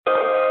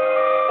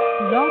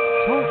Blog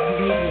Talk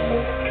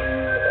Radio.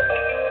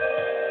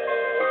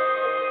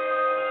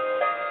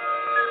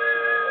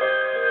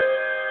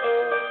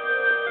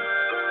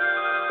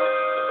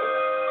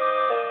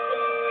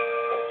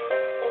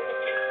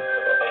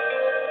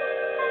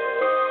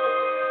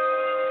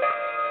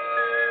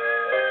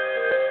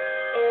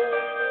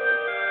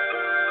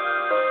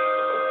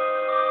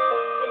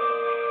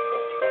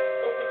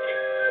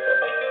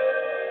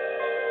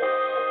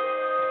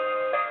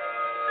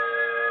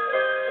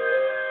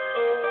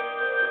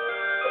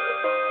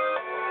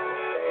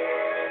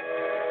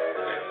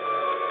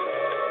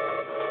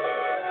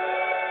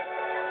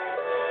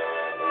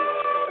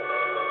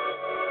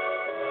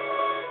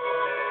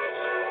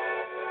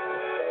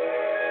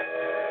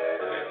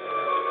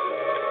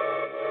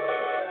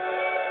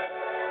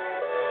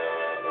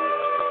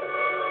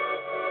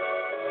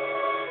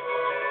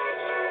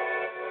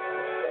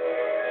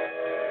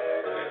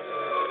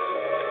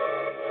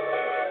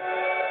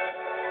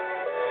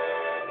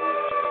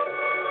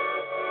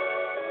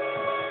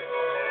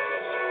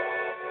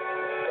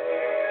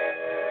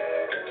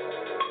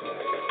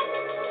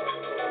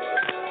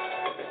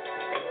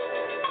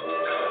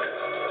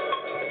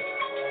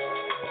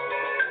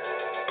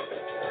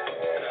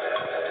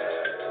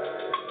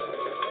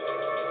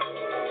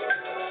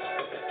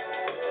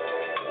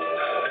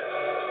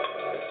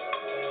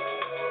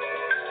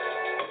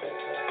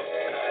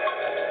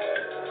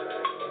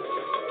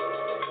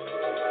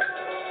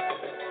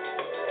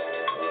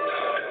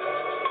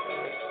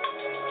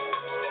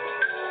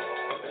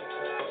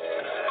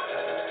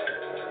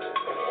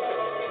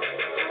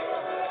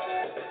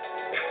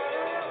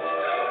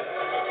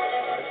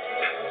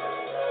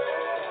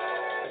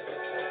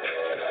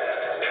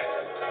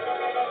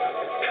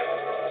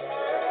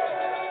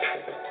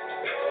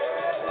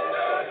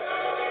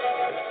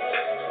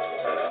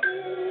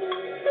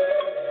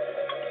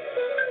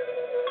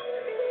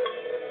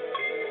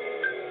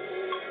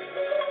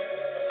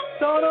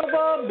 Son of a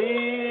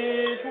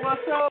bitch,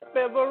 what's up,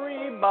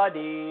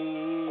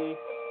 everybody?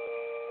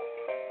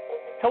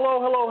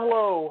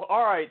 Hello.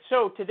 All right,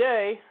 so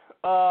today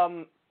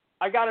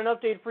I got an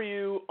update for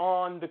you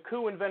on the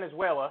coup in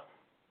Venezuela.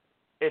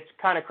 It's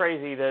kind of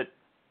crazy that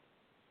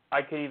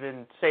I could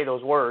even say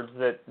those words,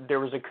 that there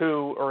was a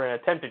coup or an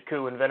attempted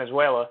coup in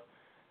Venezuela,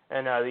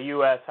 and the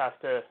U.S. has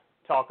to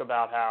talk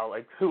about how,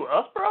 like, who,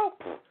 us, bro?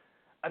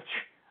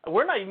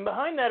 We're not even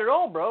behind that at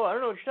all, bro. I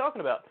don't know what you're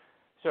talking about.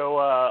 So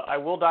I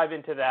will dive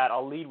into that.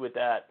 I'll lead with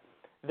that.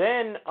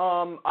 Then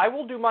I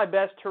will do my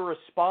best to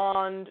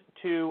respond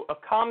to a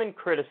common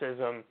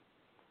criticism.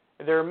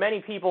 There are many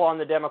people on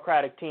the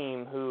Democratic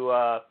team who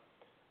are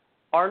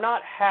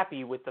not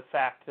happy with the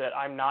fact that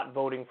I'm not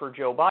voting for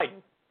Joe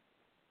Biden.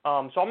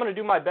 So I'm going to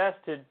do my best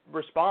to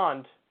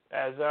respond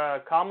as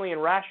calmly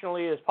and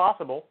rationally as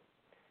possible.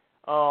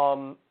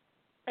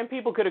 And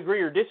people could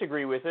agree or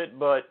disagree with it,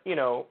 but, you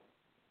know,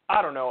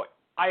 I don't know.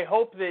 I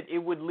hope that it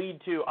would lead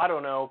to, I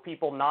don't know,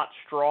 people not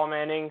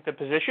strawmanning the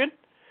position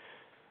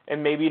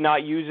and maybe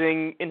not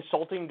using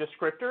insulting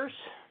descriptors.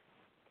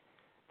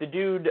 The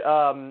dude,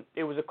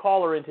 it was a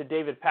caller into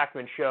David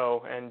Pakman's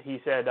show, and he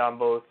said I'm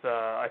both,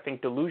 I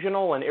think,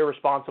 delusional and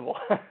irresponsible.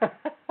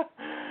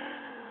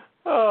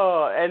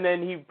 And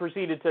then he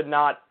proceeded to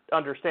not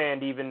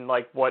understand even,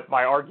 like, what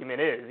my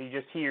argument is. He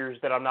just hears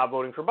that I'm not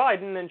voting for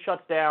Biden and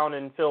shuts down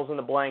and fills in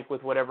the blank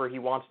with whatever he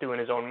wants to in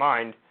his own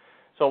mind.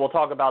 So we'll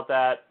talk about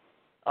that.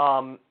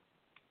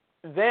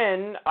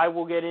 Then I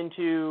will get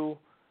into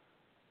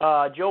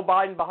Joe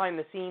Biden behind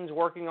the scenes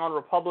working on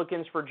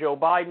Republicans for Joe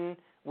Biden.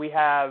 We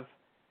have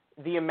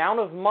the amount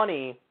of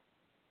money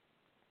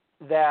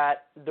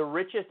that the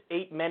richest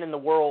 8 men in the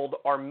world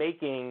are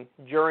making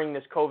during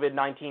this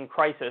COVID-19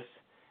 crisis,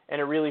 and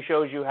it really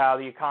shows you how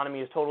the economy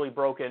is totally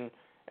broken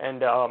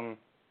and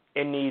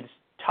it needs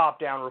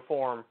top-down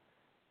reform.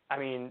 I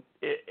mean,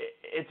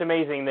 it's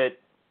amazing that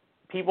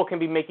people can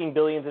be making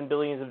billions and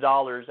billions of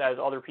dollars as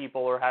other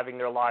people are having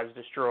their lives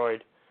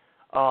destroyed.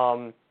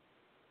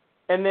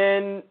 And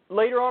then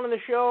later on in the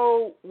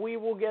show, we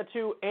will get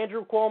to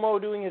Andrew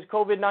Cuomo doing his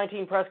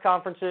COVID-19 press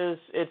conferences.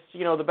 It's,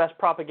 you know, the best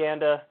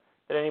propaganda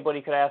that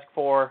anybody could ask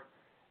for,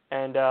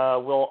 and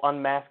we'll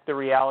unmask the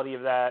reality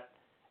of that.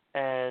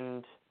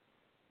 And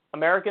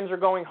Americans are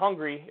going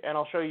hungry, and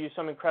I'll show you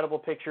some incredible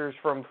pictures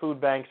from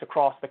food banks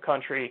across the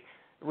country,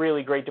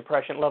 really Great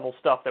Depression-level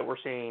stuff that we're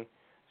seeing.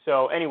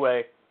 So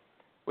anyway,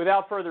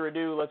 without further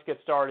ado, let's get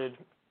started.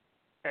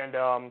 And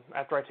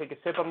after I take a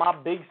sip of my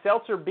big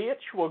seltzer,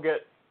 bitch, we'll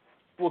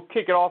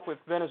kick it off with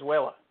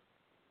Venezuela.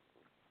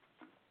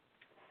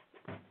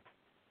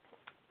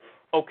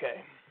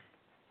 Okay.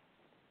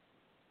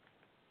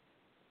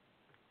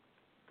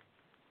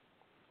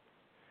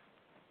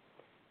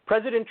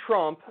 President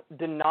Trump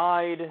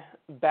denied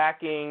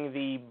backing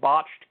the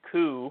botched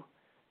coup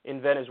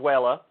in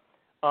Venezuela,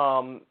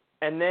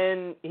 and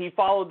then he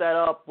followed that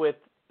up with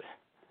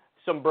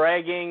some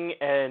bragging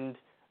and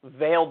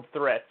veiled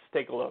threats.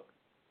 Take a look.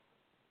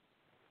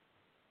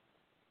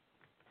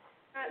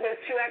 Those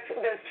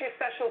two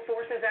special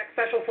forces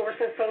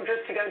soldiers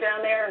to go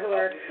down there who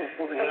are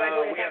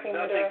allegedly attacking Honduras? We have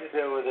nothing to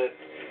do with it.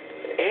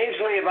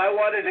 Ainsley, if I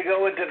wanted to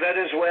go into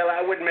Venezuela,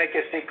 I wouldn't make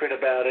a secret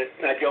about it.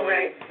 I'd go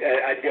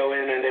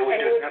in, and they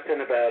would do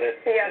nothing about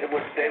it. Yeah. They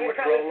would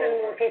probably roll send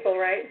over. more people,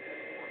 right?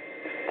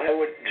 I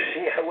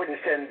wouldn't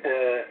send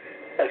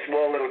a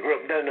small little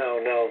group.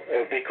 No. It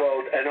would be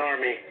called an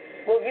army.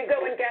 Will you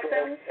go and get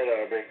them? An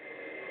army.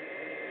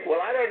 Well,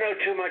 I don't know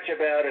too much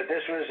about it.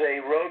 This was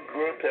a rogue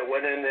group that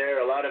went in there.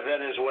 A lot of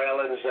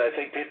Venezuelans. I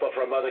think people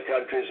from other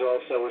countries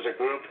also. It was a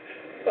group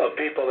of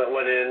people that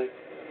went in.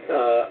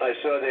 I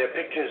saw their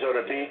pictures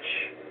on a beach.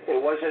 It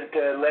wasn't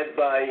led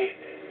by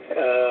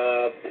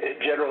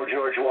General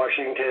George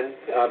Washington,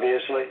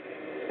 obviously.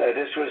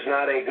 This was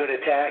not a good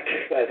attack.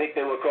 I think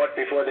they were caught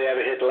before they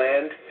ever hit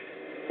land.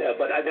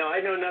 But I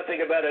know nothing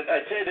about it.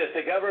 I'd say this,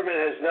 the government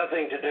has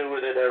nothing to do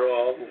with it at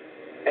all.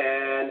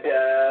 And,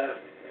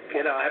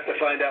 I have to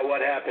find out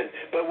what happened.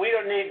 But we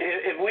don't need,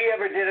 if we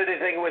ever did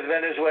anything with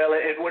Venezuela,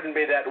 it wouldn't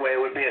be that way.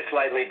 It would be a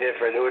slightly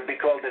different. It would be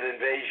called an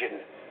invasion.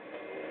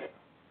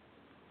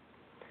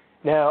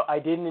 No, I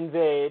didn't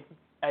invade.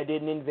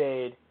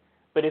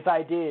 But if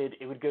I did,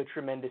 it would go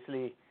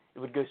tremendously. It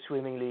would go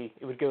swimmingly.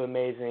 It would go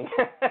amazing.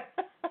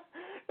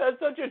 That's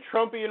such a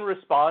Trumpian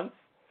response.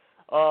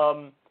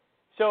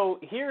 So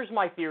here's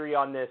my theory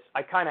on this.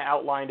 I kind of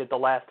outlined it the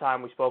last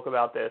time we spoke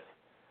about this.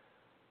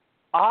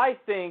 I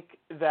think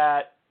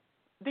that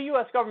the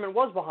U.S. government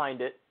was behind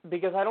it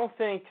because I don't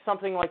think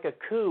something like a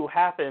coup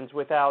happens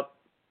without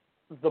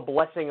the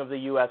blessing of the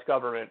U.S.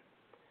 government.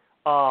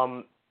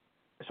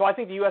 So I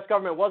think the U.S.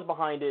 government was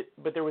behind it,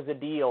 but there was a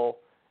deal,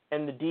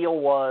 and the deal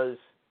was,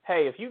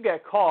 hey, if you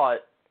get caught,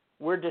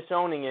 we're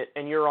disowning it,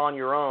 and you're on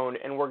your own,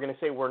 and we're going to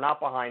say we're not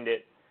behind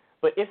it.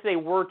 But if they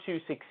were to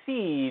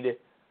succeed,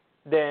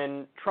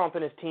 then Trump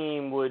and his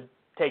team would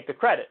take the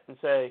credit and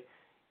say,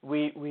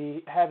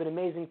 we have an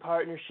amazing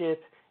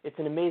partnership. It's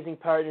an amazing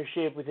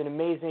partnership with an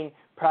amazing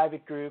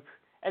private group.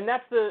 And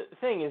that's the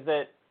thing is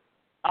that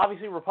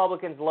obviously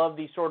Republicans love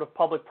these sort of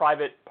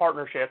public-private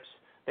partnerships.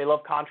 They love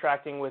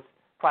contracting with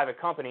private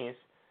companies.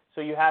 So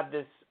you have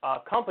this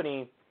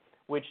company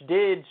which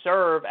did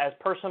serve as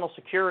personal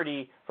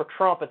security for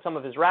Trump at some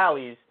of his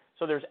rallies.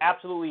 So there's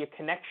absolutely a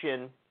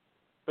connection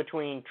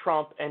between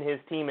Trump and his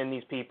team and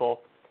these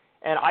people.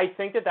 And I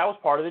think that was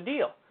part of the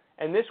deal.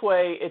 And this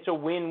way, it's a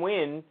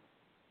win-win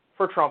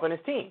for Trump and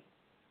his team.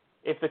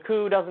 If the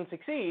coup doesn't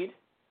succeed,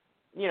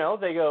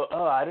 they go,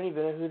 oh, I don't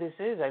even know who this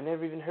is. I've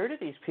never even heard of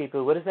these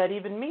people. What does that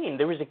even mean?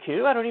 There was a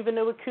coup? I don't even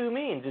know what coup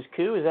means. Is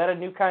that a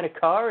new kind of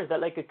car? Is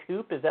that like a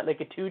coupe? Is that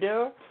like a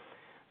two-door?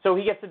 So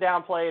he gets to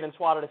downplay it and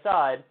swat it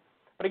aside.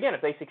 But again,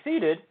 if they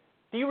succeeded,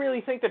 do you really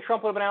think that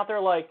Trump would have been out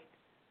there,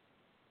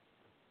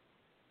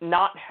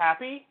 not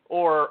happy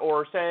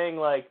or saying,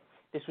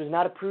 this was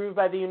not approved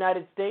by the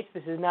United States,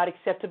 this is not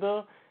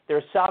acceptable, they're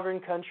a sovereign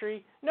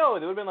country? No,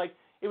 they would have been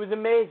it was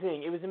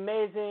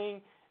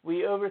amazing,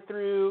 we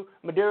overthrew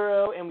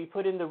Maduro and we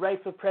put in the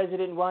rightful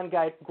president, Juan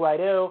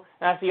Guaido. And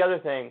that's the other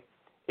thing,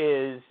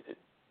 is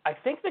I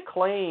think the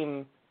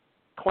claims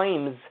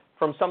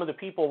from some of the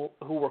people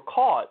who were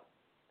caught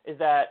is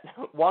that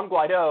Juan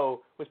Guaido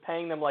was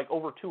paying them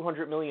over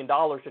 $200 million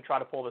to try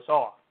to pull this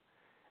off.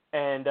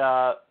 And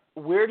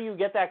where do you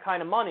get that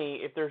kind of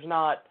money if there's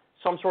not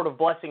some sort of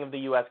blessing of the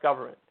U.S.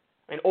 government?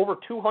 I mean, over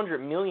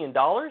 $200 million?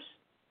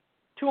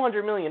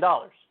 $200 million.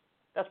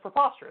 That's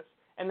preposterous.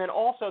 And then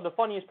also the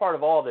funniest part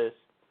of all this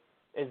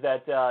is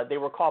that they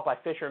were caught by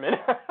fishermen.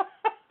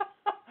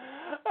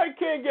 I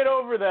can't get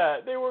over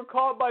that. They were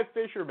caught by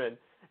fishermen.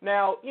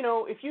 Now,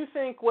 if you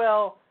think,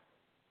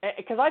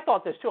 because I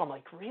thought this too. I'm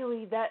like,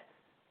 really?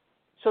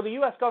 So the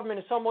U.S. government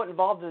is somewhat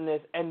involved in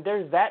this, and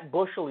they're that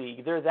Bush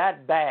League, they're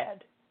that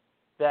bad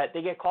that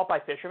they get caught by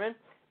fishermen?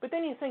 But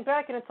then you think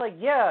back, and it's like,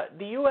 yeah,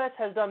 the U.S.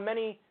 has done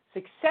many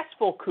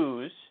successful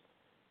coups,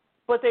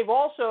 but they've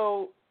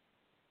also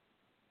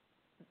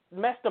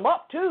messed them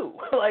up too.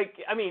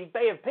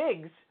 Bay of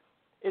Pigs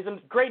is a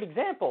great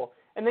example.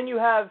 And then you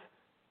have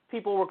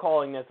people were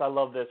calling this, I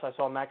love this, I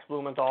saw Max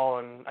Blumenthal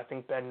and I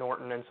think Ben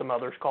Norton and some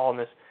others calling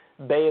this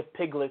Bay of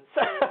Piglets.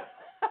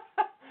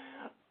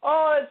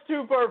 Oh, it's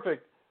too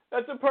perfect.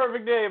 That's a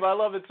perfect name. I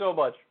love it so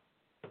much.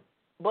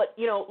 But,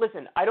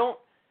 listen,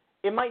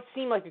 it might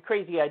seem like a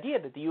crazy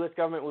idea that the U.S.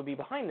 government would be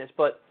behind this,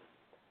 but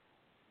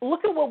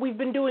look at what we've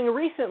been doing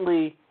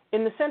recently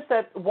in the sense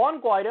that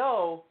Juan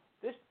Guaido,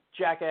 this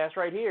jackass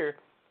right here,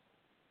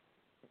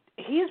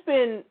 he's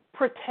been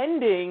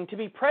pretending to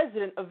be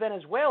president of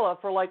Venezuela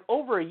for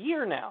over a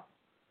year now.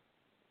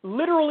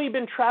 Literally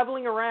been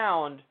traveling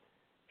around,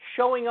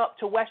 showing up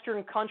to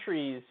Western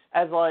countries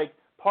as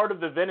part of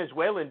the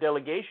Venezuelan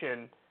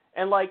delegation,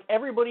 and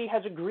everybody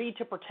has agreed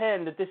to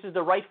pretend that this is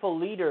the rightful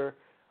leader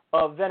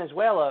of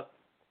Venezuela.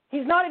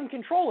 He's not in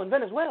control in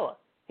Venezuela.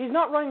 He's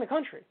not running the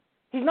country.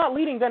 He's not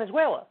leading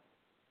Venezuela.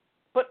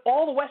 But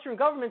all the Western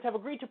governments have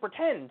agreed to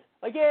pretend.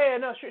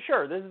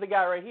 Sure, this is the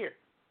guy right here.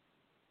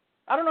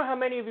 I don't know how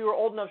many of you are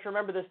old enough to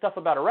remember this stuff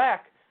about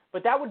Iraq,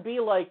 but that would be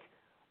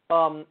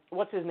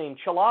what's his name,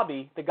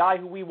 Chalabi, the guy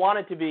who we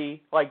wanted to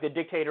be the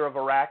dictator of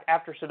Iraq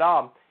after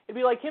Saddam. It'd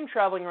be like him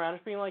traveling around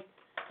and being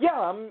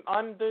yeah,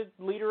 I'm the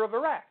leader of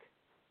Iraq.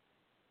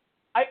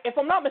 if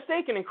I'm not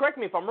mistaken, and correct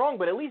me if I'm wrong,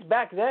 but at least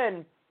back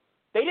then,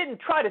 they didn't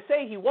try to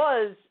say he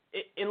was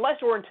unless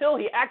or until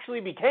he actually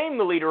became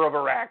the leader of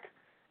Iraq,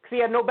 because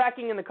he had no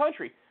backing in the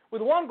country.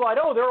 With Juan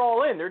Guaido, they're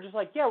all in. They're just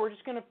like, yeah, we're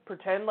just going to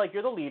pretend like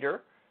you're the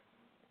leader.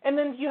 And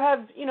then you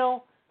have,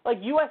 like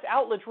U.S.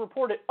 outlets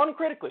report it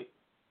uncritically.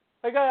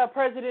 Like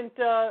President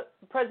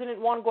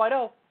Juan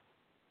Guaido,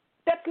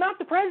 that's not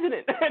the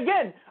president.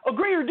 Again,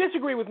 agree or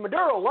disagree with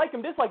Maduro, like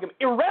him, dislike him,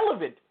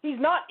 irrelevant. He's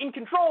not in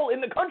control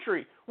in the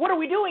country. What are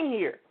we doing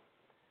here?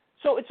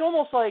 So it's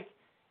almost like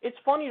it's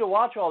funny to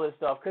watch all this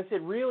stuff because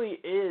it really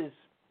is.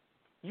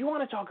 You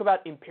want to talk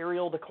about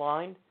imperial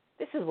decline?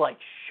 This is like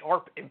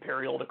sharp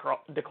imperial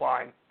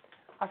decline.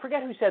 I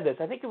forget who said this.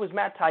 I think it was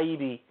Matt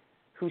Taibbi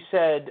who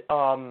said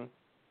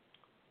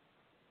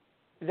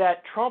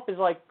that Trump is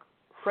like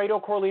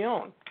Fredo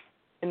Corleone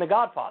in The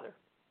Godfather.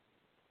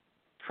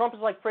 Trump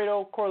is like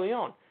Fredo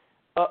Corleone.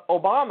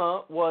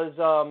 Obama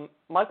was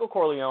Michael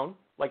Corleone,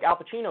 like Al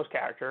Pacino's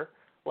character,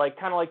 like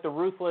kind of like the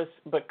ruthless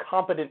but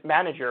competent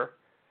manager.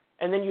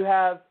 And then you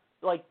have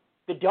like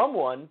the dumb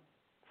one,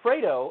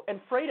 Fredo, and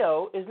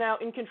Fredo is now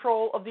in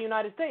control of the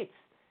United States.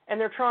 And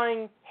they're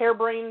trying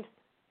harebrained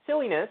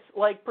silliness,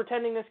 like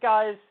pretending this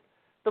guy's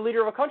the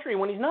leader of a country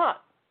when he's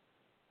not.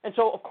 And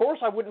so, of course,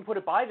 I wouldn't put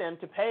it by them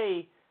to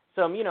pay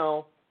some,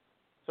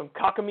 some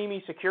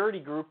cockamamie security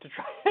group to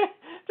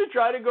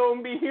try to go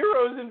and be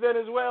heroes in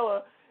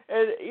Venezuela.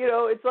 And,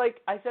 it's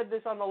like, I said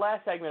this on the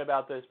last segment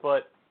about this,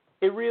 but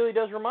it really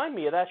does remind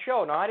me of that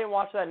show. Now, I didn't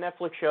watch that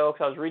Netflix show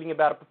because I was reading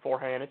about it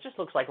beforehand. It just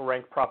looks like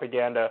rank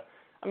propaganda.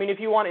 I mean, if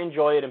you want to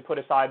enjoy it and put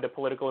aside the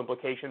political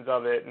implications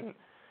of it,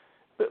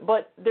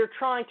 but they're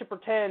trying to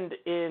pretend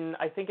in,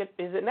 I think is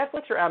it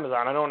Netflix or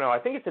Amazon? I don't know. I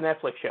think it's a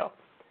Netflix show.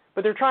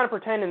 But they're trying to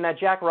pretend in that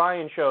Jack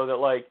Ryan show that,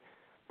 like,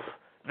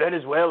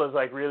 Venezuela is,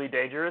 like, really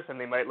dangerous and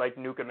they might, like,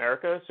 nuke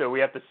America, so we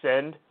have to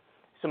send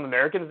some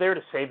Americans there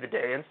to save the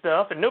day and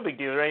stuff, and no big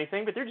deal or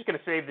anything, but they're just going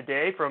to save the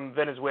day from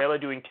Venezuela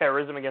doing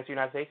terrorism against the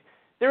United States.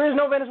 There is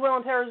no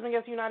Venezuelan terrorism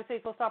against the United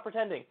States. Let's stop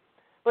pretending.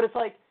 But it's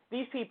like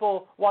these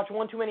people watch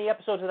one too many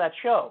episodes of that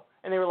show,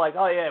 and they were like,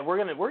 oh, yeah, we're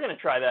gonna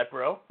try that,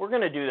 bro. We're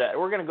going to do that.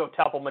 We're going to go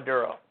topple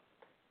Maduro.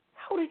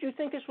 How did you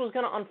think this was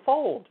going to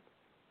unfold?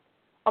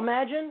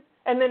 Imagine.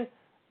 And then,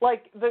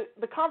 like,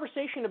 the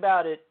conversation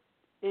about it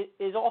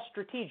is all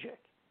strategic.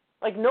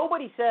 Like,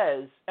 nobody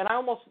says, and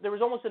there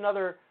was almost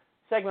another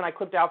segment I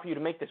clipped out for you to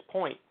make this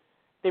point.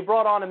 They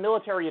brought on a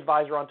military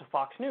advisor onto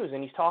Fox News,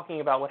 and he's talking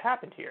about what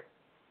happened here.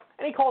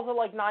 And he calls it,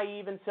 like,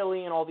 naive and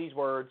silly and all these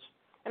words.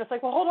 And it's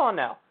like, well, hold on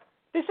now.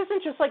 This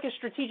isn't just like a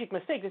strategic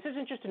mistake. This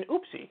isn't just an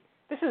oopsie.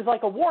 This is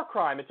like a war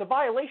crime. It's a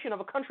violation of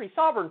a country's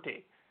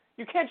sovereignty.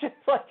 You can't just,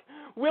 like,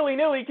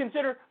 willy-nilly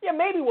consider, yeah,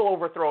 maybe we'll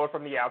overthrow it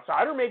from the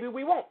outside, or maybe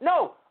we won't.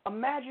 No.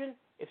 Imagine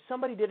if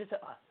somebody did it to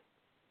us.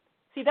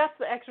 See, that's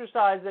the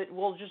exercise that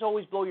will just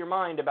always blow your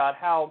mind about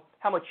how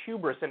much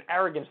hubris and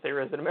arrogance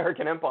there is in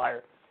American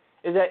empire,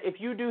 is that if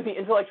you do the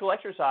intellectual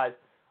exercise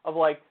of,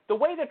 like, the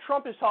way that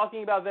Trump is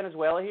talking about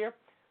Venezuela here,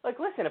 like,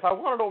 listen, if I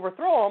wanted to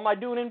overthrow him, I'd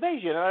do an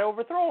invasion, and I'd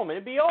overthrow him, and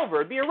it'd be over.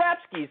 It'd be a rap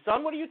ski,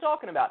 son. What are you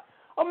talking about?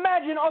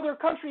 Imagine other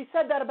countries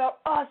said that about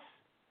us.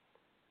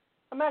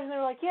 Imagine they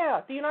were like,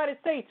 yeah, the United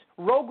States,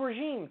 rogue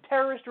regime,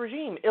 terrorist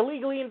regime,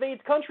 illegally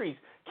invades countries,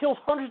 kills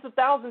hundreds of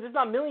thousands, if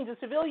not millions of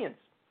civilians.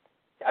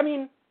 I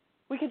mean,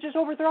 we could just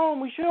overthrow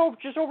him. We should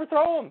just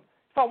overthrow him.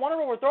 If I wanted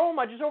to overthrow him,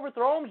 I'd just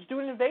overthrow him, just do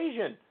an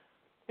invasion.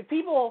 If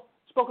people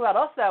spoke about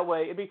us that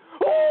way, it'd be,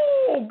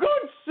 oh,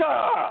 good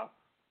sir,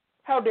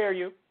 how dare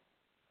you?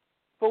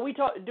 But we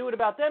do it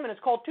about them, and it's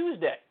called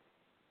Tuesday.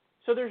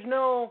 So there's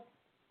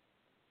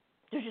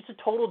just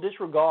a total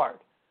disregard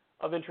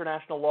of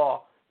international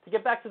law. To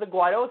get back to the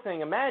Guaido thing,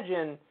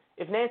 imagine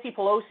if Nancy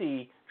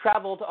Pelosi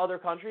traveled to other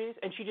countries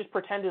and she just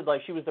pretended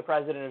like she was the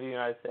president of the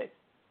United States.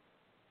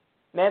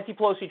 Nancy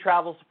Pelosi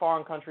travels to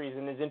foreign countries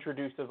and is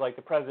introduced as, like,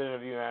 the president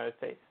of the United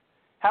States.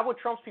 How would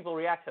Trump's people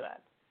react to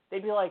that?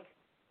 They'd be like,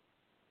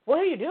 what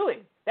are you doing?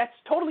 That's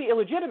totally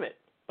illegitimate.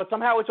 But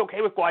somehow it's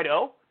okay with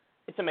Guaido?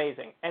 It's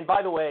amazing. And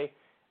by the way,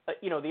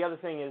 the other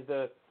thing is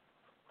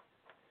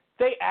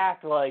they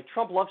act like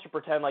Trump loves to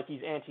pretend like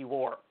he's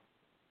anti-war.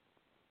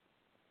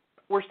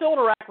 We're still in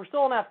Iraq. We're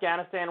still in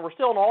Afghanistan. We're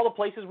still in all the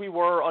places we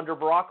were under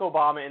Barack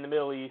Obama in the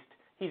Middle East.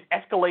 He's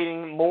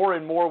escalating more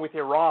and more with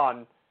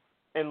Iran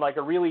in, like,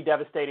 a really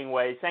devastating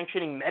way,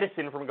 sanctioning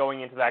medicine from going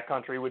into that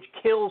country, which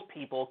kills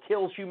people,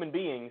 kills human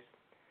beings.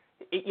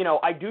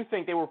 I do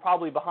think they were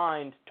probably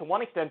behind, to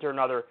one extent or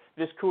another,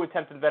 this coup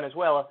attempt in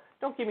Venezuela.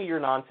 Don't give me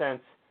your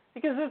nonsense.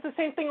 Because it's the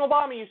same thing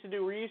Obama used to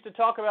do. We used to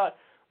talk about,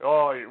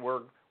 oh,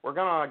 we're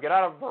going to get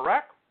out of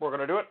Iraq. We're going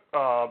to do it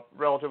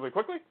relatively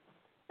quickly.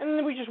 And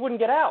then we just wouldn't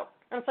get out.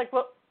 And it's like,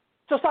 well,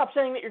 so stop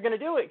saying that you're going to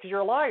do it because you're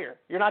a liar.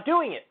 You're not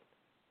doing it.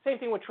 Same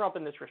thing with Trump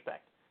in this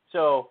respect.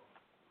 So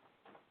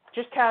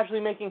just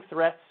casually making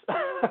threats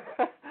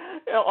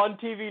on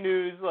TV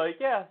news, like,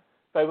 yeah,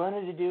 if I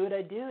wanted to do it,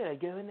 I'd do it. I'd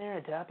go in there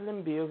and topple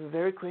him, be over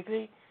very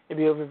quickly. It'd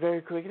be over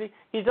very quickly.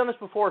 He's done this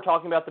before,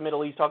 talking about the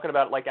Middle East, talking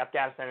about, like,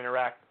 Afghanistan and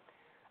Iraq.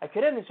 I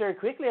could end this very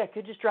quickly. I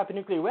could just drop a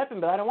nuclear weapon,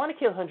 but I don't want to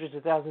kill hundreds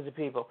of thousands of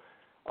people.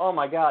 Oh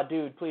my God,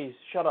 dude, please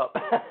shut up.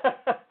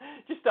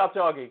 Just stop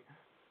talking.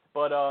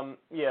 But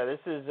yeah, this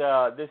is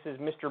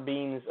Mr.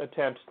 Bean's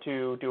attempt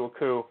to do a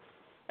coup,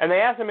 and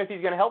they asked him if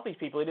he's going to help these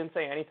people. He didn't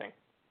say anything.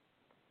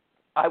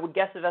 I would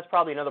guess that that's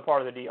probably another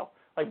part of the deal.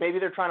 Like maybe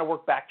they're trying to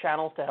work back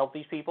channels to help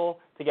these people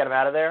to get them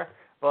out of there.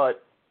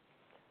 But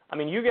I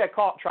mean, you get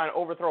caught trying to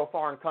overthrow a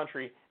foreign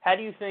country. How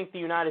do you think the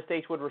United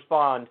States would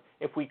respond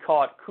if we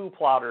caught coup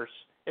plotters?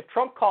 If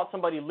Trump caught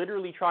somebody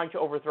literally trying to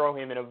overthrow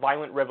him in a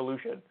violent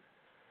revolution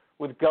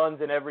with guns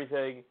and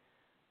everything,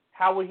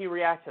 how would he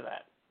react to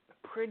that?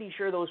 Pretty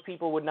sure those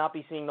people would not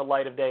be seeing the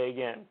light of day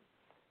again.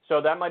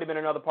 So that might have been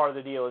another part of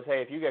the deal is,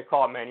 hey, if you get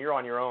caught, man, you're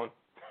on your own.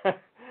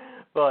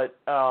 But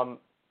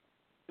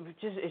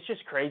it's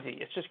just crazy.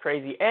 It's just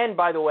crazy. And,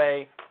 by the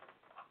way,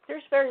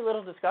 there's very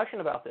little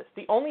discussion about this.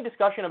 The only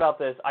discussion about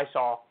this I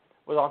saw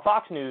was on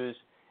Fox News,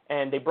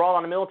 and they brought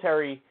on a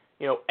military,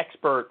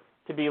 expert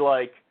to be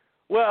like,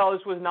 well,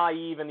 this was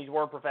naive and these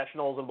weren't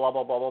professionals and blah,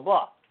 blah, blah, blah,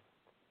 blah.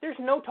 There's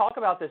no talk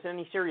about this in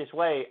any serious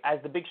way as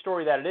the big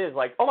story that it is.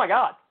 Like, oh, my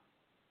God,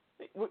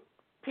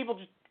 people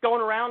just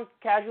going around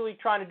casually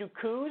trying to do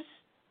coups,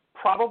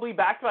 probably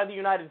backed by the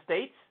United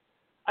States.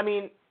 I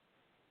mean,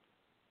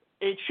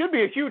 it should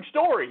be a huge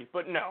story,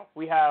 but no,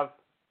 we have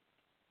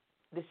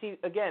this.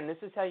 Again, this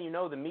is how you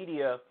know the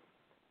media,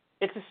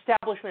 it's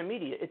establishment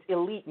media, it's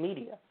elite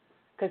media,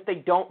 because they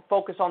don't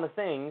focus on the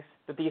things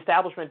that the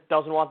establishment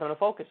doesn't want them to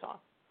focus on.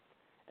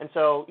 And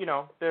so,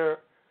 they're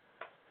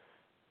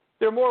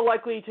more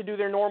likely to do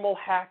their normal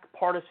hack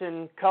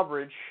partisan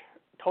coverage,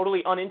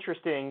 totally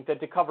uninteresting, than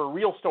to cover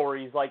real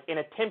stories like an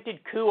attempted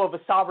coup of a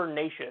sovereign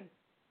nation.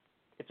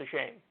 It's a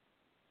shame.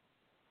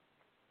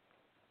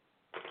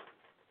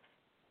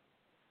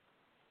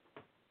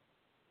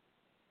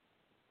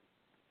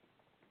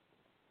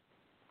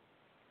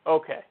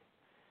 Okay,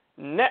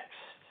 next.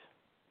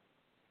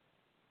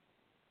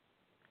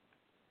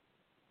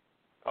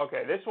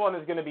 Okay, this one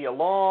is going to be a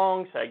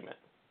long segment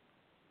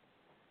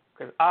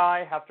because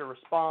I have to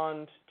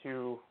respond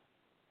to,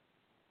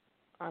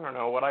 I don't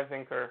know, what I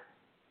think are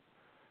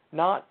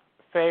not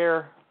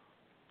fair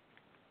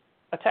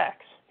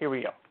attacks. Here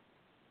we go.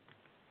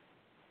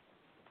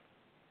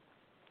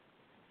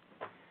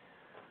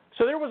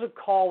 So there was a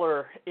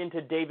caller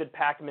into David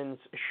Pakman's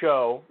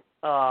show,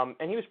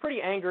 and he was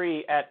pretty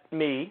angry at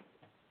me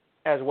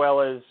as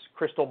well as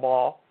Crystal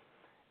Ball,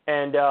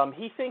 and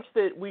he thinks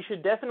that we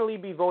should definitely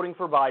be voting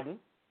for Biden.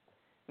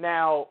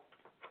 Now,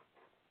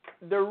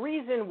 the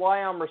reason why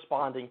I'm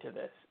responding to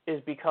this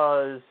is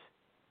because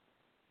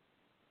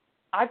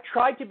I've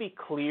tried to be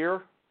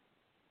clear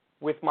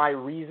with my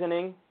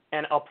reasoning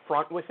and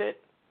upfront with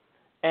it,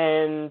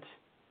 and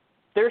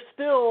there's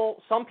still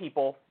some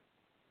people,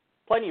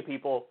 plenty of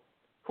people,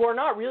 who are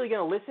not really going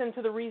to listen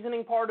to the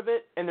reasoning part of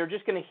it, and they're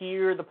just going to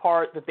hear the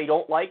part that they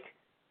don't like,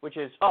 which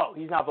is, oh,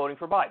 he's not voting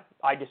for Biden.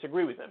 I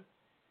disagree with him.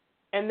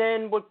 And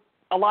then what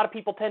a lot of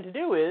people tend to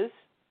do is,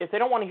 if they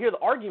don't want to hear the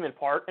argument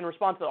part and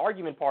respond to the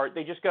argument part,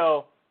 they just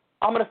go,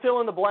 I'm going to fill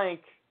in the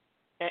blank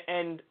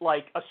and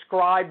like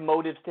ascribe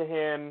motives to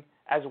him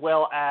as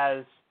well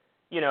as,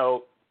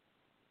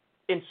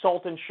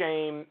 insult and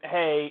shame.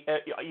 Hey,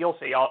 you'll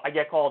see, I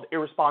get called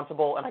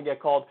irresponsible and I get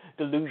called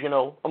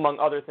delusional, among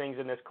other things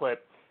in this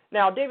clip.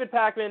 Now, David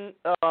Pakman,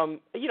 to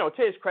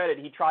his credit,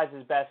 he tries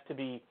his best to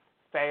be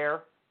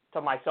fair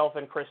to myself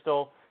and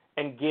Crystal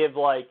and give,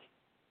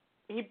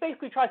 he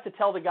basically tries to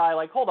tell the guy,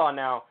 hold on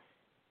now,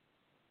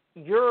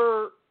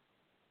 you're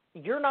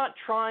not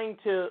trying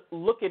to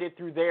look at it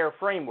through their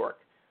framework.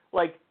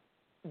 Like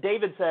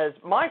David says,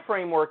 my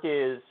framework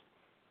is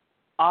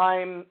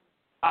I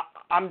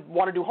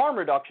want to do harm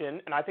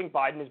reduction, and I think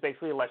Biden is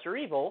basically a lesser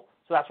evil,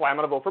 so that's why I'm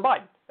going to vote for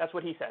Biden. That's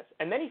what he says.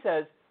 And then he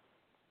says,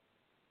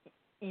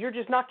 you're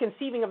just not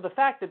conceiving of the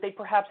fact that they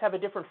perhaps have a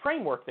different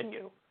framework than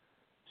you.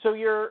 So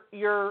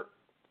you're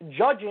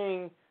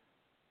judging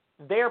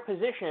their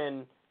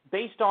position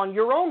based on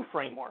your own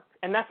framework,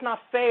 and that's not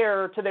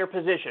fair to their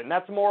position.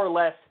 That's more or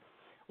less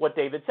what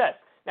David says.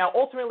 Now,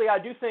 ultimately, I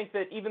do think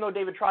that even though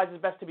David tries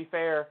his best to be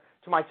fair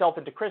to myself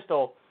and to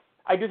Crystal,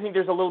 I do think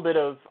there's a little bit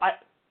of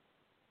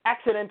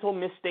accidental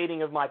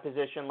misstating of my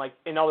position. Like,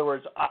 in other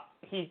words,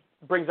 he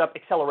brings up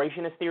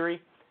accelerationist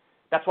theory.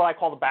 That's what I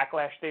call the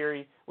backlash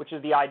theory, which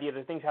is the idea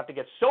that things have to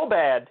get so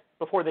bad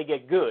before they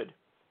get good.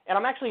 And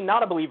I'm actually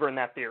not a believer in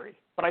that theory,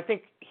 but I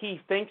think he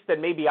thinks that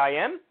maybe I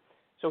am,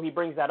 so he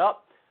brings that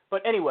up.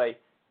 But anyway,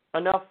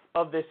 enough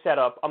of this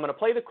setup. I'm going to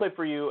play the clip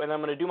for you, and I'm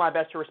going to do my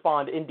best to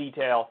respond in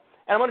detail.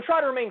 And I'm going to try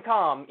to remain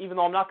calm, even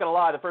though I'm not going to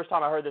lie, the first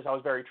time I heard this I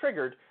was very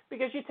triggered,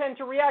 because you tend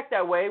to react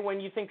that way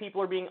when you think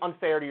people are being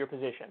unfair to your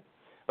position.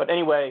 But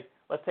anyway,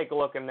 let's take a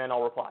look, and then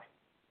I'll reply.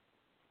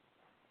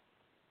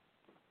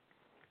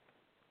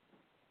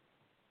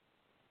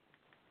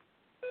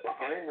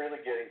 I'm really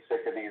getting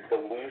sick of these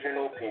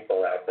delusional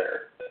people out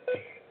there.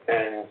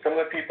 And some of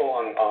the people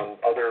on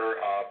other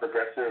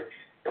progressive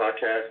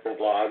podcasts and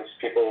blogs,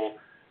 people,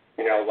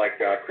 like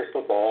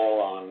Crystal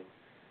Ball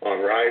on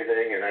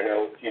Rising, and I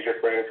know he's your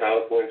friend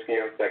Kyle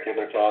Kulinski on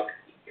Secular Talk.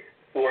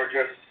 who are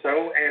just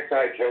so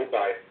anti-Joe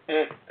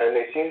Biden, and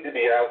they seem to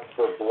be out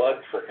for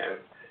blood for him.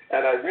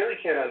 And I really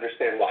can't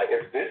understand why.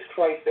 If this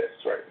crisis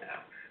right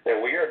now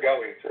that we are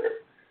going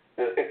through,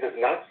 it does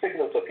not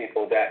signal to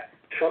people that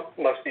Trump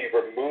must be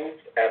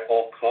removed at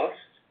all costs,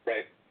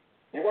 right?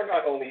 You are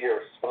not only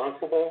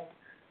irresponsible,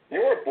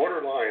 you are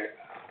borderline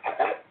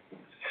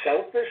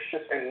selfish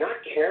and not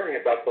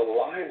caring about the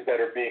lives that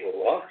are being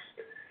lost.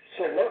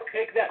 So let's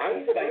take that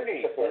piece by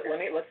piece.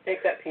 Let's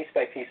take that piece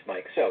by piece,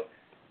 Mike. So,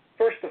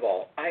 first of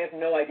all, I have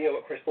no idea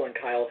what Crystal and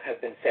Kyle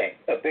have been saying.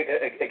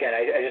 Again,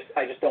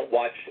 I just don't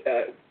watch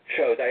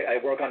shows.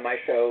 I work on my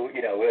show,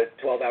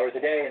 12 hours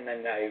a day, and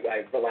then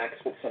I relax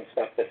with some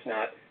stuff that's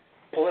not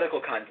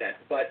political content.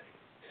 But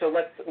so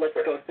let's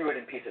go through it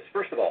in pieces.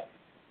 First of all,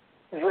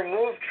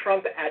 remove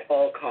Trump at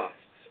all costs.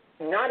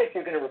 Not if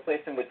you're going to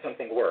replace him with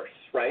something worse,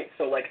 right?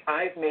 So,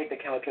 I've made the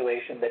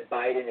calculation that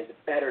Biden is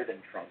better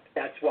than Trump.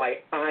 That's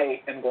why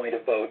I am going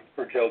to vote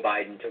for Joe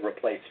Biden to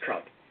replace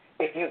Trump.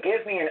 If you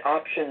give me an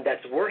option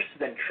that's worse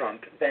than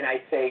Trump, then I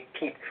say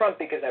keep Trump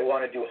because I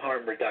want to do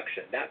harm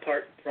reduction. That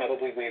part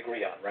probably we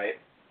agree on, right?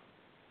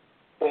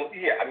 Well,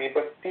 yeah,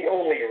 but the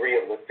only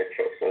realistic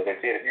choice is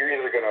you're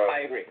either going to...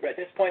 I agree. At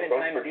this point in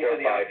time, these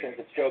are the options.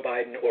 It's Joe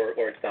Biden or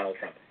it's Donald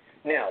Trump.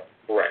 Now,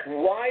 right.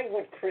 Why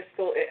would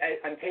Crystal...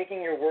 I'm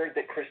taking your word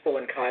that Crystal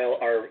and Kyle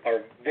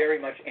are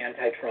very much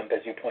anti-Trump, as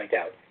you point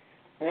out.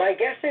 My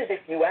guess is if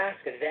you ask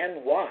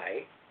them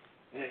why,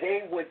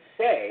 they would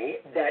say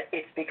that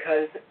it's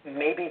because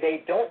maybe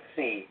they don't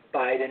see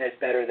Biden as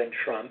better than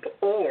Trump,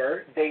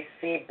 or they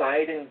see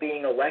Biden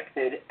being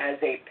elected as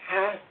a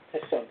path to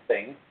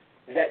something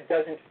that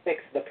doesn't fix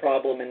the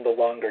problem in the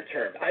longer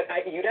term.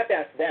 You'd have to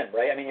ask them,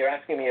 right? You're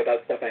asking me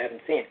about stuff I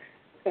haven't seen.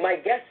 My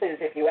guess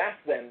is if you ask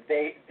them,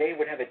 they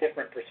would have a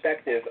different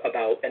perspective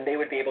about, and they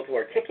would be able to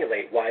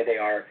articulate why they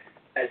are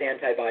as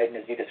anti-Biden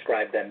as you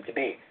described them to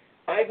be.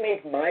 I've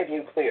made my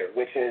view clear,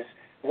 which is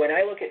when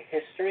I look at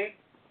history,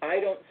 I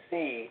don't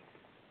see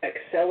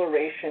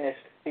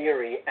accelerationist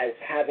theory as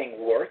having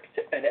worked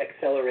and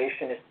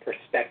accelerationist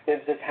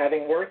perspectives as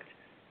having worked.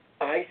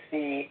 I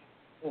see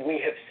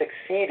we have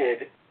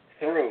succeeded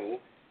through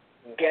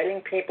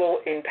getting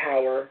people in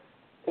power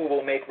who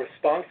will make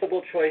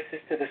responsible choices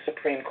to the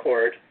Supreme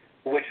Court,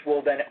 which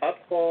will then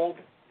uphold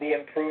the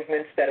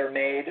improvements that are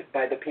made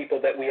by the people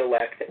that we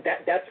elect.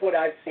 That's what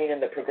I've seen in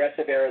the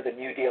progressive era, the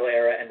New Deal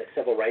era, and the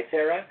Civil Rights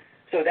era.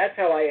 So that's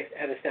how I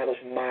have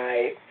established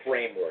my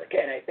framework.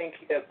 And I think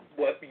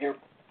what you're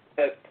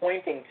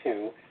pointing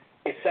to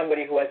is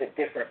somebody who has a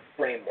different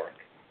framework.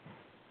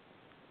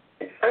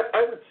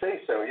 I would say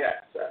so,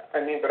 yes.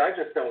 But I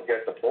just don't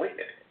get the point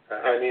in it.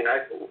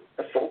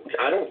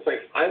 I don't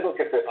think I look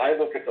at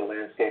the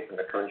landscape in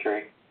the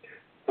country,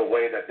 the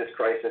way that this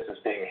crisis is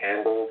being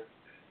handled,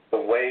 the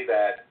way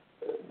that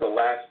the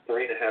last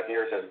 3.5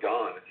 years has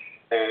gone,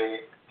 and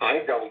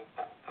I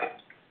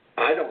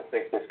don't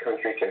think this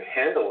country can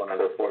handle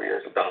another 4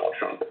 years of Donald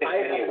Trump. I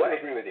happen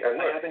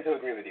to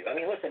agree with you.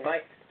 Listen,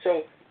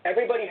 so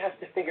everybody has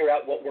to figure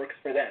out what works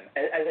for them.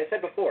 As I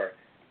said before,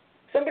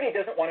 somebody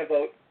doesn't want to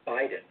vote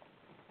Biden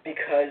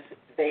because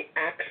they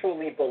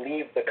actually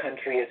believe the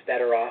country is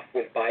better off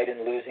with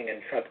Biden losing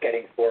and Trump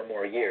getting 4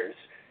 more years,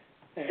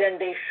 then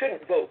they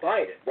shouldn't vote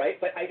Biden, right?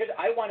 But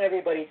I want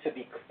everybody to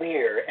be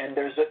clear, and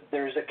there's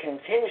a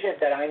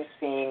contingent that I'm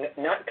seeing,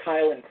 not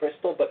Kyle and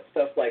Crystal, but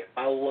stuff like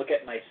I'll look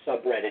at my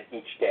subreddit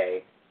each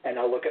day, and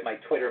I'll look at my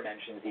Twitter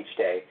mentions each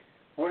day,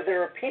 where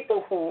there are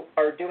people who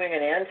are doing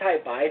an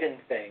anti-Biden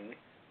thing,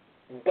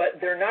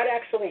 but they're not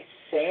actually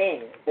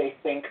saying they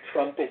think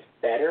Trump is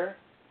better.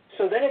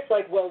 So then it's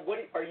like, well, what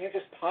are you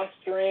just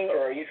posturing, or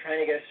are you trying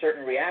to get a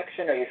certain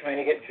reaction? Are you trying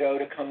to get Joe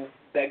to come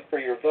beg for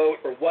your vote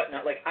or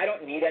whatnot? I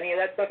don't need any of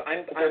that stuff.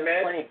 I'm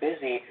plenty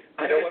busy.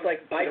 I'm just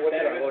like, Biden's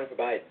better. I'm voting for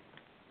Biden.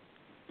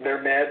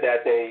 They're mad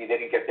that they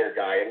didn't get their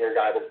guy, and their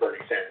guy was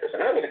Bernie Sanders.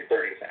 And I'm a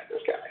Bernie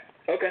Sanders guy.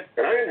 Okay.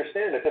 And I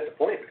understand the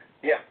disappointment.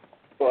 Yeah.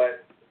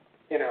 But,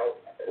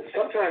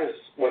 sometimes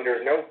when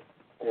there's no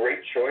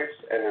great choice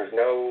and there's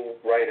no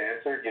right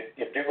answer,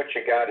 you do what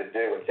you got to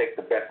do and take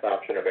the best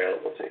option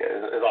available to you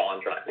is all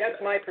I'm trying to say.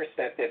 That's my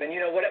perspective. And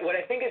what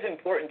I think is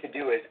important to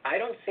do is I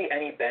don't see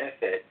any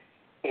benefit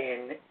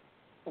in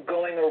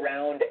going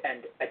around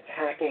and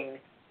attacking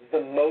the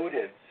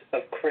motives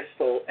of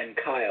Crystal and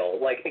Kyle.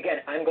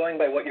 Again, I'm going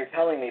by what you're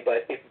telling me,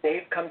 but if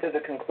they've come to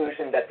the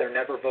conclusion that they're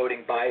never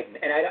voting Biden,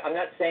 and I'm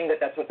not saying that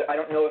that's what I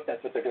don't know if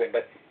that's what they're doing,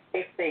 but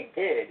if they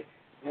did,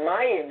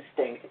 my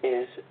instinct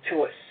is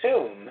to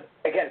assume,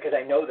 again, because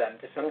I know them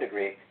to some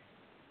degree,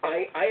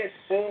 I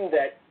assume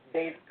that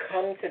they've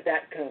come to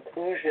that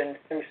conclusion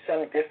through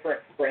some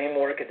different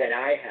framework than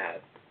I have,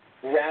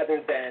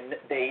 rather than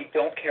they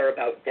don't care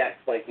about death,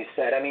 like you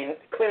said.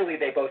 Clearly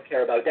they both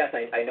care about death.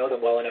 I know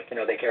them well enough to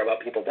know they care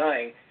about people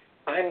dying.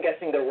 I'm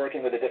guessing they're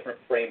working with a different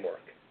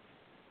framework.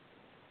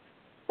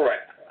 Right.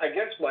 I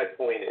guess my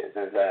point is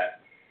that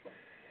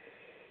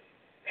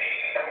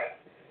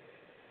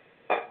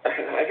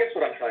I guess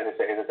what I'm trying to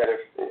say is that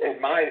if,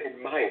 in my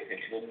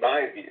opinion, in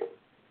my view,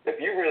 if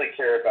you really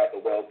care about the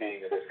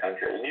well-being of this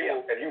country, and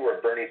you were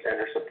a Bernie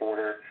Sanders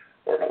supporter,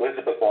 or an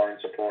Elizabeth Warren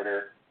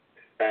supporter,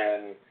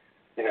 and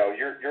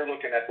you're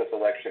looking at this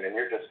election and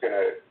you're just going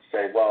to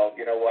say, well,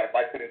 you know what, if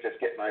I couldn't just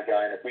get my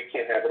guy, and if we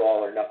can't have it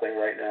all or nothing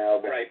right now,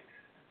 then Right.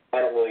 I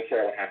don't really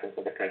care what happens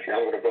in the country.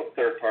 I'm going to vote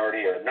third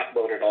party or not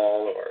vote at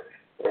all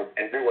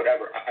and do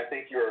whatever. I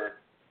think you're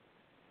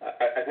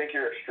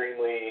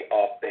extremely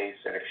off base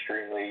and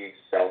extremely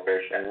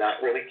selfish and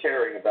not really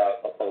caring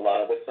about a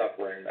lot of the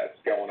suffering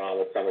that's going on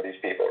with some of these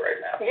people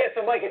right now. Yeah,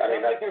 so Mike, it sounds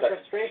like your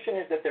that's- frustration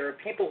is that there are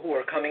people who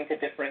are coming to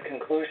different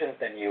conclusions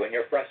than you, and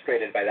you're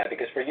frustrated by that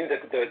because for you,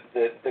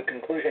 the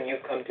conclusion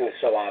you've come to is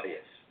so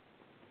obvious.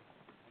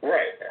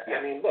 Right. Yeah.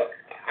 I mean, look,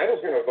 I was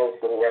going to vote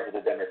for whoever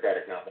the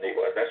Democratic nominee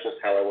was. That's just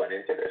how I went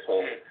into this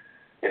whole,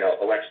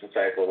 election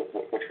cycle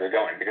which we're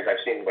going, because I've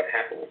seen what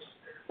happens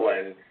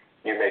when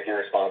you make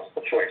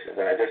irresponsible choices,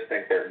 and I just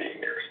think they're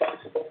being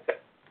irresponsible.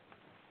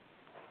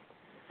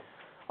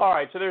 All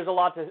right, so there's a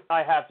lot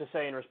I have to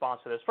say in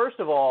response to this. First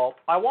of all,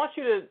 I want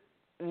you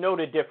to note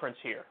a difference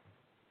here.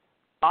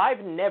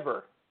 I've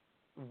never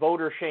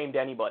voter shamed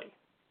anybody.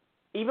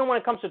 Even when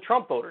it comes to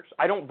Trump voters,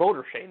 I don't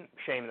voter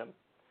shame them.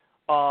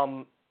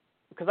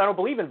 Because I don't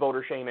believe in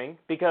voter shaming,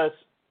 because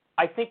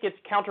I think it's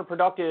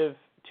counterproductive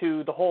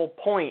to the whole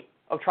point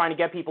of trying to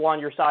get people on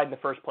your side in the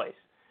first place.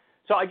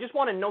 So I just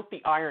want to note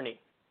the irony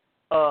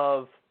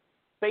of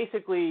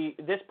basically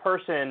this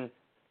person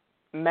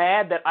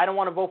mad that I don't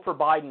want to vote for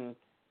Biden,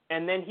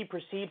 and then he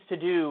proceeds to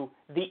do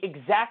the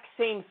exact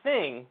same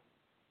thing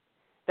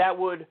that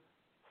would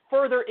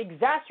further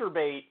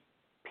exacerbate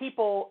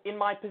people in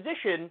my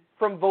position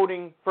from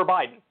voting for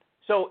Biden.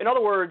 So, in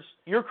other words,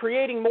 you're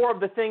creating more of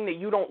the thing that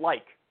you don't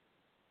like.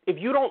 If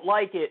you don't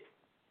like it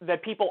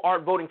that people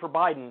aren't voting for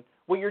Biden,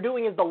 what you're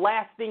doing is the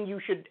last thing you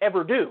should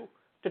ever do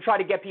to try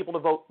to get people to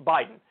vote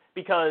Biden,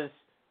 because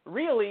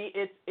really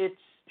it's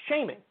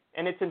shaming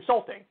and it's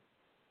insulting.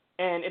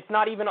 And it's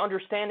not even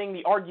understanding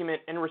the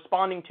argument and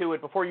responding to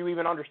it before you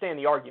even understand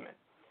the argument.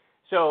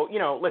 So,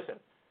 listen,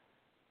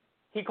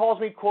 he calls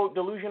me, quote,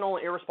 delusional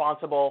and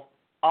irresponsible.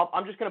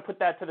 I'm just going to put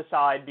that to the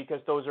side because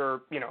those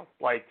are,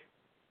 like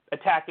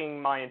attacking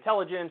my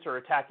intelligence or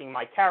attacking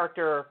my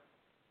character.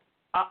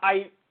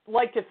 I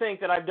like to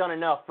think that I've done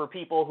enough for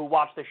people who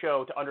watch the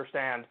show to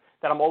understand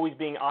that I'm always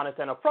being honest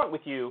and upfront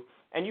with you,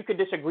 and you could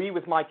disagree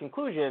with my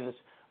conclusions,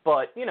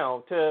 but,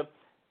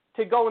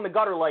 to go in the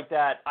gutter like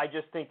that, I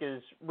just think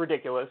is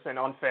ridiculous and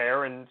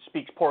unfair and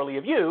speaks poorly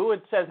of you.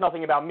 It says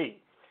nothing about me.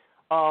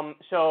 And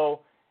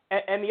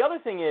the other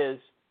thing is,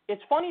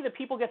 it's funny that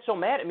people get so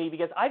mad at me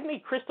because I've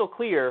made crystal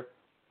clear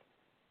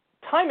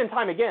time and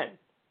time again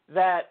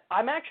that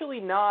I'm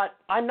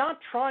not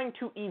trying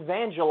to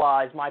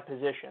evangelize my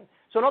position.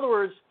 So in other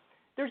words,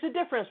 there's a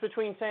difference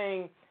between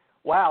saying,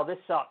 wow, this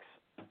sucks,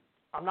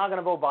 I'm not going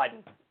to vote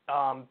Biden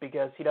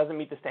because he doesn't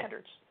meet the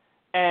standards.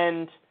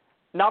 And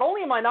not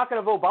only am I not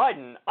going to vote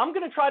Biden, I'm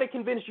going to try to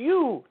convince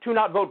you to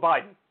not vote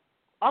Biden.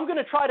 I'm going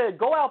to try to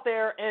go out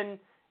there and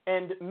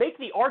make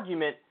the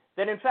argument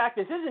that, in fact,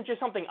 this isn't just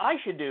something I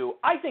should do.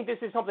 I think this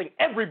is something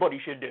everybody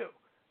should do.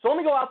 So let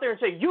me go out there and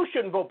say, you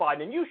shouldn't vote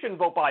Biden, and you shouldn't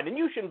vote Biden, and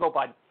you shouldn't vote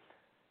Biden.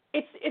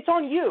 It's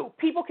on you.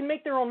 People can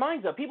make their own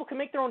minds up. People can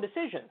make their own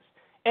decisions.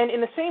 And in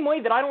the same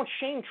way that I don't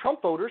shame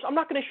Trump voters, I'm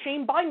not going to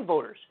shame Biden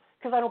voters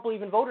because I don't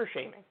believe in voter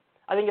shaming.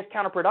 I think it's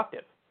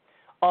counterproductive.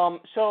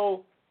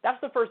 So that's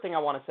the first thing I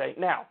want to say.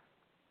 Now,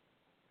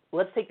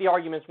 let's take the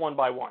arguments one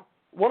by one.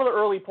 One of the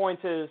early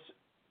points is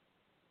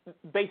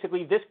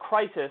basically this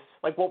crisis,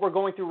 like what we're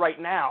going through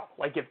right now.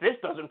 Like if this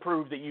doesn't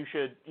prove that you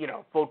should,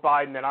 vote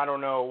Biden, then I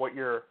don't know what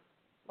you're,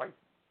 like,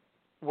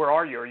 where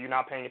are you? Are you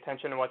not paying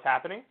attention to what's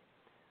happening?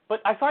 But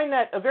I find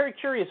that a very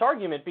curious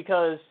argument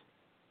because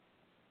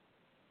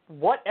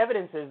what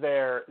evidence is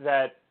there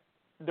that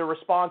the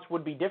response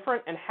would be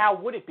different, and how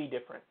would it be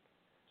different?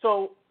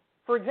 So,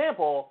 for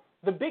example,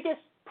 the biggest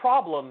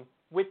problem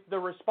with the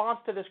response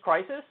to this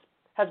crisis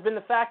has been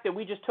the fact that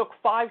we just took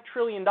 $5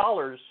 trillion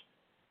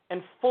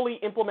and fully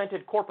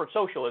implemented corporate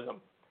socialism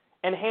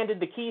and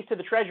handed the keys to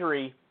the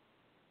Treasury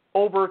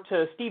over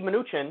to Steve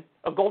Mnuchin,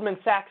 a Goldman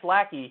Sachs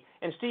lackey,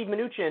 and Steve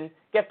Mnuchin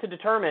gets to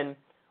determine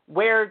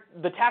where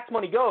the tax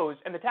money goes,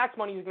 and the tax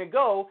money is going to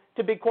go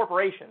to big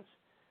corporations.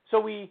 So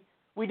we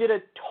did a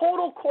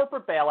total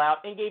corporate bailout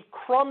and gave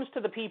crumbs to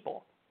the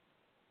people.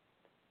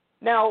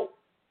 Now,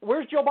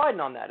 where's Joe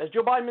Biden on that? Has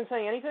Joe Biden been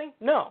saying anything?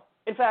 No.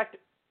 In fact,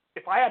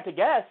 if I had to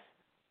guess,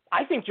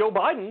 I think Joe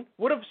Biden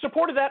would have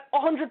supported that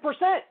 100%.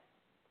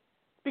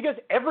 Because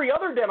every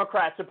other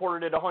Democrat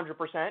supported it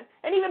 100%,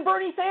 and even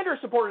Bernie Sanders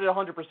supported it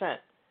 100%.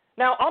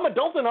 Now, I'm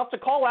adult enough to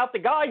call out the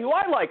guy who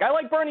I like. I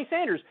like Bernie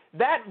Sanders.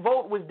 That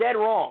vote was dead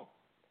wrong.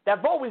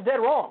 That vote was dead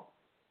wrong.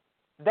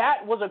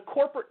 That was a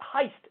corporate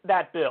heist,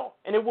 that bill.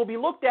 And it will be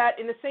looked at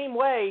in the same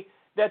way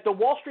that the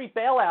Wall Street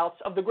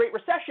bailouts of the Great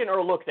Recession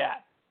are looked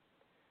at.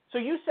 So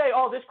you say,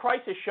 oh, this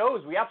crisis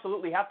shows we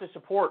absolutely have to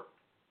support,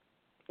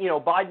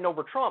 Biden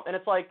over Trump. And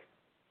it's like,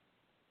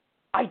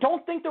 I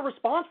don't think the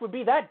response would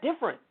be that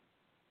different.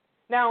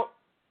 Now,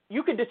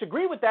 you could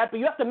disagree with that, but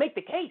you have to make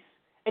the case.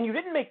 And you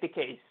didn't make the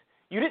case.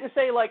 You didn't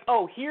say, like,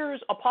 oh,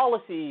 here's a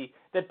policy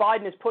that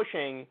Biden is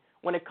pushing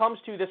when it comes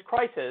to this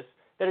crisis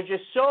that is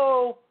just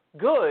so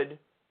good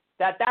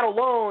that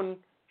alone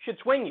should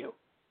swing you.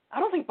 I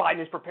don't think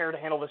Biden is prepared to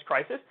handle this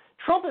crisis.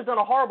 Trump has done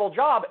a horrible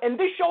job, and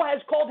this show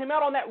has called him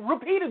out on that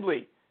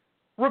repeatedly,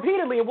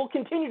 and will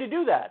continue to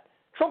do that.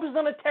 Trump has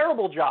done a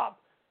terrible job.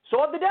 So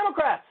have the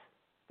Democrats.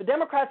 The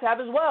Democrats have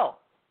as well.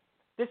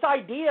 This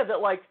idea that,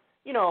 like,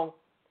 you know,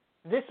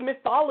 this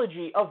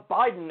mythology of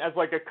Biden as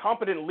like a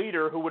competent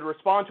leader who would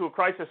respond to a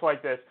crisis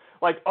like this,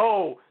 like,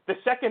 oh, the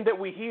second that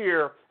we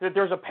hear that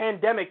there's a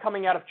pandemic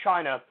coming out of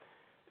China,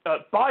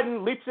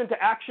 Biden leaps into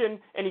action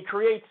and he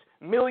creates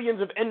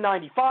millions of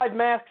N95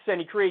 masks and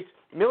he creates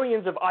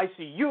millions of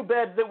ICU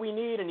beds that we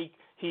need, and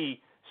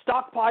he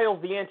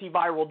stockpiles the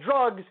antiviral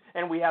drugs,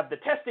 and we have the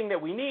testing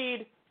that we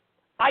need.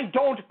 I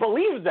don't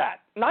believe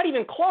that. Not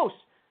even close.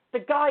 The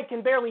guy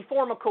can barely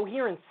form a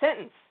coherent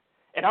sentence.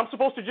 And I'm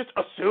supposed to just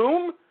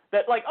assume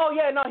that, like, oh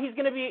yeah, no,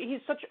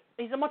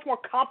 he's a much more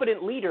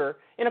competent leader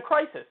in a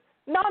crisis.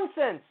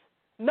 Nonsense.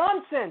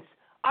 Nonsense.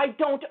 I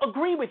don't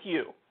agree with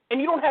you. And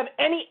you don't have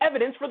any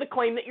evidence for the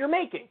claim that you're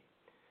making.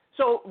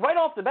 So right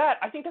off the bat,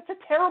 I think that's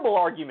a terrible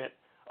argument.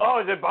 Oh,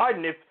 is it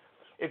Biden?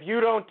 If you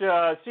don't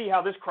see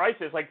how this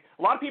crisis, like,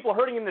 a lot of people are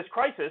hurting in this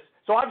crisis,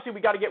 so obviously we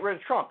got to get rid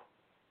of Trump.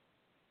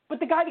 But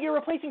the guy that you're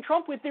replacing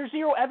Trump with, there's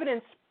zero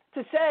evidence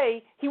to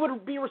say he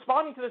would be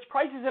responding to this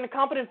crisis in a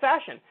competent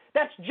fashion.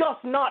 That's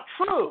just not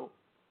true.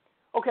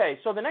 Okay,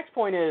 so the next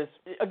point is,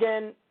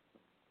 again,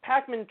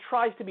 Packman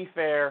tries to be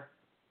fair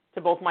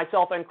to both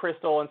myself and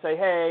Crystal and say,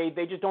 hey,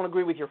 they just don't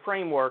agree with your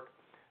framework.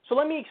 So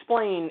let me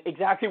explain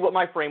exactly what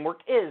my framework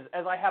is,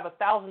 as I have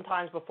 1,000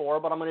 times before,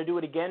 but I'm going to do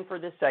it again for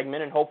this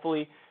segment, and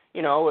hopefully,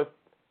 you know, if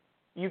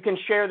you can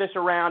share this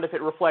around if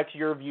it reflects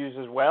your views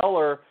as well,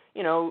 or,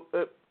 you know,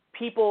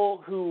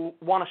 people who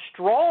want to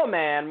straw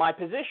man my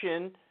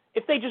position,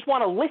 if they just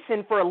want to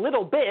listen for a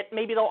little bit,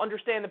 maybe they'll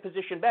understand the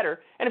position better.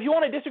 And if you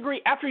want to disagree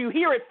after you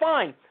hear it,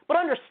 fine, but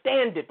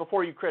understand it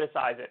before you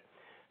criticize it.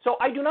 So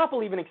I do not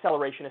believe in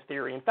accelerationist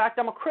theory. In fact,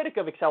 I'm a critic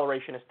of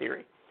accelerationist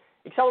theory.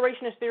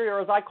 Accelerationist theory, or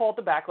as I call it,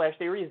 the backlash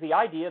theory, is the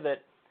idea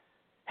that,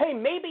 hey,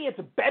 maybe it's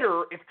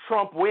better if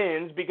Trump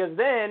wins because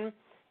then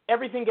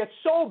everything gets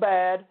so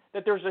bad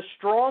that there's a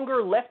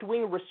stronger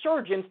left-wing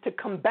resurgence to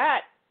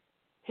combat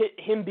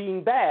him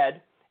being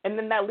bad, and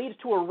then that leads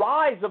to a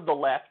rise of the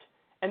left,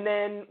 and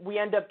then we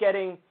end up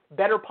getting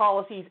better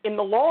policies in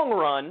the long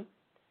run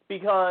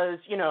because,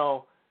 you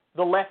know,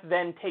 the left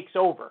then takes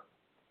over.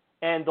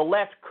 And the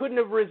left couldn't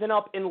have risen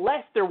up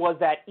unless there was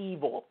that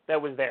evil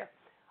that was there.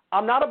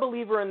 I'm not a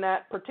believer in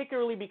that,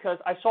 particularly because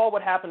I saw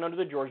what happened under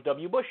the George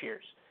W. Bush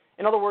years.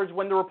 In other words,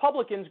 when the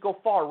Republicans go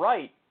far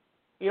right,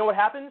 you know what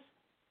happens?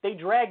 They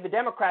drag the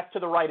Democrats to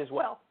the right as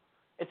well.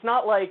 It's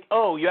not like,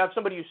 oh, you have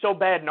somebody who's so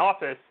bad in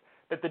office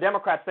that the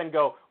Democrats then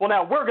go, well,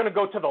 now we're going to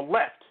go to the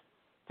left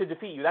to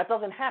defeat you. That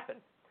doesn't happen.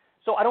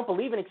 So I don't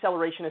believe in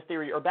accelerationist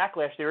theory or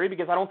backlash theory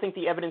because I don't think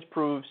the evidence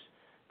proves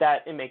that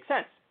it makes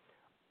sense.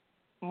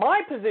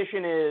 My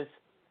position is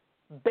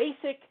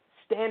basic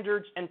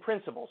standards and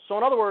principles. So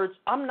in other words,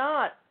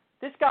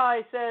 this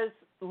guy says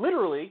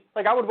literally,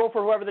 like, I would vote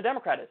for whoever the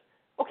Democrat is.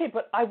 Okay,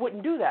 but I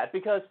wouldn't do that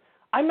because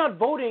I don't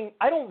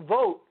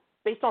vote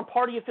based on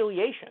party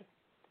affiliation.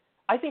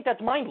 I think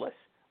that's mindless.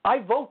 I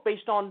vote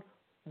based on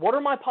what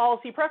are my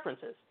policy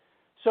preferences.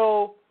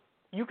 So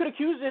you could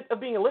accuse it of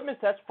being a litmus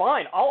test.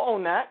 Fine, I'll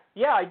own that.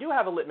 Yeah, I do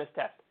have a litmus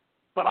test.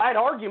 But I'd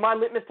argue my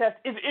litmus test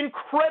is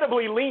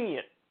incredibly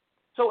lenient.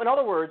 So in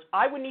other words,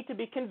 I would need to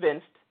be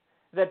convinced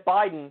that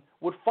Biden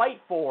would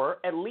fight for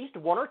at least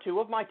one or two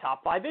of my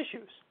top 5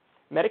 issues: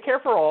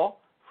 Medicare for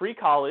all, free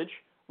college,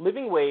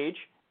 living wage,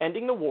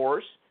 ending the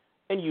wars,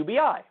 and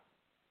UBI.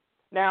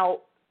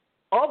 Now,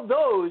 of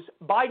those,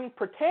 Biden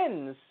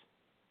pretends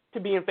to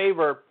be in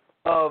favor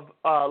of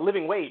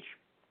living wage.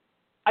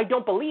 I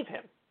don't believe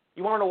him.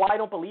 You want to know why I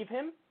don't believe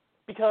him?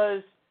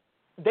 Because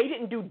they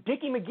didn't do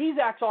Dickie McGee's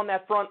acts on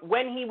that front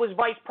when he was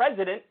vice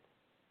president.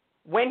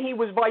 When he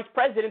was vice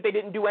president, they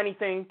didn't do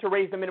anything to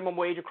raise the minimum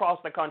wage across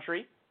the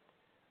country.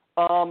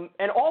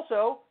 And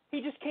also,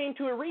 he just came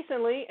to it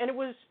recently, and it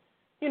was,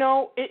 you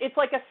know, it's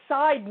like a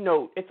side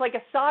note. It's like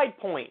a side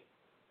point.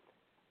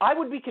 I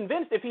would be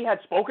convinced if he had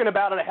spoken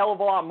about it a hell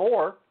of a lot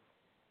more.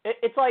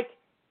 It's like,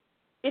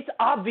 it's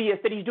obvious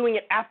that he's doing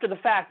it after the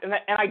fact, and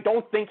I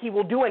don't think he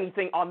will do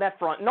anything on that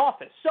front in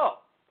office. So,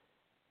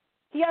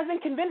 he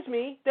hasn't convinced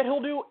me that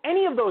he'll do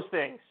any of those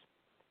things.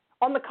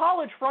 On the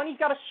college front, he's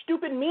got a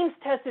stupid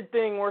means-tested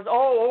thing where it's,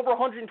 over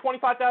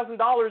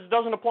 $125,000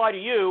 doesn't apply to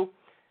you.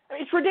 I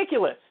mean, it's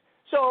ridiculous.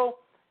 So,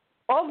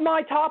 of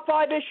my top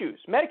 5 issues,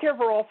 Medicare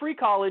for all, free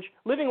college,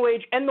 living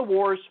wage, end the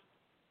wars,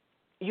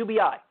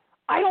 UBI,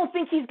 I don't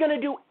think he's going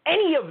to do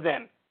any of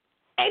them.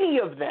 Any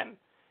of them.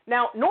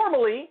 Now,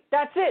 normally,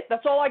 that's it.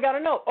 That's all I got to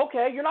know.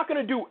 Okay, you're not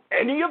going to do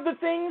any of the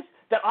things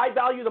that I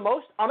value the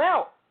most? I'm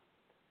out.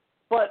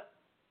 But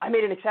I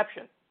made an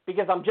exception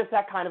because I'm just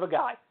that kind of a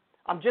guy.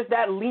 I'm just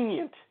that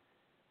lenient.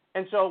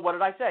 And so what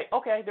did I say?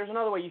 Okay, there's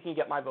another way you can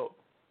get my vote.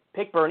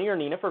 Pick Bernie or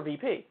Nina for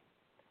VP.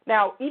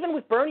 Now, even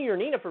with Bernie or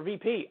Nina for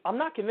VP, I'm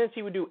not convinced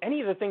he would do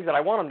any of the things that I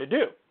want him to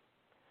do.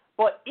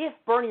 But if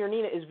Bernie or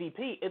Nina is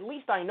VP, at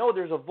least I know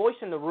there's a voice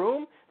in the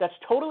room that's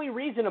totally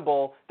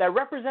reasonable, that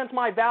represents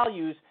my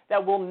values,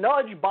 that will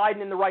nudge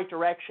Biden in the right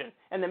direction,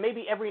 and then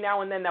maybe every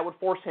now and then that would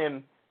force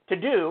him to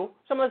do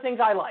some of the things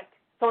I like,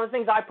 some of the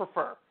things I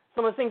prefer,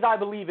 some of the things I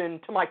believe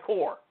in to my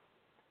core.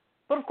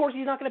 But of course,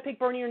 he's not going to pick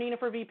Bernie or Nina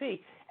for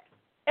VP.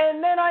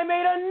 And then I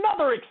made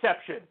another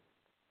exception.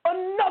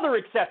 Another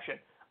exception.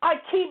 I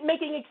keep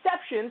making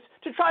exceptions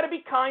to try to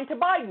be kind to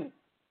Biden.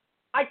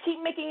 I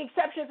keep making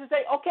exceptions to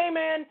say, okay,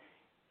 man,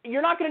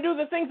 you're not going to do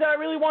the things that I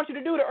really want you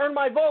to do to earn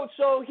my vote,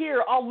 so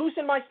here, I'll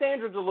loosen my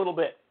standards a little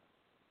bit.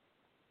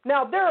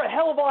 Now, there are a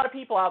hell of a lot of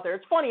people out there.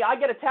 It's funny, I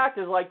get attacked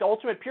as like the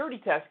ultimate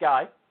purity test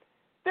guy.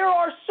 There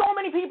are so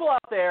many people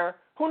out there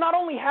who not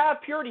only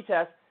have purity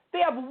tests,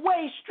 they have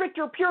way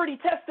stricter purity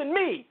tests than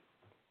me.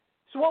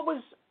 So what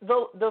was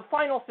the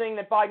final thing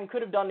that Biden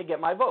could have done to get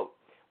my vote?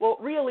 Well,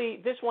 really,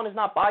 this one is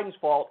not Biden's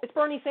fault. It's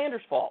Bernie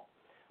Sanders' fault.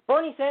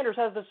 Bernie Sanders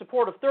has the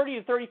support of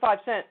 30 to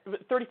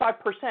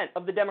 35%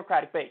 of the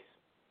Democratic base.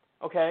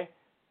 Okay?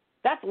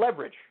 That's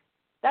leverage.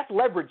 That's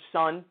leverage,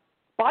 son.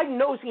 Biden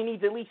knows he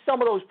needs at least some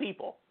of those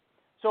people.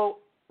 So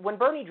when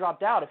Bernie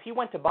dropped out, if he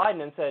went to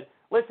Biden and said,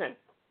 listen,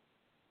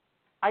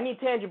 I need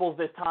tangibles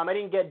this time. I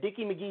didn't get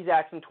Dickie McGee's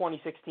acts in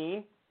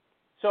 2016.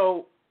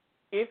 So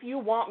if you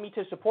want me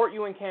to support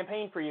you and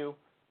campaign for you,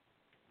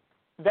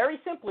 very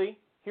simply,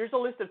 here's a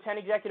list of 10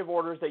 executive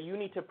orders that you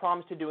need to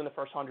promise to do in the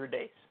first 100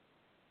 days.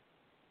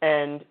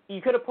 And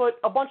you could have put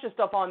a bunch of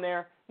stuff on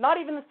there, not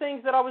even the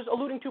things that I was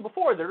alluding to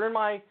before that are in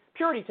my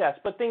purity test,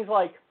 but things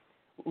like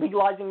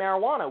legalizing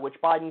marijuana, which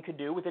Biden could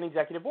do with an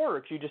executive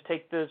order. You just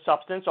take the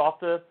substance off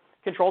the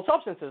controlled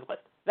substances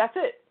list. That's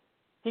it.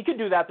 He could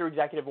do that through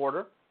executive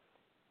order.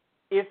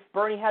 If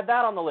Bernie had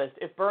that on the list,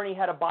 if Bernie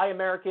had a Buy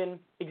American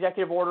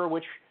executive order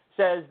which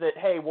says that,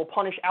 hey, we'll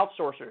punish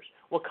outsourcers,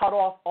 we'll cut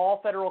off all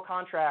federal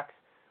contracts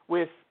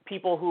with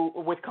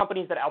with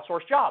companies that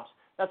outsource jobs.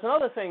 That's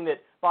another thing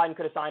that Biden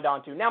could have signed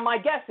on to. Now, my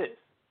guess is,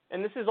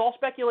 and this is all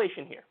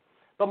speculation here,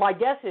 but my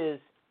guess is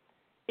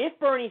if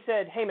Bernie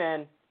said, hey,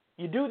 man,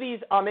 you do these,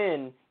 I'm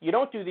in. You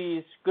don't do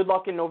these, good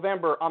luck in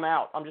November, I'm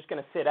out. I'm just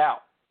going to sit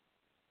out.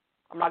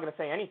 I'm not going to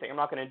say anything. I'm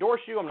not going to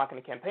endorse you. I'm not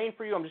going to campaign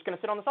for you. I'm just going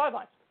to sit on the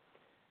sidelines.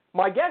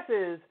 My guess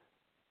is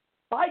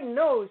Biden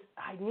knows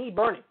I need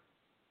Bernie.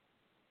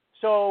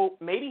 So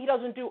maybe he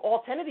doesn't do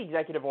all 10 of the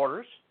executive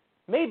orders.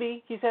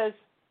 Maybe he says,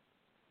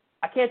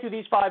 I can't do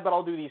these 5, but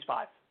I'll do these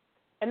 5.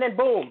 And then,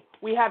 boom,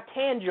 we have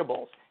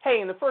tangibles.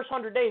 Hey, in the first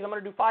 100 days, I'm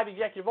going to do 5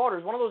 executive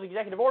orders. One of those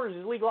executive orders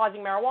is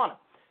legalizing marijuana.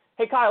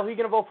 Hey, Kyle, who are you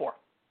going to vote for?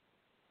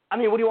 I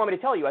mean, what do you want me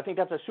to tell you? I think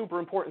that's a super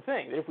important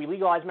thing, that if we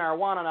legalize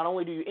marijuana, not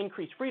only do you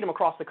increase freedom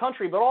across the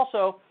country, but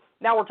also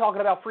now we're talking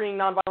about freeing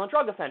nonviolent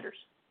drug offenders,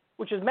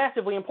 which is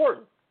massively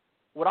important.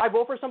 Would I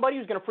vote for somebody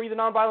who's going to free the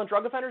nonviolent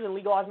drug offenders and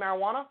legalize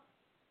marijuana?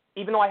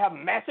 Even though I have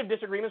massive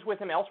disagreements with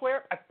him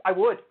elsewhere, I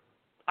would.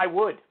 I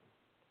would.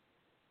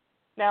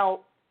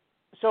 Now,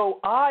 so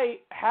I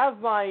have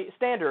my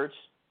standards.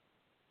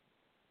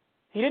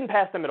 He didn't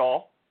pass them at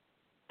all.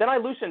 Then I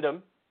loosened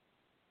them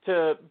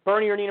to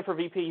Bernie or Nina for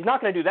VP. He's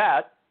not going to do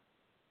that.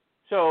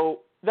 So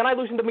then I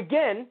loosened them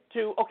again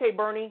to, okay,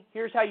 Bernie,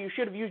 here's how you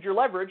should have used your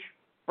leverage.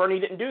 Bernie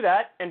didn't do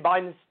that, and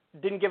Biden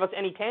didn't give us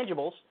any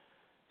tangibles.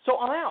 So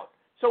I'm out.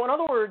 So in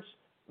other words,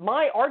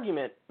 my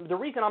argument, the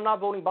reason I'm not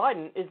voting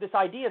Biden is this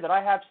idea that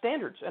I have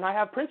standards and I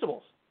have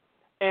principles.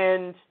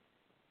 And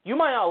you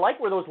might not like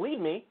where those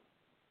lead me.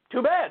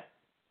 Too bad.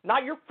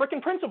 Not your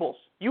freaking principles.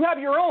 You have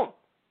your own.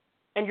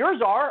 And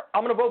yours are,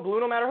 I'm going to vote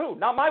blue no matter who.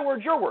 Not my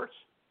words, your words.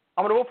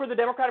 I'm going to vote for the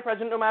Democratic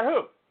president no matter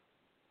who.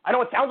 I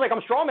know it sounds like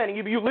I'm strawmanning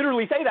you, but you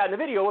literally say that in the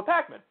video with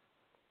Pacman.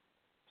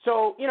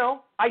 So,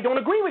 I don't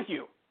agree with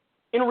you.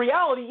 In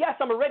reality, yes,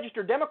 I'm a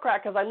registered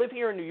Democrat because I live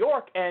here in New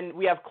York and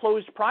we have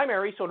closed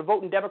primaries, so to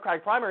vote in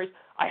Democratic primaries,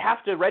 I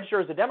have to register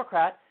as a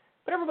Democrat.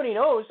 But everybody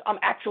knows I'm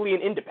actually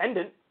an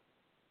independent.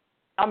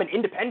 I'm an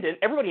independent.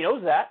 Everybody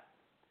knows that.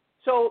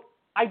 So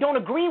I don't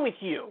agree with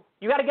you.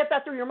 You got to get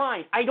that through your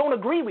mind. I don't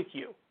agree with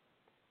you.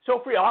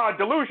 So for you,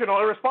 delusional,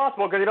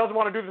 irresponsible because he doesn't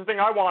want to do the thing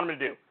I want him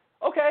to do.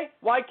 Okay,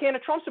 why can't a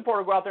Trump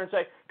supporter go out there and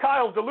say,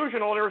 Kyle's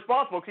delusional and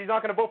irresponsible because he's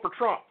not going to vote for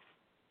Trump?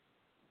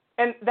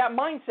 And that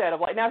mindset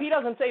of now he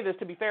doesn't say this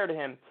to be fair to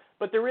him,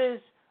 but there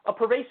is a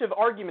pervasive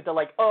argument that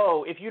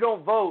if you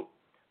don't vote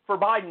for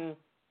Biden,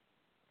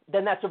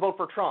 then that's a vote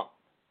for Trump.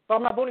 But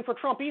I'm not voting for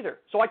Trump either.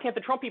 So why can't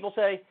the Trump people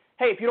say,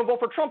 hey, if you don't vote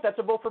for Trump, that's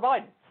a vote for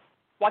Biden?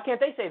 Why can't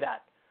they say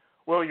that?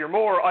 Well, you're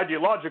more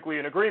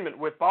ideologically in agreement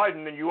with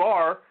Biden than you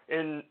are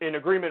in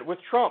agreement with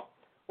Trump.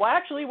 Well,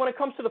 actually, when it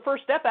comes to the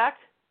First Step Act,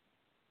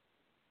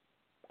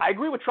 I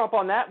agree with Trump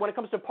on that. When it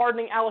comes to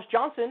pardoning Alice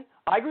Johnson,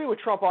 I agree with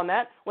Trump on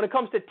that. When it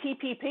comes to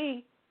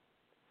TPP,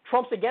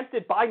 Trump's against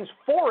it, Biden's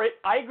for it.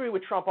 I agree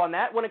with Trump on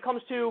that. When it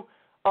comes to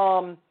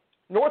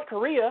North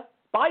Korea,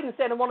 Biden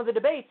said in one of the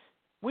debates,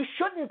 we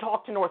shouldn't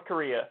talk to North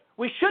Korea.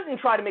 We shouldn't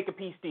try to make a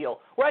peace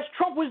deal, whereas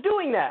Trump was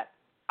doing that.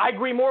 I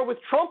agree more with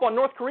Trump on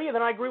North Korea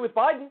than I agree with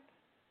Biden.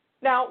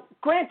 Now,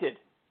 granted,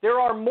 there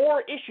are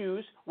more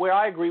issues where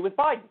I agree with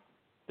Biden.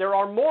 There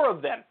are more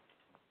of them.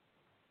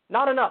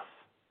 Not enough.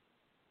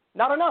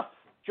 Not enough.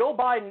 Joe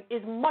Biden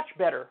is much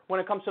better when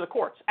it comes to the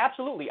courts.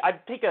 Absolutely.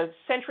 I'd take a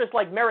centrist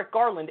like Merrick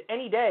Garland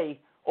any day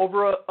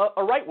over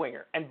a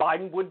right-winger, and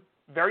Biden would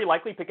very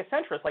likely pick a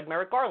centrist like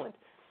Merrick Garland.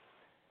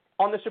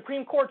 On the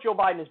Supreme Court, Joe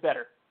Biden is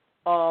better.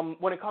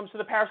 When it comes to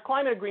the Paris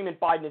Climate Agreement,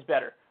 Biden is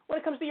better. When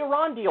it comes to the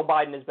Iran deal,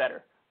 Biden is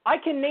better. I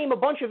can name a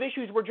bunch of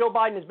issues where Joe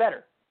Biden is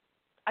better.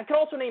 I could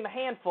also name a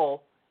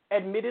handful,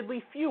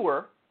 admittedly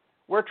fewer,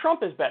 where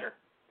Trump is better.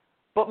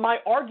 But my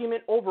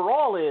argument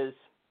overall is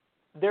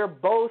they're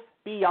both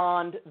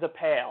beyond the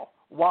pale.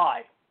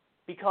 Why?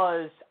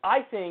 Because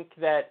I think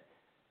that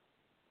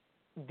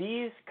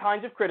these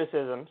kinds of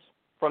criticisms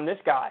from this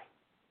guy,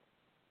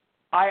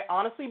 I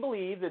honestly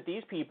believe that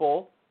these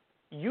people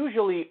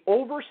usually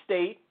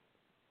overstate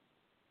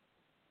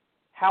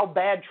how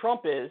bad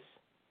Trump is,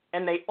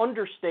 and they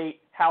understate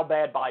how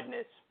bad Biden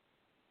is.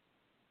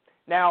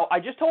 Now, I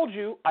just told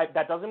you,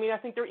 that doesn't mean I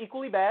think they're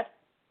equally bad.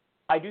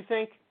 I do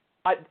think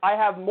I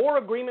have more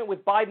agreement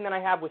with Biden than I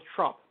have with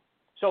Trump.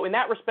 So in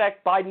that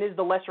respect, Biden is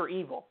the lesser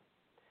evil.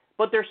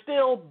 But they're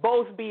still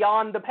both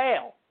beyond the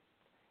pale.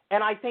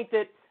 And I think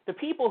that the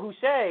people who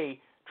say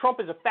Trump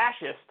is a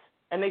fascist,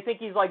 and they think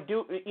he's like,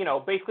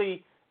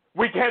 basically,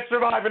 we can't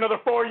survive another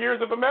 4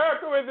 years of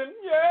America with him.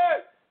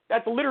 Yeah.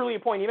 That's literally a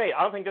point he made.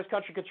 I don't think this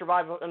country could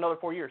survive another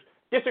 4 years.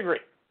 Disagree.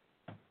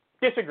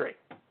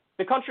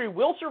 The country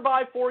will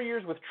survive 4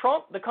 years with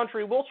Trump. The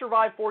country will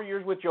survive 4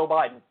 years with Joe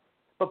Biden.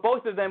 But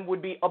both of them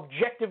would be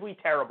objectively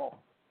terrible.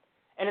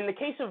 And in the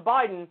case of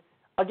Biden,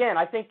 again,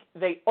 I think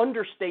they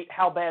understate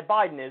how bad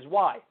Biden is.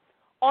 Why?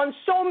 On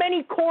so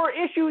many core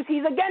issues,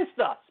 he's against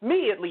us.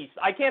 Me, at least.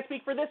 I can't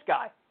speak for this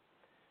guy.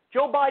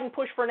 Joe Biden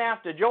pushed for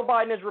NAFTA. Joe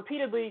Biden has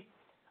repeatedly,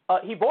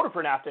 he voted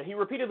for NAFTA. He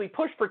repeatedly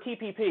pushed for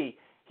TPP.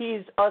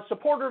 He's a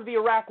supporter of the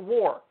Iraq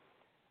War.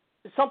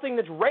 Something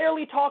that's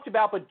rarely talked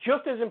about, but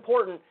just as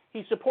important,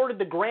 he supported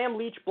the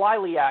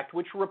Gramm-Leach-Bliley Act,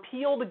 which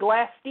repealed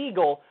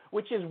Glass-Steagall,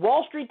 which is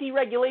Wall Street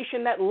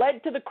deregulation that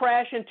led to the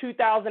crash in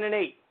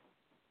 2008.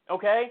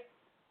 Okay?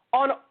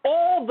 On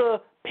all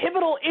the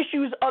pivotal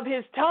issues of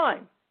his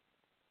time,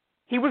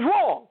 he was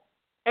wrong,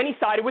 and he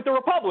sided with the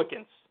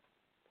Republicans.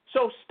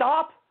 So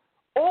stop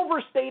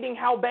overstating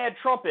how bad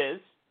Trump is.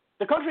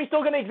 The country's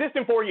still going to exist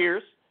in 4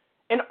 years,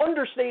 and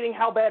understating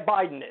how bad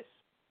Biden is.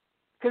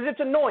 Because it's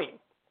annoying.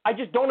 I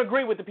just don't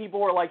agree with the people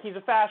who are like, he's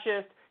a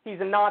fascist, he's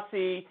a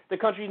Nazi, the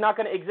country's not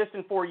going to exist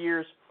in 4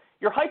 years.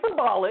 You're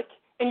hyperbolic,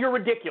 and you're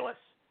ridiculous.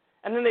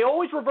 And then they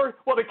always revert,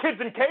 well, the kids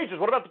in cages.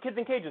 What about the kids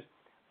in cages?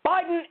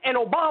 Biden and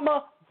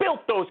Obama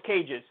built those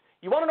cages.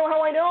 You want to know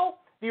how I know?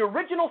 The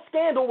original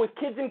scandal with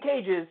kids in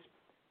cages,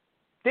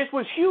 this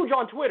was huge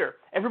on Twitter.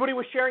 Everybody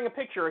was sharing a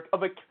picture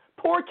of a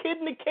poor kid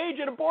in a cage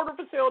at a border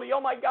facility.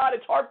 Oh, my God,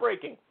 it's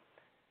heartbreaking.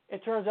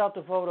 It turns out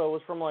the photo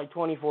was from,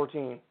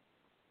 2014,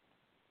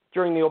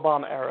 during the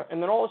Obama era.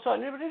 And then all of a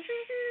sudden, everybody,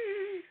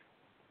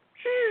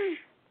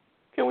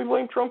 can we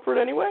blame Trump for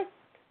it anyway?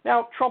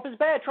 Now, Trump is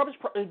bad. Trump's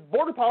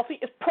border policy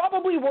is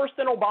probably worse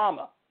than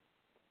Obama.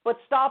 But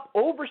stop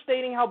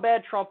overstating how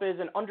bad Trump is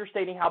and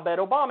understating how bad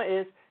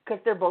Obama is, because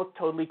they're both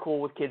totally cool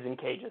with kids in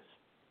cages.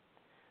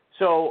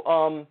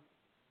 So,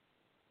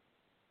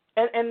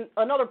 and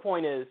another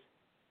point is,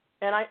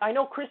 and I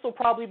know Crystal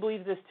probably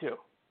believes this too,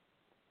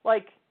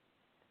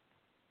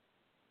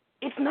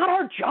 it's not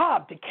our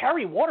job to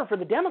carry water for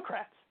the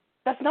Democrats.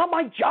 That's not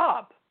my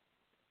job.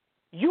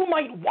 You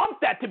might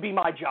want that to be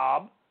my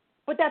job,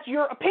 but that's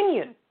your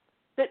opinion.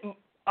 That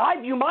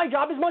I view my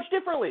job as much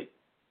differently.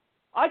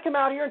 I come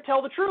out here and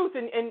tell the truth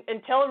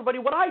and tell everybody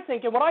what I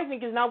think, and what I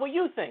think is not what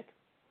you think.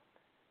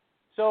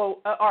 So,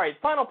 all right,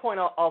 final point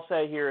I'll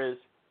say here is,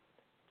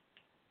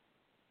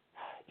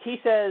 he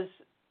says,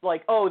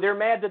 oh, they're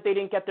mad that they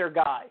didn't get their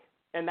guy,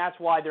 and that's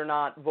why they're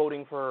not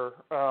voting for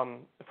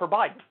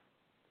Biden.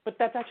 But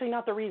that's actually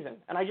not the reason,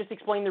 and I just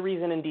explained the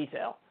reason in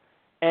detail.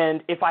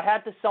 And if I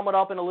had to sum it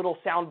up in a little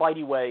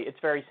soundbitey way, it's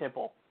very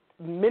simple.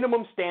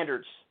 Minimum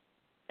standards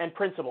and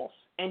principles.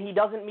 And he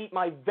doesn't meet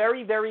my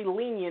very, very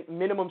lenient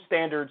minimum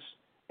standards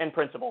and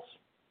principles.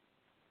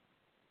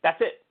 That's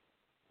it.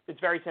 It's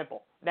very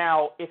simple.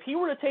 Now, if he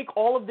were to take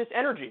all of this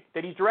energy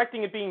that he's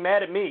directing at being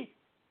mad at me,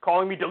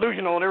 calling me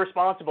delusional and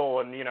irresponsible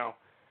and,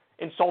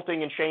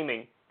 insulting and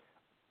shaming,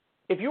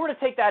 if you were to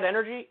take that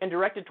energy and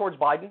direct it towards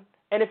Biden,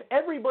 and if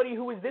everybody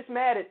who is this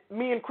mad at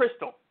me and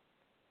Crystal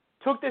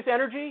took this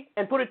energy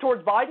and put it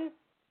towards Biden,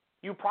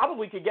 you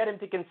probably could get him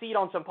to concede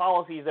on some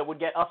policies that would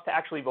get us to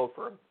actually vote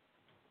for him.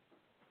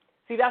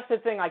 See, that's the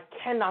thing I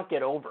cannot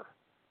get over.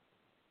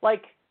 Why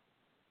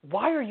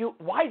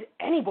is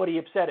anybody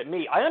upset at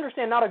me? I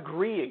understand not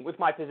agreeing with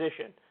my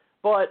position,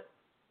 but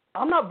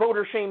I'm not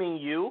voter shaming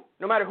you,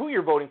 no matter who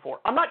you're voting for.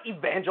 I'm not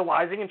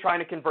evangelizing and trying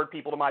to convert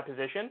people to my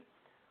position.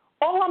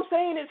 All I'm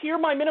saying is here are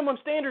my minimum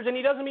standards, and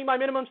he doesn't meet my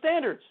minimum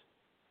standards.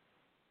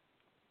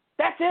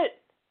 That's it.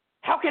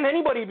 How can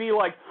anybody be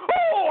like,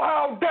 oh,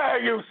 how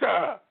dare you,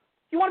 sir?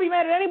 You want to be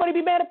mad at anybody,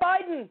 be mad at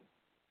Biden.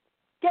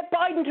 Get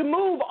Biden to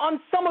move on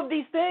some of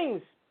these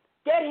things.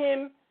 Get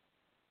him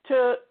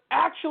to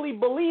actually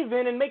believe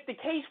in and make the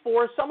case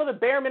for some of the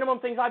bare minimum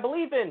things I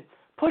believe in.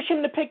 push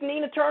him to pick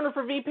Nina Turner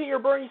for VP or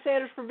Bernie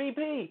Sanders for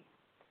VP.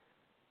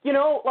 You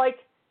know, like,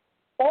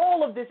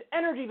 all of this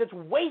energy that's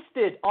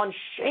wasted on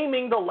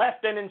shaming the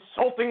left and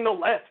insulting the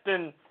left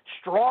and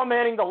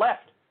strawmanning the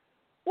left.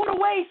 What a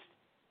waste.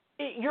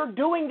 You're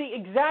doing the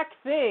exact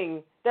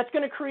thing that's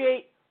going to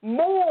create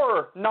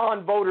more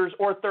non-voters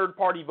or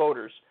third-party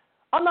voters.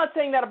 I'm not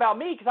saying that about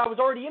me because I was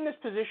already in this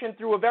position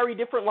through a very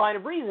different line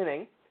of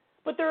reasoning,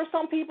 but there are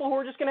some people who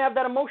are just going to have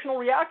that emotional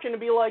reaction and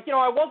be like, you know,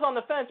 I was on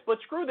the fence, but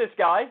screw this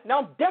guy. Now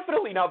I'm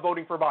definitely not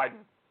voting for Biden.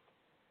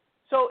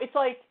 So it's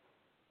like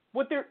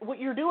what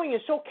you're doing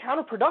is so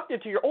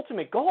counterproductive to your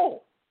ultimate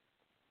goal.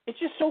 It's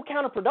just so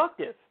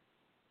counterproductive.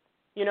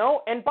 You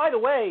know, and by the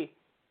way,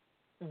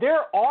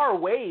 there are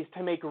ways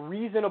to make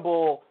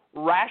reasonable,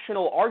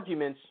 rational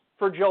arguments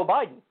for Joe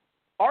Biden.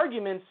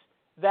 Arguments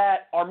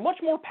that are much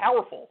more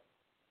powerful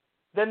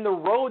than the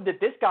road that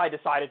this guy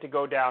decided to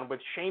go down with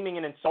shaming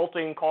and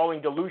insulting,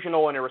 calling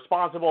delusional and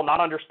irresponsible, not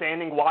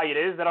understanding why it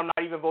is that I'm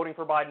not even voting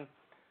for Biden.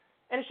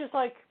 And it's just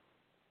like,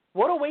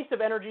 what a waste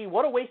of energy,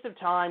 what a waste of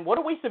time, what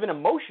a waste of an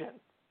emotion.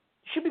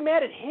 You should be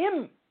mad at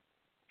him.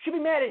 You should be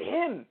mad at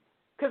him.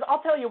 Because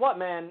I'll tell you what,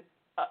 man,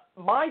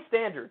 my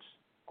standards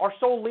are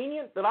so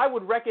lenient that I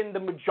would reckon the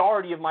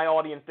majority of my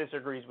audience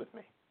disagrees with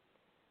me.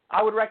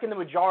 I would reckon the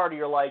majority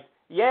are like,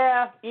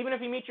 yeah, even if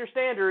he meets your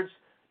standards,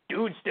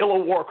 dude's still a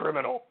war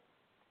criminal.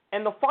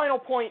 And the final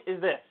point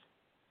is this,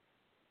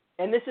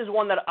 and this is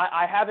one that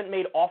I haven't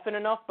made often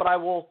enough, but I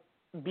will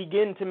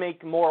begin to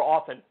make more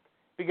often,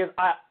 because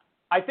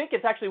I think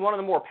it's actually one of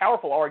the more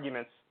powerful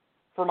arguments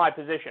for my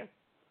position.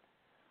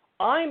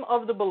 I'm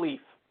of the belief,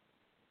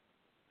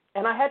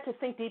 and I had to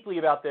think deeply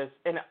about this,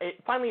 and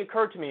it finally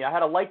occurred to me. I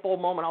had a light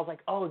bulb moment. I was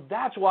like, oh,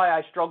 that's why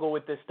I struggle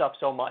with this stuff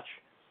so much.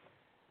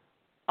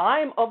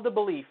 I'm of the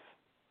belief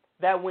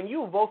that when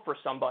you vote for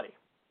somebody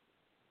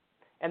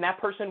and that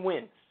person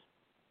wins,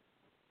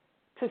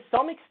 to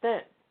some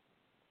extent,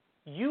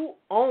 you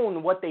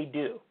own what they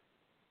do.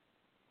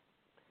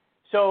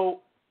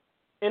 So,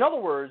 in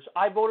other words,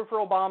 I voted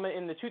for Obama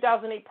in the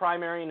 2008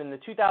 primary and in the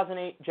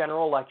 2008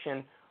 general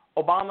election.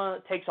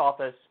 Obama takes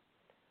office.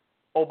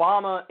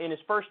 Obama, in his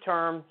first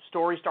term,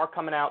 stories start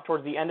coming out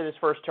towards the end of his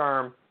first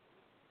term.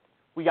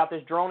 We got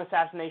this drone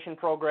assassination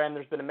program.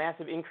 There's been a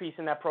massive increase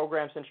in that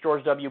program since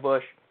George W.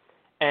 Bush.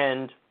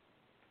 And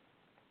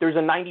there's a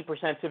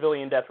 90%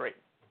 civilian death rate.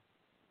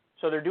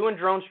 So they're doing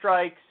drone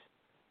strikes,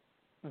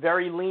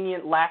 very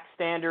lenient, lax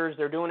standards.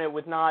 They're doing it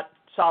with not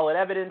solid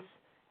evidence,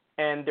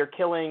 and they're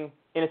killing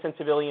innocent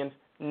civilians.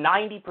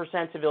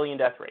 90% civilian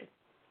death rate.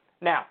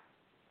 Now,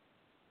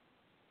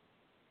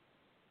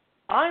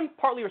 I'm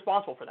partly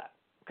responsible for that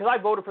because I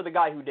voted for the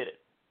guy who did it.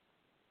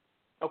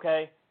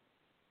 Okay?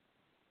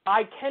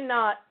 I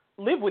cannot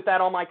live with that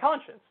on my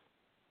conscience,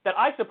 that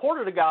I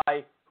supported a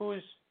guy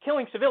who's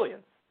killing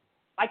civilians.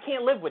 I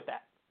can't live with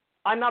that.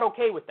 I'm not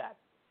okay with that.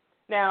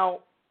 Now,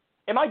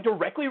 am I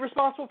directly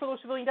responsible for those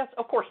civilian deaths?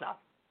 Of course not.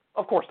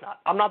 Of course not.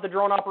 I'm not the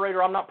drone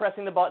operator. I'm not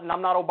pressing the button.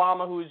 I'm not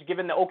Obama who's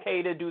given the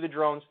okay to do the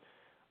drones.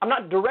 I'm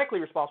not directly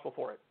responsible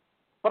for it.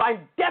 But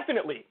I'm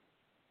definitely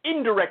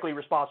indirectly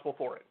responsible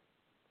for it.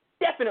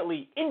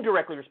 Definitely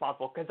indirectly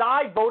responsible because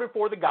I voted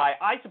for the guy.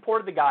 I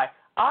supported the guy.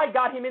 I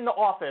got him in the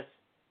office,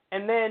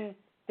 and then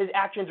his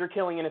actions are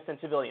killing innocent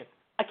civilians.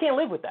 I can't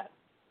live with that.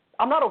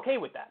 I'm not okay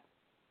with that.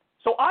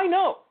 So I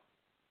know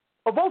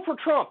a vote for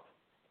Trump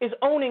is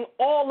owning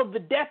all of the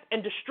death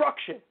and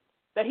destruction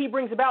that he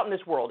brings about in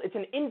this world. It's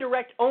an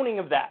indirect owning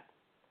of that.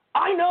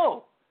 I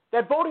know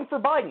that voting for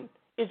Biden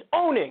is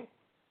owning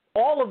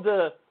all of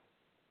the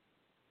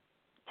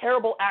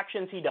terrible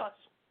actions he does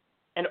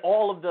and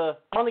all of the,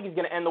 I don't think he's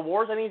going to end the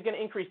wars. I think he's going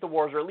to increase the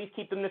wars or at least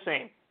keep them the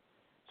same.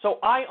 So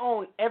I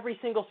own every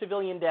single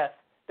civilian death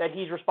that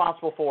he's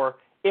responsible for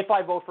if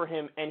I vote for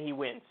him and he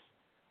wins.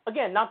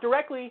 Again, not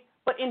directly,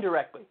 but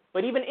indirectly.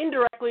 But even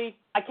indirectly,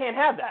 I can't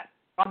have that.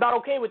 I'm not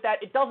okay with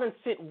that. It doesn't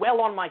sit well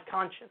on my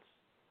conscience.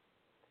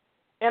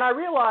 And I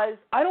realize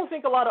I don't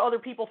think a lot of other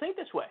people think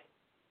this way.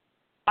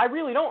 I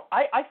really don't.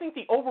 I think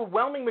the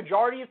overwhelming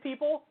majority of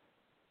people,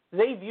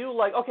 they view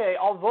like, okay,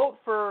 I'll vote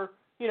for,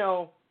 you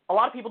know, a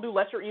lot of people do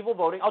lesser evil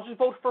voting. I'll just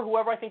vote for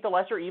whoever I think the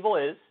lesser evil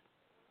is.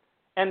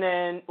 And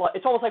then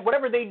it's almost like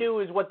whatever they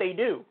do is what they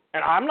do.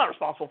 And I'm not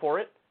responsible for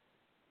it.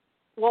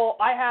 Well,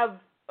 I have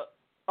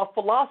a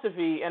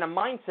philosophy and a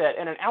mindset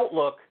and an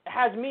outlook that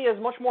has me as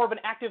much more of an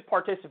active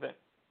participant.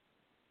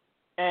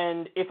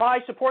 And if I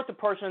support the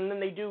person and then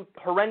they do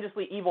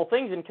horrendously evil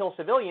things and kill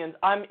civilians,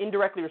 I'm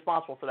indirectly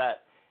responsible for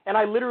that. And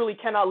I literally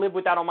cannot live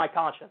with that on my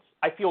conscience.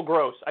 I feel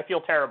gross. I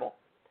feel terrible.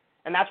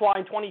 And that's why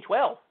in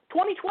 2012,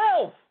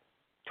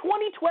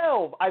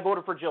 I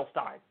voted for Jill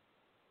Stein.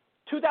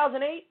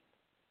 2008,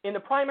 in the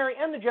primary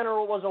and the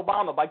general, was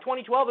Obama. By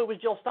 2012, it was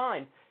Jill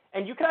Stein.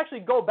 And you can actually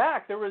go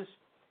back. There was,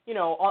 you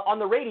know, on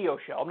the radio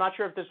show, I'm not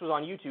sure if this was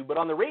on YouTube, but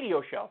on the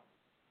radio show,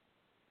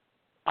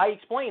 I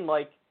explained,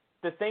 like,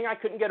 the thing I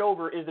couldn't get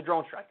over is the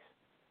drone strikes.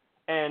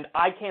 And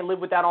I can't live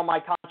with that on my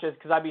conscience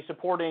because I'd be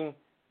supporting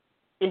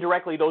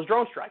indirectly those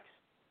drone strikes.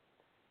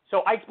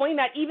 So I explained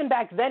that even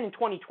back then in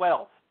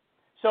 2012.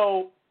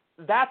 So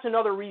that's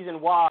another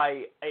reason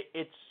why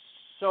it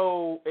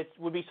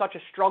would be such a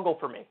struggle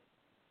for me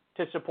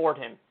to support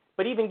him.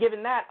 But even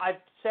given that,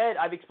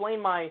 I've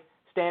explained my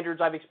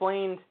standards, I've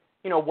explained,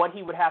 what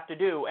he would have to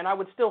do, and I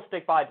would still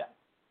stick by them.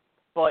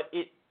 But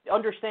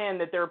understand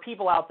that there are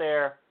people out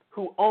there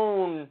who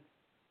own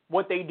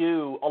what they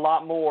do a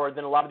lot more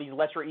than a lot of these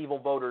lesser evil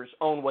voters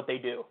own what they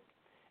do.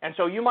 And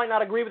so you might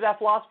not agree with that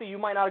philosophy, you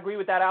might not agree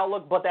with that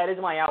outlook, but that is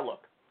my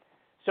outlook.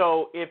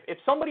 So if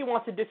somebody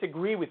wants to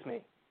disagree with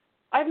me,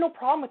 I have no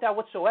problem with that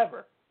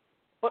whatsoever.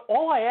 But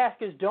all I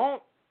ask is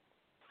don't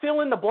fill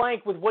in the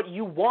blank with what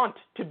you want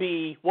to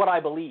be what I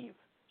believe.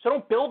 So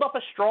don't build up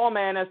a straw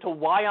man as to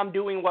why I'm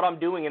doing what I'm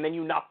doing and then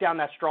you knock down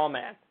that straw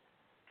man.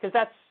 Because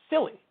that's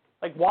silly.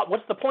 Like,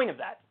 what's the point of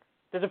that?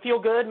 Does it feel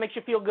good? Makes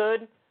you feel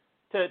good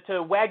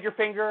to wag your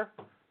finger?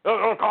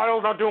 Oh,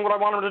 Kyle's not doing what I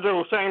want him to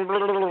do, saying blah,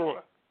 blah, blah,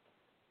 blah.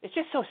 It's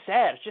just so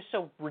sad. It's just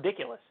so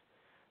ridiculous.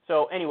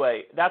 So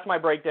anyway, that's my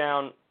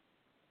breakdown.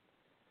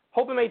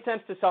 Hope it made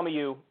sense to some of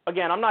you.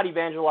 Again, I'm not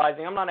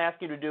evangelizing. I'm not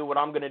asking you to do what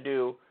I'm going to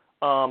do.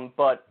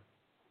 But,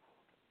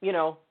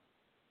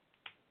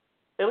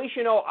 at least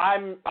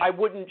I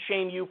wouldn't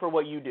shame you for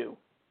what you do.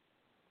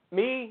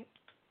 Me,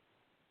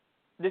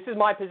 this is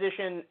my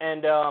position,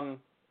 and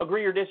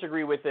agree or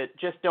disagree with it.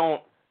 Just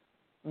don't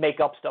make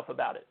up stuff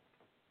about it.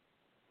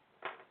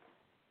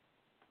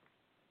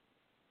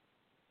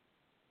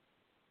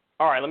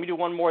 All right, let me do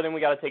one more, then we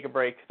got to take a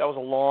break. That was a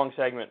long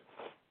segment.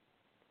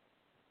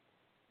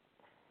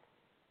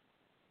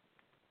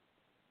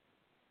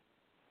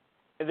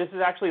 This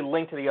is actually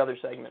linked to the other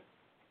segment.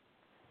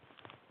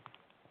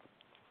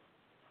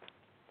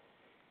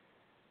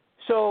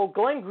 So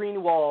Glenn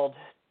Greenwald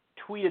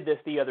tweeted this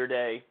the other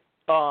day.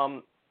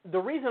 The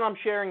reason I'm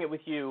sharing it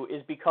with you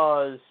is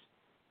because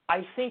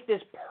I think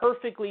this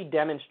perfectly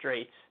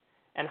demonstrates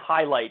and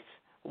highlights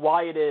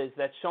why it is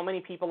that so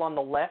many people on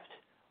the left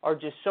are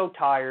just so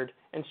tired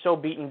and so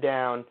beaten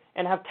down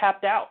and have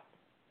tapped out.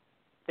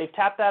 They've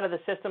tapped out of the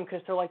system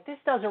because they're like, this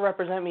doesn't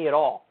represent me at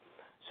all.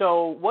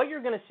 So what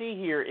you're going to see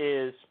here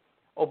is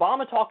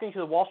Obama talking to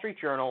the Wall Street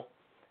Journal,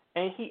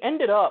 and he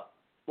ended up,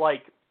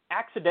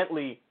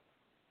 accidentally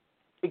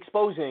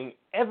exposing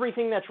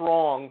everything that's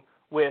wrong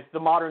with the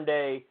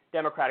modern-day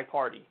Democratic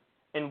Party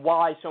and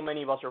why so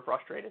many of us are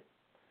frustrated.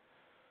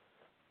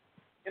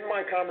 In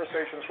my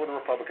conversations with the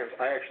Republicans,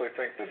 I actually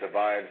think the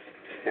divide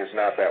is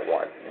not that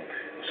wide.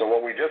 So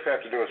what we just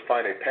have to do is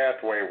find a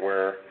pathway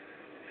where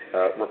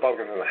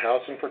Republicans in the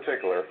House in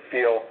particular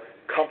feel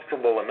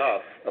comfortable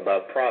enough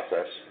about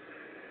process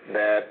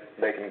that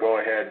they can go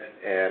ahead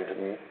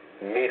and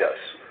meet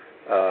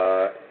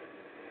us.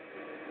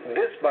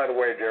 This, by the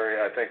way,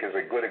 Jerry, I think is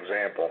a good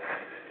example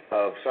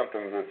of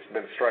something that's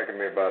been striking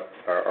me about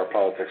our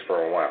politics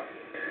for a while.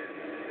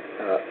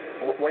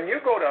 When you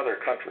go to other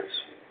countries,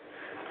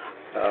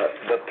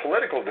 the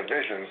political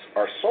divisions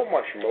are so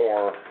much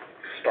more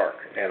stark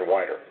and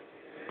wider.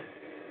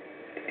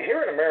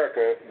 Here in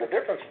America, the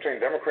difference between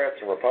Democrats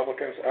and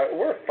Republicans,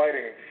 we're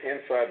fighting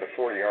inside the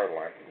 40-yard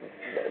line.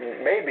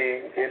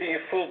 Maybe you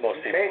fooled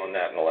most people on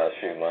that in the last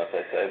few months,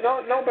 I'd say.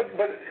 No.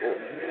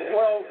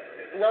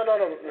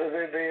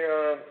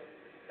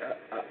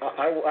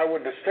 I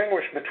would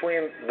distinguish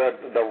between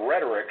the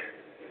rhetoric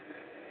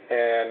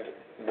and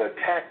the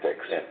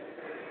tactics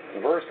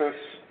versus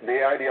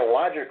the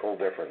ideological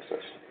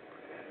differences.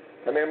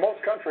 I mean, in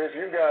most countries,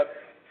 you've got,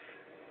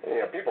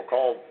 people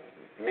call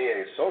me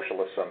a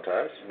socialist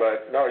sometimes,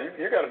 but no,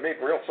 you got to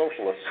meet real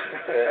socialists.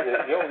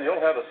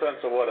 You'll have a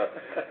sense of what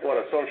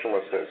a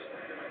socialist is.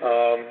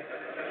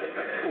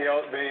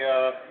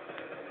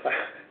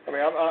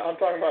 I'm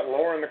talking about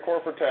lowering the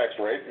corporate tax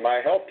rate.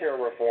 My health care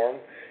reform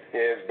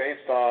is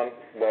based on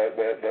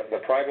the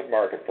private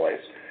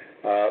marketplace.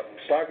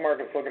 Stock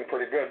market's looking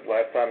pretty good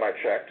last time I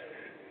checked.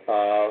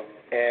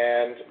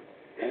 And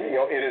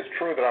it is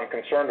true that I'm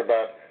concerned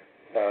about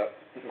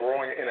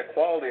growing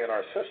inequality in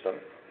our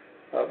system,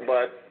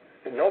 but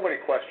nobody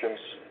questions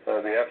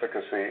the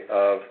efficacy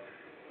of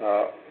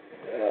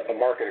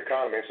market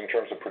economies in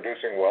terms of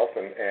producing wealth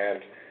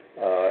and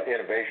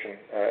innovation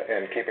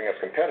and keeping us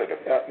competitive.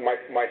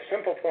 My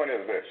simple point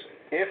is this: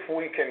 if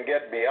we can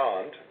get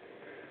beyond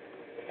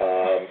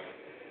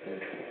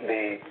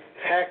the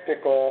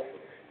tactical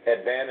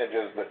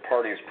advantages that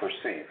parties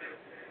perceive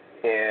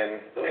in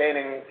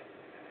painting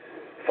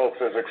folks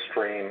as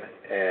extreme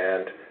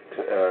and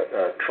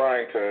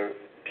trying to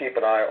keep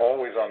an eye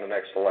always on the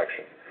next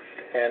election,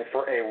 and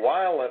for a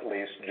while at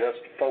least just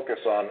focus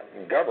on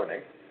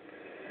governing,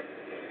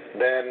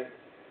 then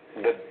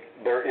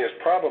there is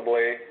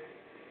probably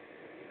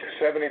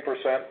 70%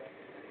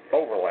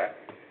 overlap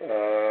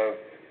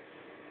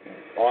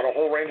on a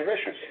whole range of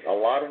issues. A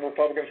lot of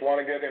Republicans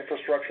want to get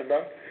infrastructure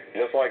done,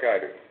 just like I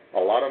do. A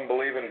lot of them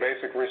believe in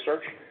basic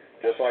research,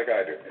 just like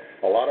I do.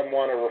 A lot of them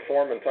want to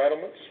reform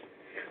entitlements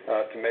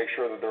to make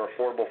sure that they're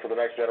affordable for the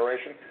next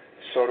generation.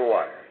 So do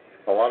I.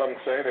 A lot of them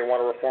say they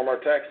want to reform our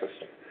tax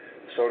system.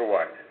 So do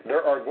I.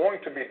 There are going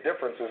to be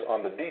differences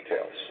on the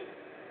details.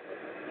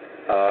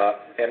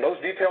 And those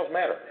details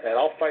matter, and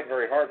I'll fight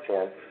very hard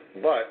for them.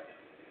 But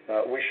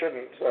we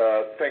shouldn't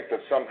think that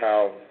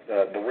somehow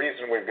the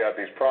reason we've got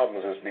these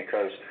problems is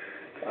because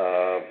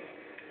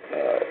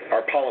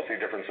our policy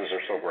differences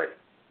are so great.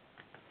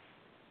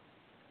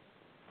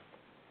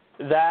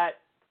 That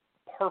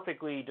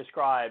perfectly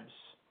describes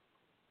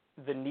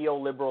the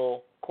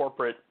neoliberal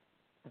corporate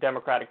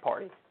Democratic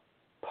Party.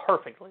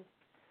 Perfectly.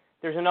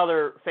 There's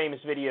another famous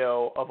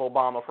video of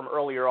Obama from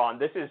earlier on.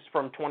 This is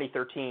from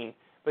 2013,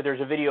 but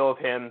there's a video of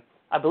him,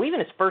 I believe in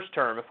his first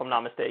term, if I'm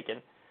not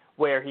mistaken,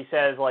 where he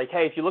says, like,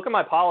 hey, if you look at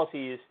my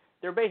policies,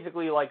 they're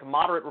basically like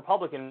moderate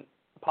Republican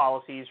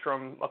policies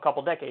from a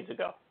couple decades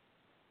ago.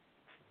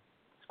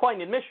 It's quite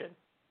an admission.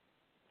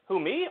 Who,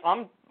 me?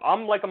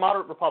 I'm like a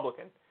moderate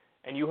Republican.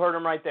 And you heard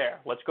him right there.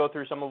 Let's go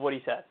through some of what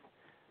he said.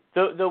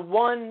 The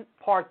one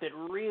part that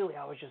really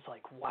I was just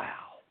like,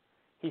 wow.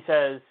 He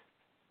says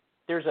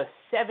there's a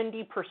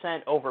 70%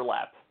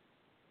 overlap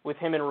with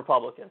him and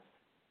Republicans.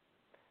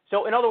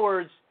 So in other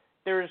words,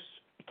 there's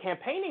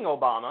campaigning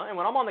Obama, and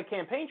when I'm on the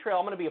campaign trail,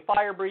 I'm going to be a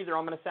fire breather,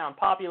 I'm going to sound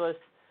populist.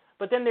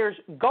 But then there's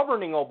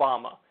governing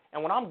Obama.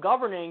 And when I'm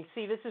governing,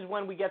 see, this is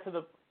when we get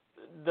to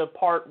the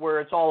part where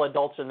it's all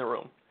adults in the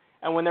room.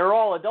 And when they're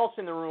all adults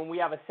in the room, we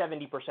have a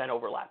 70%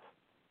 overlap.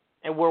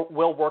 And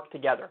we'll work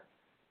together.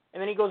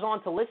 And then he goes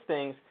on to list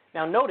things.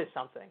 Now notice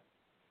something.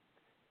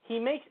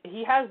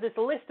 He has this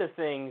list of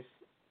things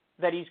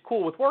that he's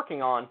cool with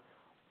working on.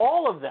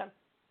 All of them,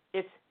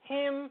 it's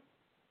him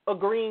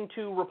agreeing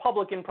to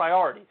Republican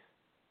priorities.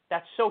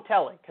 That's so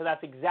telling, because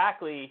that's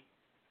exactly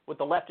what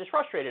the left is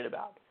frustrated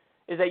about,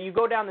 is that you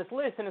go down this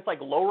list and it's like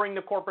lowering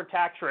the corporate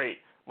tax rate,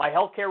 my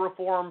health care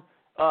reform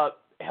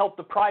helped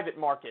the private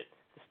market,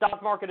 the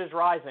stock market is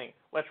rising,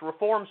 let's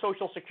reform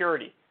Social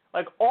Security.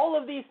 Like all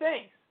of these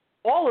things,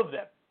 all of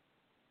them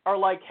are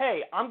like,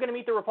 hey, I'm going to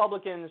meet the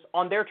Republicans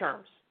on their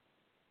terms.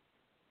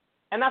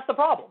 And that's the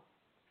problem,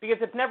 because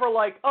it's never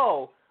like,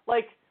 oh,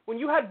 like when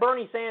you had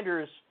Bernie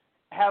Sanders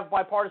have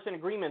bipartisan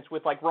agreements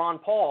with like Ron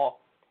Paul,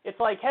 it's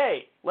like,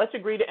 hey, let's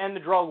agree to end the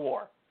drug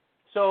war.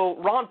 So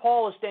Ron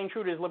Paul is staying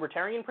true to his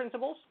libertarian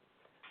principles.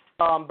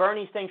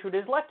 Bernie's staying true to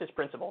his leftist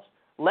principles.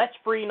 Let's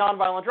free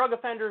nonviolent drug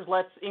offenders.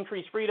 Let's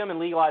increase freedom and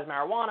legalize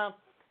marijuana.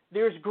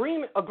 There's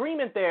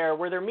agreement there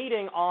where they're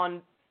meeting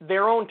on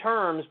their own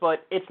terms,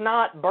 but it's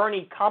not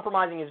Bernie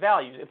compromising his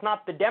values. It's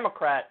not the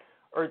Democrat,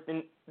 or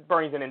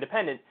Bernie's an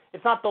independent.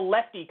 It's not the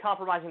lefty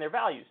compromising their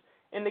values.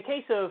 In the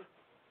case of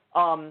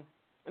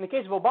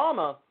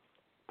Obama,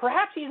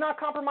 perhaps he's not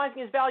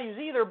compromising his values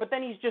either, but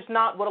then he's just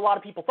not what a lot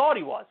of people thought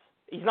he was.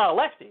 He's not a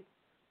lefty.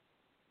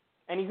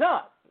 And he's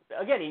not.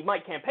 Again, he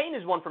might campaign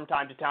as one from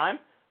time to time,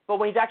 but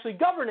when he's actually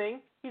governing,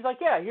 he's like,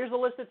 yeah, here's a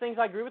list of things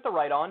I agree with the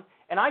right on,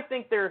 and I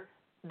think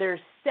there's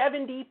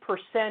 70%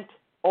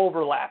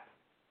 overlap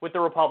with the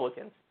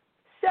Republicans.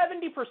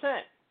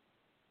 70%.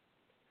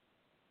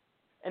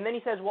 And then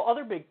he says, well,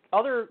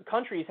 other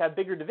countries have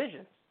bigger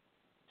divisions.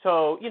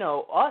 So,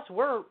 us,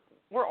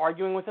 we're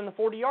arguing within the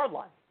 40-yard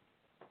line.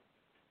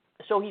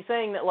 So he's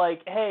saying that,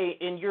 like, hey,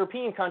 in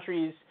European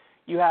countries,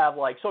 you have,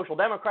 like, social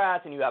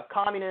democrats and you have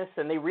communists,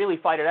 and they really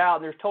fight it out,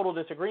 and there's total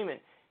disagreement.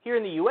 Here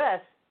in the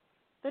U.S.,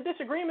 the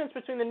disagreements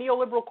between the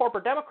neoliberal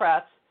corporate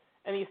Democrats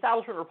and the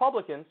establishment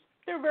Republicans,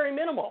 they're very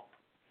minimal.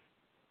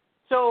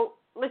 So,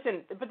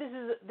 listen, but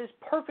this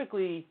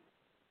perfectly,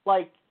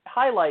 like,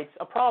 highlights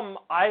a problem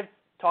I've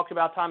talked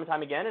about time and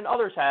time again, and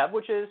others have,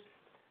 which is,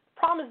 the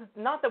problem is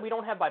not that we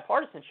don't have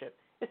bipartisanship.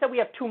 It's that we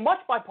have too much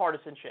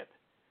bipartisanship.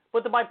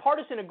 But the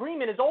bipartisan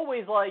agreement is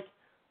always like,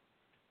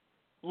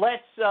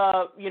 let's,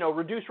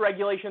 reduce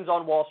regulations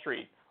on Wall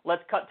Street.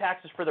 Let's cut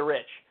taxes for the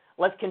rich.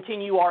 Let's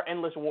continue our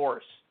endless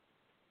wars.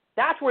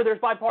 That's where there's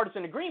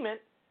bipartisan agreement.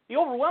 The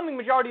overwhelming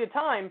majority of the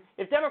time,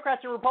 if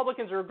Democrats and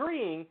Republicans are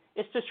agreeing,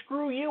 it's to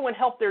screw you and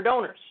help their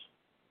donors.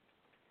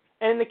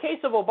 And in the case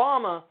of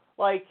Obama,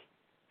 like,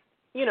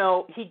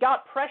 he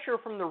got pressure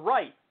from the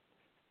right,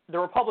 the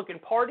Republican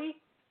Party,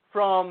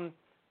 from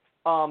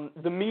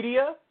the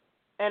media,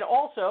 and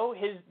also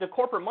the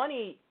corporate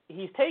money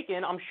he's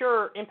taken, I'm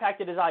sure,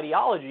 impacted his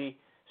ideology.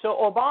 So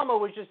Obama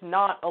was just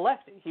not a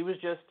lefty. He was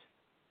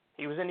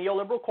a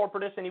neoliberal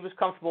corporatist, and he was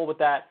comfortable with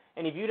that,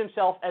 and he viewed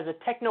himself as a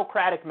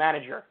technocratic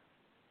manager.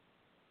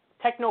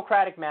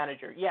 Technocratic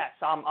manager. Yes,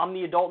 I'm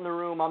the adult in the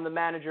room. I'm the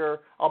manager.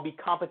 I'll be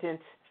competent.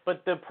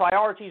 But the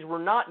priorities were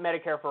not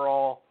Medicare for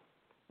all,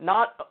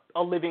 not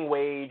a living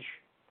wage,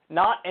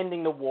 not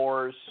ending the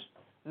wars,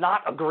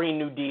 not a Green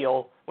New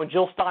Deal. When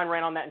Jill Stein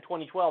ran on that in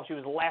 2012, she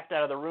was laughed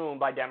out of the room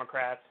by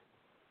Democrats.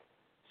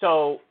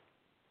 So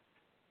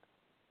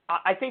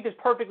I think this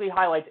perfectly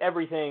highlights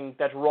everything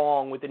that's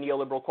wrong with the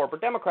neoliberal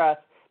corporate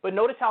Democrats, but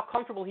notice how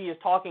comfortable he is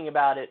talking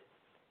about it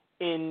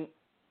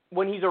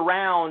when he's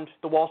around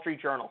the Wall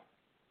Street Journal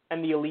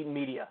and the elite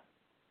media.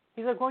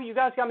 He's like, well, you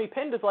guys got me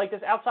pinned as like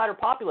this outsider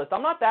populist.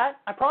 I'm not that,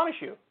 I promise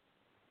you.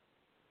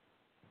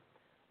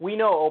 We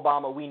know,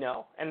 Obama, we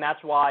know. And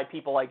that's why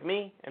people like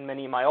me and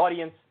many in my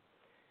audience,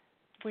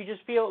 we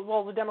just feel,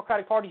 well, the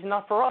Democratic Party is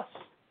not for us.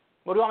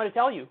 What do you want me to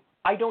tell you?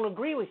 I don't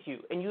agree with you,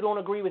 and you don't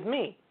agree with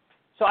me.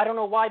 So I don't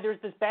know why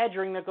there's this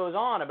badgering that goes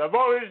on about,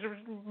 oh, it's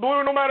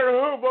blue no matter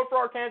who, vote for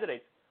our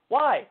candidates.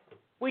 Why?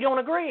 We don't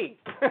agree.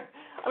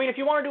 I mean, if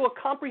you want to do a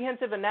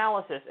comprehensive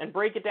analysis and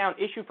break it down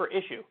issue for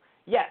issue,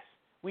 yes,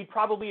 we'd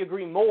probably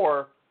agree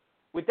more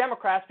with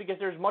Democrats because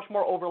there's much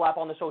more overlap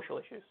on the social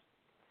issues.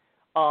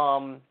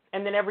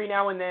 And then every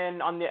now and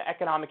then on the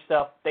economic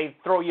stuff, they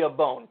throw you a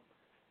bone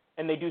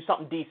and they do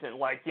something decent,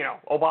 like,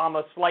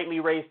 Obama slightly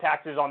raised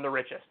taxes on the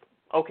richest.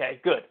 Okay,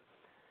 good.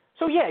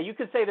 So, yeah, you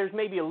could say there's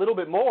maybe a little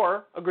bit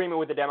more agreement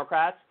with the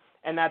Democrats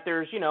and that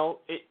there's,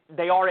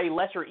 they are a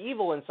lesser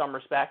evil in some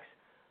respects.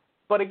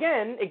 But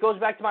again, it goes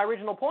back to my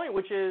original point,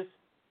 which is,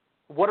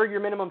 what are your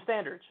minimum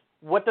standards?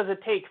 What does it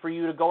take for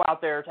you to go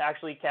out there to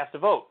actually cast a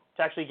vote,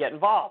 to actually get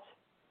involved?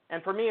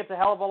 And for me, it's a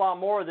hell of a lot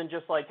more than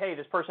just like, hey,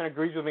 this person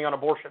agrees with me on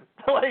abortion.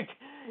 Like,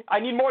 I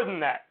need more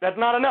than that. That's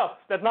not enough.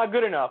 That's not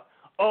good enough.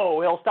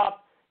 Oh,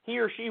 he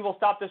or she will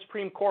stop the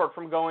Supreme Court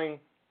from going,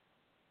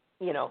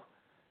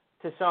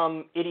 to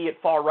some idiot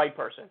far-right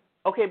person.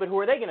 Okay, but who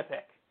are they going to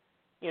pick?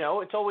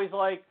 It's always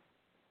like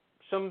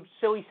some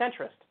silly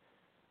centrist.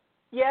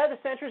 Yeah, the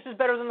centrist is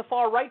better than the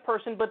far-right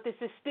person, but this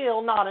is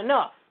still not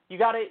enough. You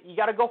got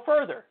to go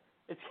further.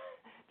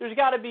 There's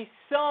got to be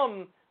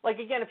some, like,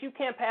 again, if you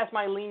can't pass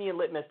my lenient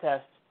litmus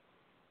test,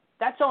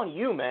 that's on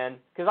you, man,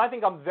 because I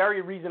think I'm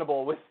very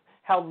reasonable with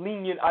how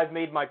lenient I've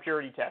made my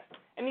purity test.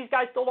 And these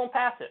guys still don't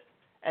pass it.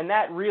 And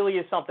that really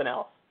is something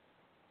else.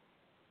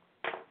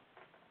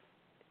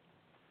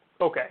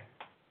 Okay.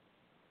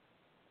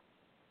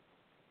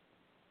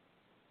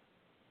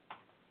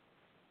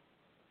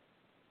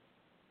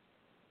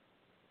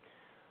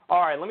 All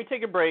right, let me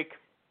take a break.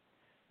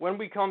 When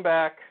we come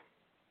back,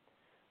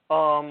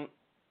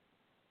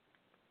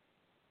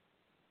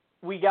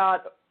 we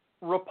got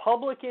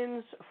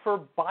Republicans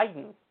for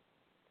Biden.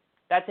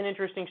 That's an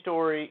interesting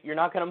story. You're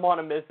not going to want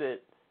to miss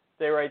it.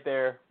 Stay right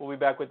there. We'll be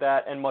back with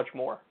that and much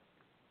more.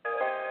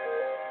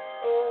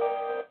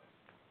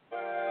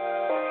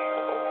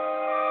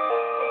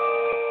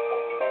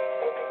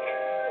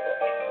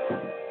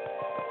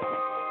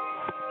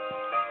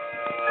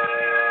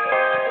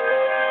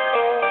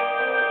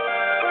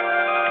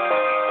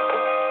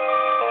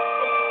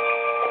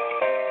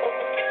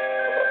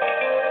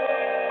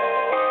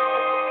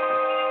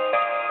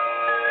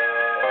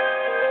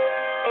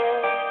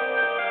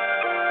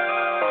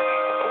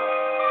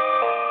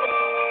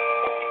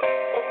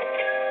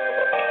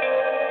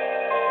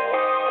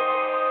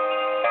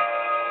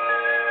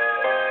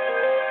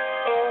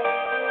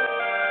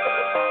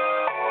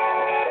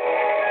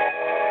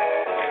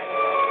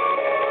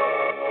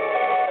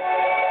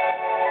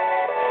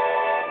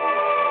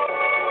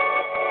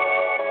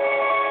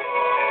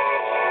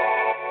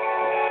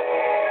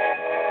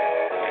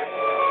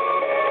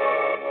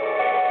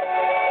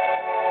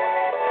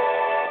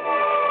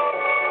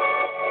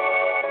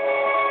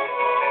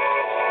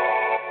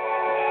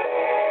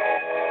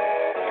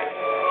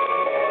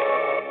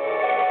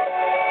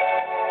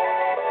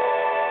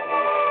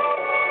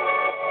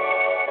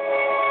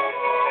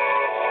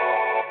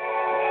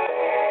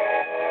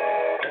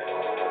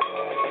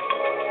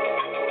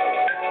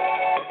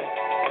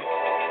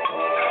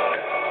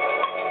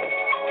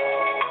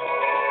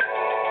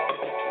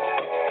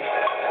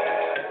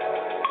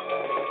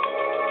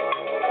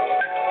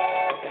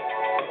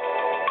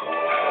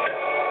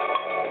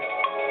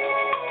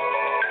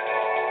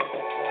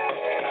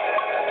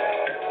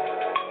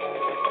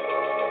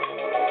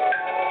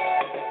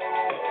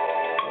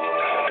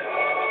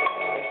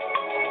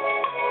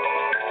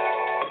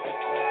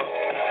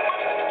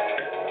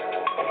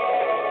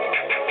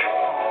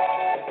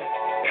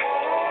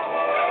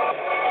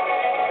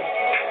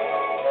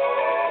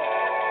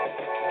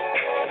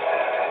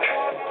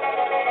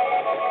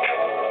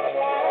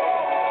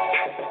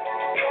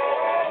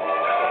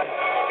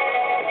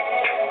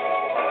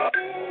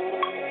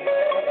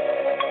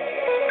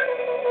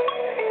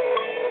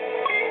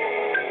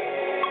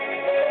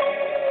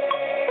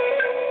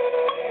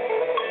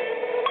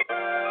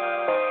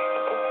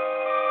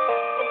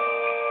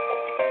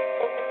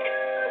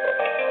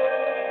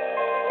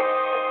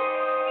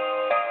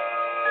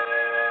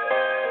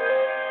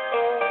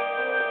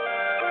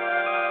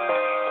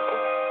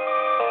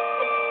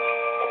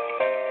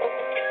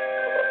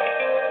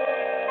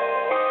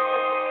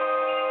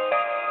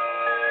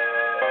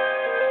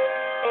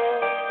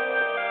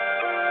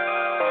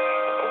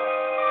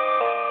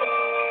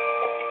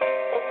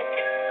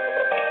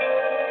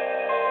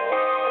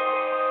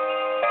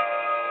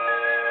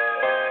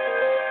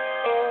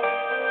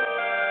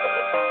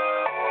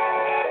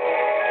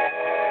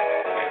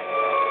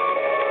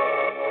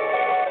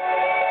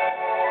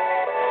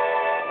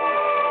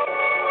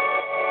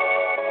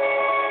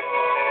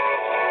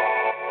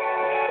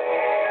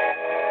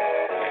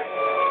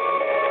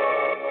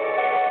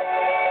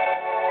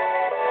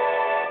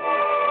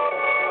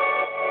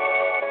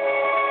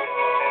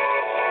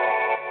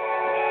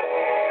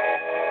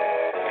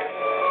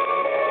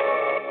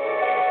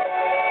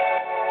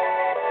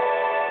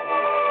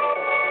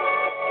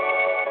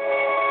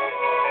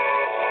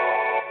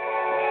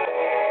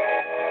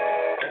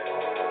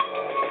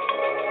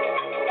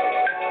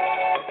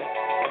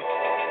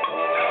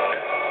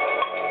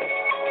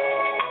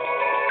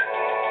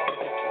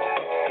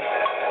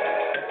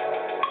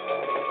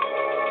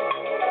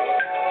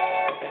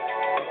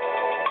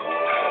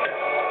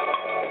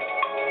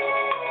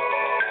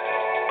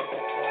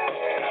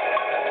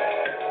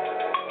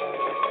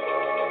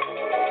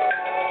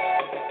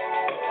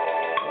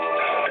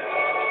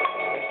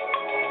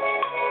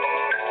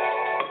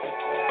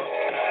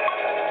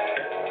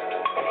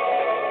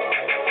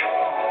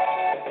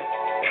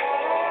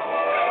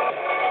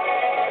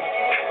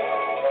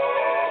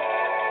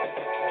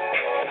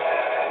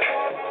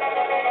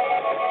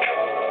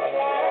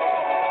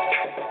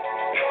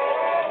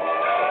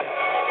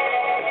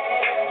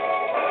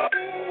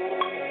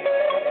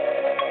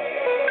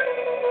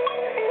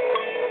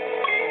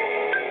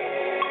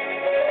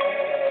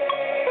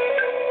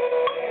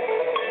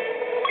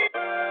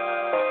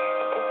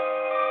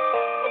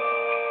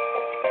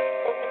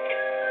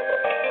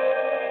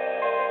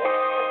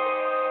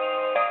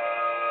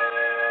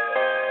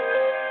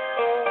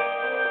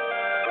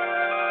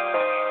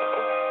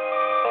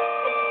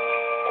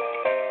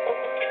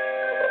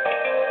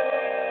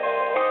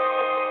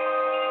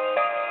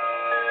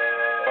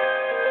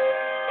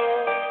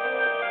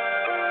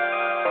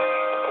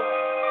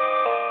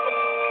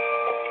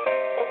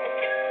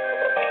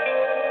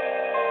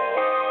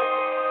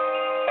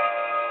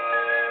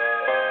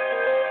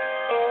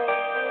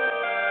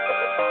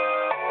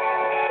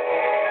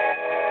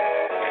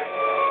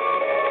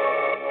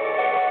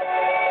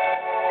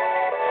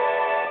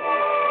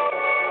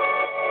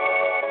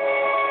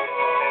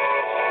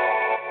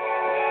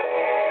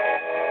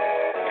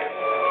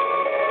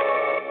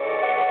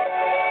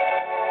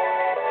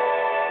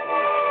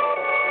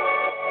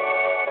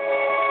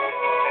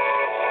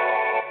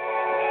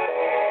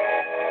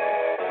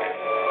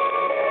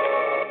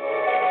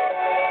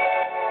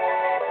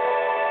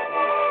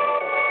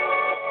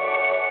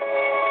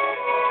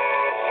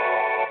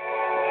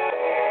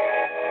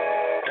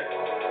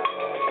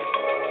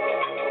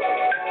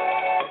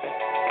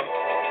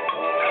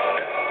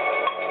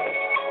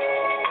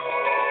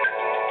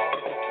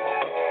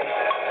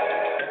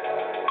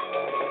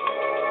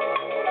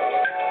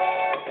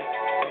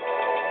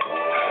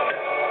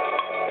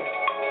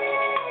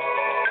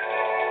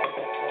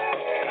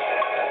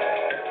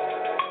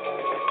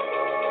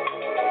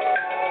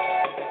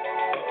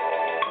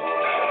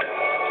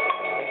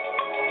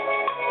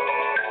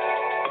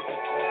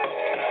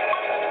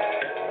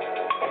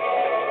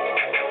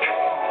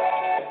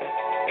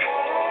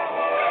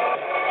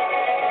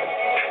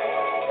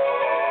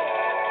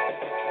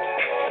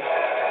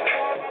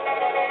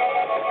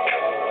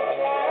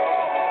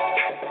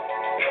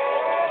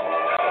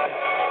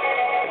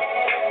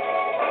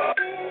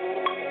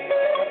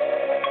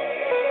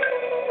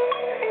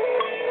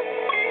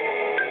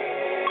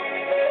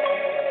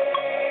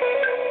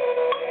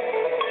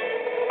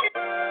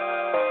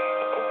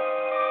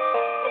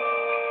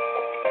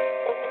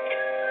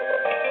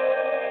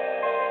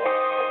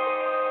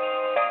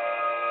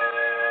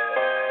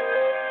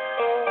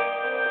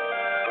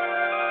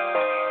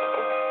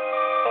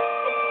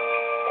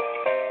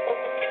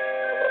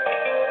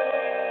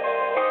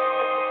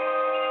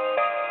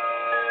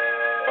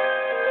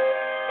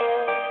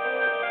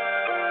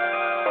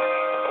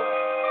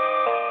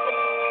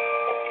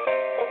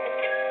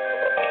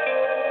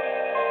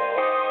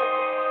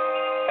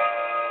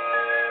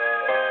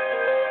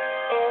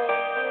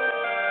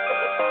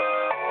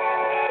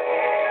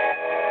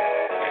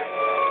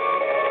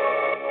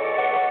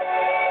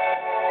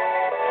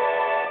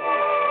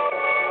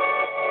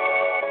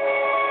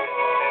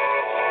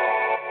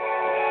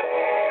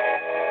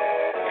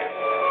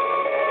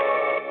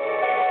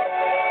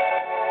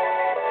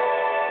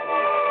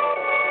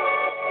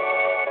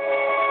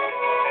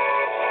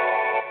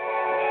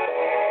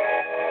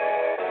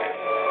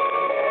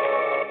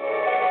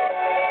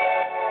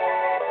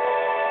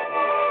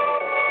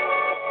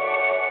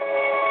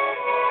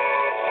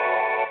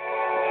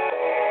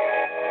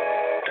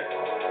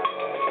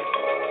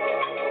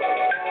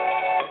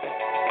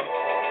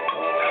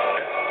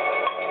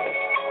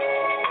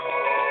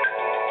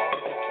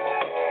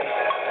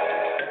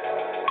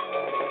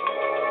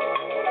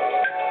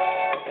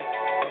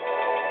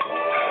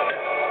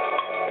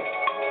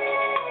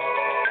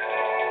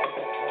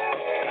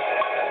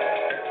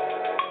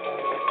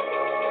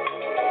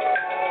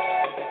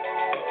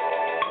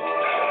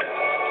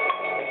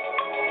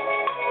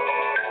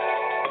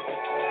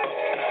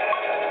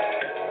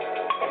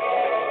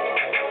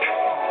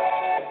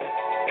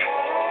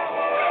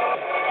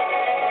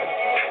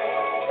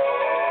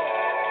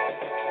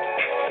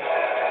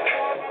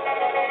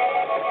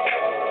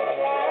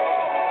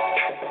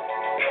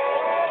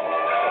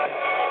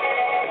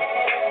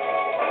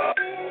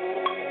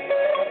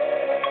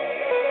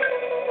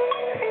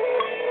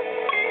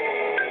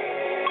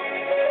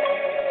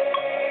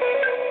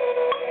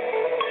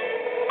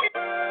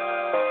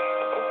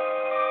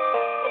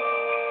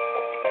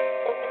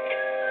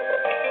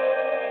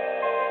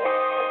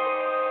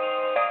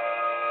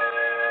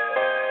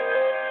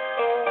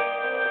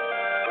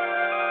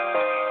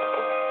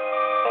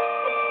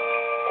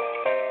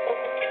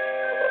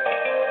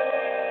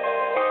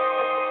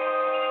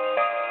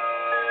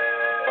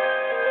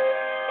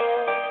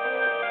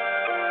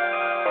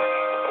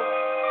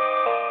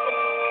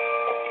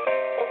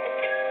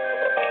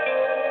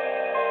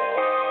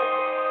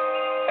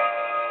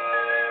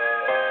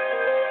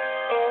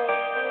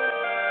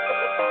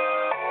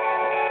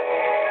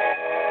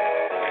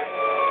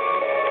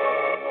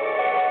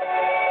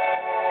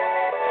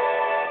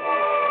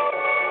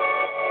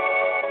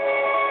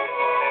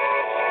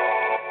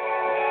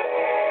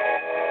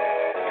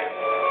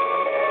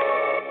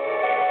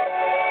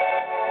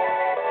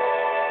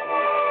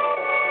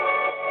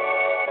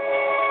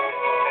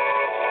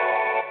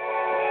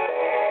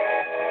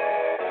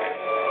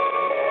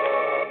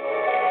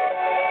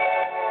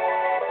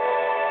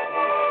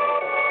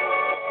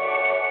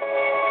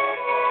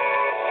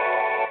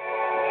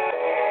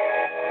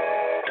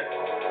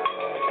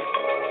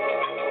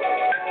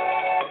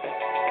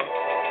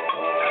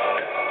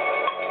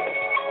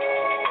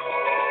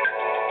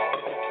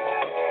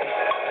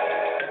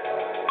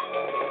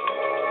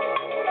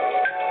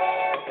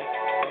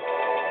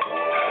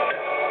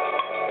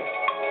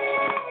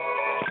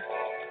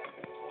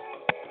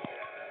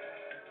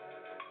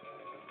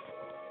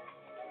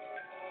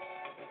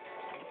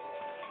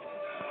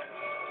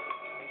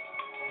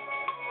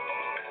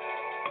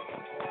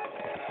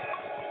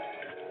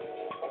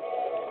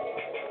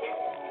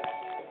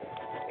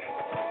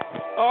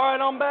 All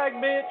right, I'm back,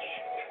 bitch.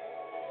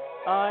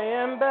 I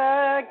am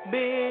back,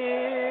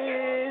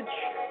 bitch.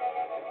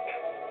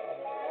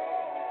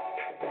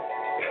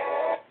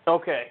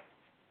 Okay.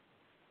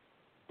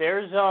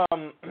 There's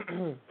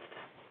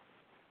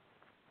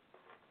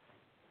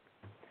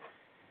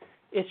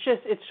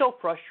it's so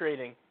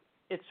frustrating.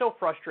 It's so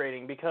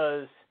frustrating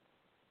because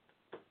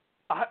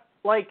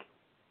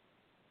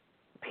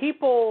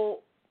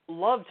people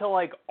love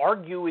to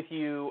argue with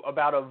you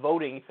about a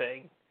voting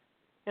thing.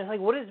 And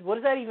it's what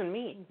does that even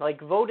mean?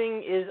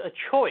 Voting is a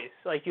choice.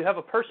 You have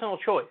a personal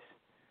choice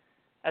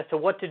as to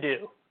what to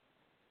do.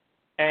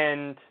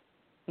 And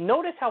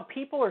notice how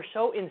people are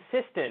so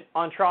insistent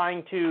on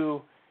trying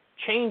to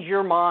change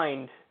your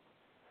mind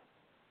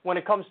when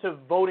it comes to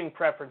voting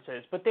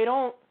preferences, but they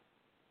don't.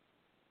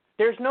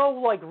 There's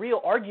no real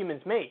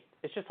arguments made.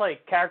 It's just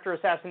character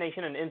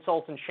assassination and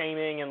insults and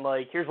shaming and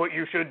here's what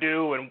you should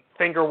do and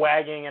finger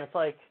wagging, and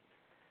it's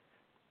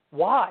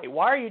why?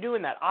 Why are you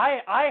doing that?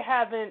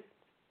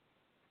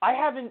 I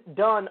haven't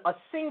done a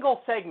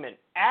single segment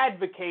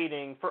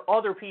advocating for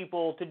other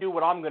people to do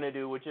what I'm going to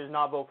do, which is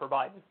not vote for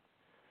Biden.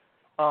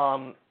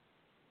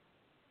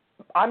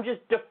 I'm just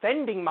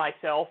defending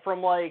myself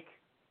from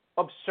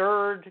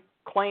absurd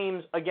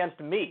claims against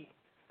me.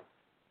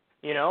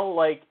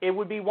 It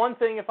would be one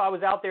thing if I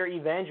was out there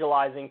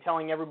evangelizing,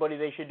 telling everybody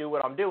they should do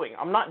what I'm doing.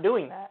 I'm not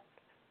doing that.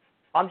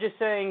 I'm just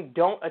saying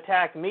don't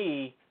attack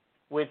me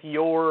with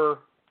your,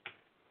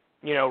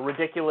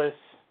 ridiculous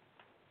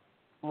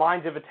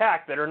lines of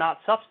attack that are not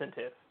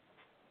substantive.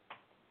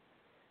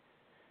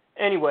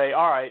 Anyway,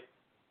 all right.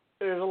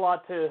 There's a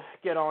lot to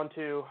get on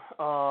to.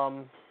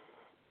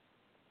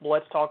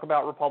 Let's talk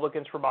about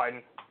Republicans for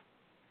Biden.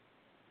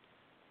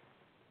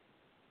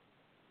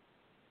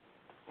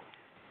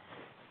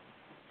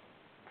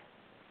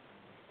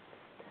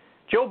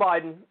 Joe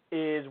Biden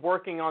is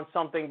working on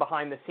something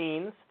behind the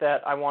scenes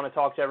that I want to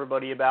talk to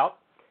everybody about.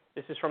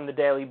 This is from the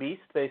Daily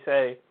Beast. They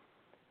say,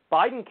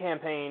 Biden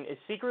campaign is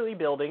secretly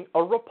building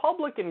a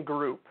Republican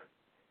group.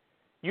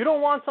 You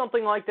don't want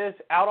something like this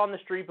out on the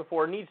street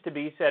before it needs to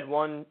be, said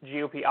one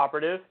GOP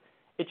operative.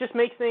 It just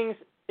makes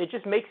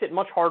it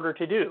much harder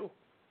to do.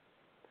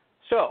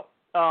 So,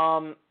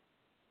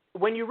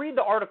 when you read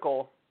the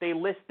article, they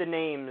list the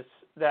names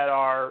that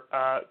are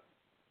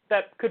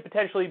that could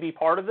potentially be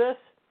part of this.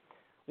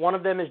 One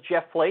of them is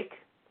Jeff Flake,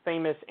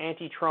 famous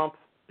anti-Trump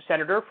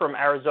senator from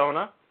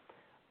Arizona.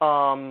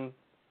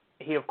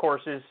 He, of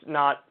course, is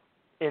not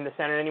in the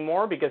Senate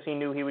anymore because he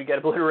knew he would get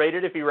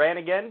obliterated if he ran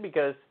again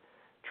because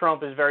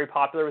Trump is very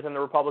popular within the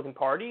Republican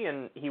Party,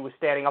 and he was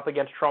standing up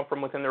against Trump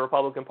from within the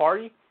Republican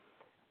Party.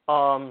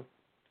 Now,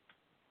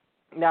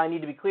 I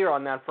need to be clear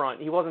on that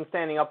front. He wasn't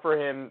standing up for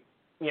him,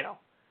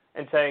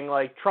 and saying,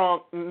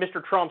 Trump,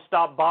 Mr. Trump,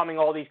 stop bombing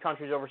all these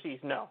countries overseas.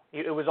 No.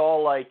 It was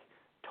all,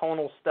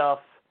 tonal stuff,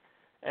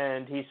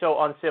 and he's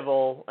so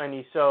uncivil, and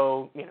he's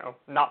so,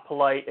 not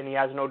polite, and he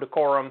has no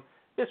decorum.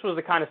 This was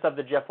the kind of stuff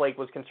that Jeff Flake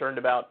was concerned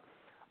about.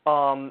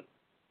 Bill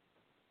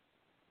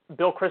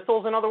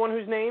Kristol's another one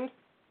who's named.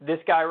 This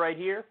guy right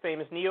here,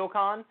 famous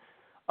neocon.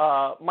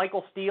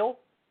 Michael Steele,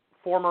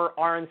 former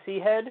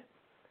RNC head,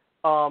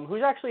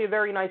 who's actually a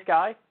very nice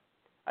guy.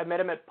 I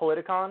met him at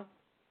Politicon.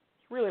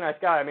 He's a really nice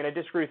guy. I mean, I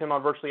disagree with him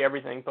on virtually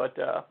everything, but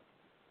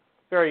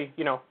very,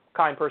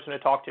 kind person to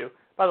talk to.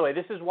 By the way,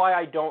 this is why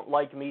I don't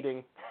like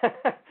meeting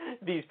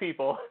these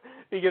people,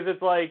 because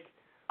it's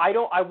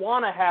I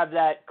want to have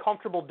that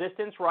comfortable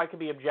distance where I can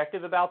be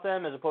objective about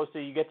them, as opposed to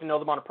you get to know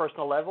them on a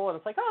personal level, and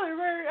it's oh,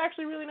 they're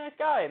actually a really nice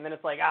guy, and then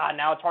it's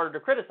now it's harder to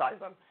criticize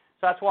them.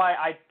 So that's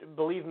why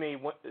believe me,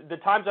 the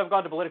times I've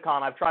gone to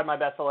Politicon, I've tried my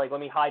best to let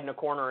me hide in a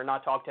corner and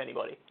not talk to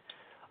anybody.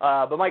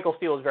 But Michael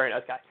Steele is a very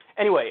nice guy.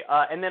 Anyway,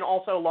 and then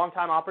also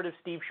longtime operative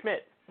Steve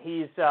Schmidt.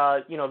 He's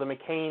the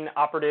McCain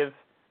operative,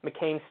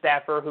 McCain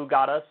staffer who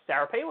got us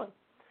Sarah Palin.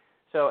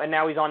 So, and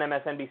now he's on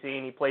MSNBC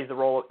and he plays the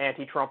role of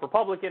anti-Trump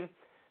Republican.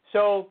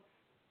 So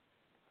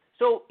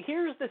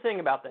here's the thing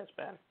about this,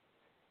 Ben.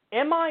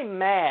 Am I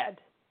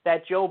mad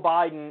that Joe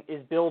Biden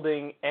is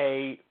building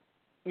a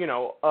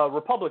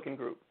Republican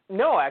group?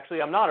 No, actually,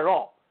 I'm not at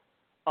all.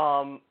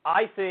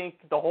 I think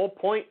the whole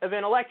point of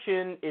an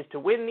election is to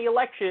win the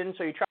election,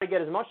 so you try to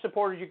get as much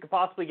support as you could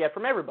possibly get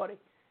from everybody.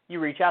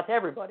 You reach out to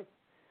everybody.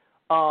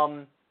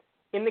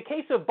 In the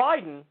case of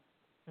Biden,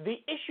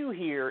 the issue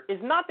here is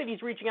not that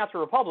he's reaching out to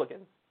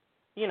Republicans.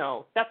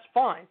 That's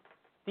fine.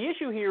 The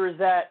issue here is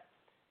that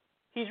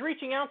he's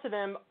reaching out to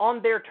them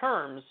on their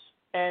terms,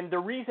 and the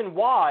reason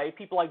why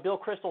people like Bill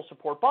Kristol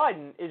support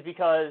Biden is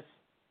because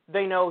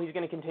they know he's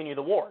going to continue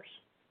the wars.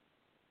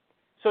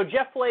 So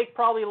Jeff Flake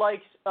probably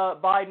likes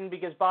Biden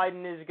because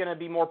Biden is going to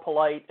be more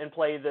polite and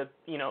play the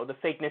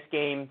fakeness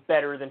game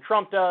better than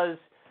Trump does.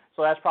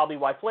 So that's probably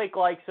why Flake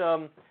likes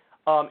him.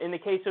 In the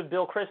case of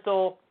Bill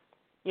Kristol,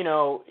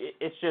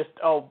 it's just,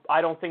 I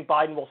don't think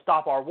Biden will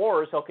stop our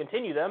wars. He'll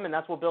continue them, and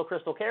that's what Bill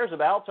Kristol cares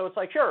about. So it's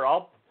sure,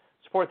 I'll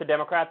support the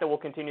Democrat that will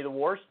continue the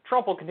wars.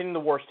 Trump will continue the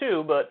wars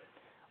too, but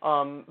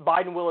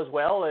Biden will as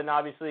well. And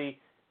obviously,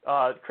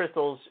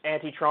 Kristol's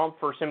anti-Trump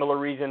for similar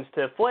reasons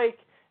to Flake.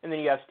 And then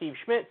you have Steve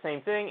Schmidt,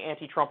 same thing,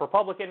 anti-Trump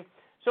Republican.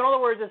 So in other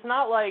words, it's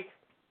not like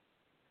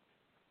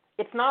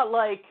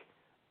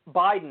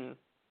Biden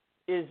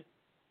is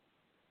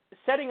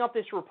setting up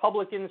this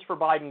Republicans for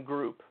Biden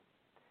group,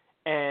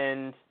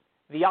 and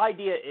the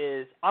idea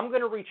is, I'm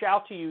going to reach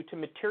out to you to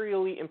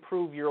materially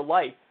improve your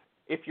life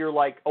if you're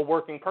like a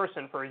working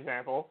person, for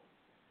example.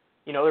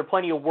 You know, there are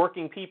plenty of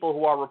working people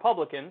who are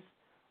Republicans.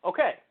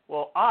 Okay,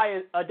 well,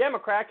 I, a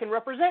Democrat, can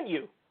represent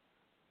you.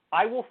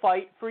 I will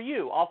fight for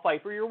you. I'll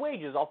fight for your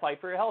wages. I'll fight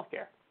for your health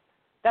care.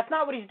 That's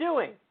not what he's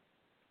doing.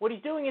 What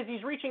he's doing is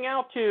he's reaching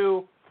out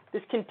to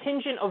this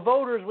contingent of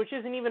voters, which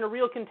isn't even a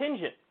real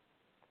contingent.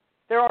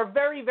 There are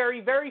very, very,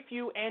 very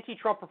few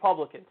anti-Trump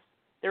Republicans.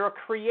 They're a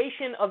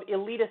creation of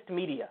elitist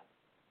media.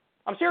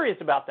 I'm serious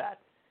about that.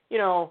 You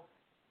know,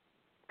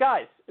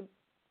 guys,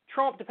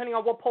 Trump, depending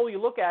on what poll you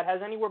look at,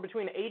 has anywhere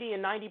between 80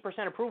 and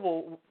 90%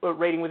 approval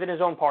rating within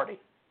his own party.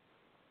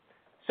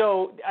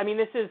 So, I mean,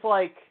 this is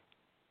like,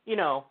 you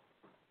know,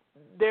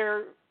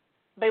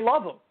 they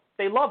love him.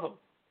 They love him.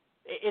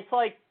 It's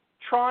like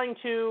trying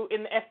to,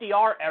 in the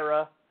FDR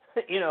era,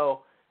 you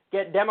know,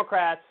 get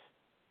Democrats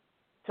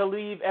to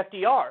leave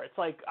FDR. It's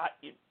like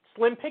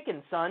slim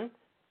pickings, son.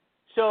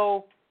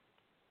 So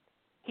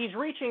he's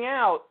reaching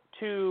out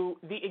to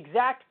the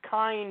exact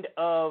kind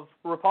of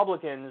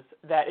Republicans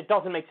that it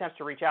doesn't make sense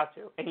to reach out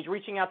to. And he's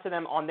reaching out to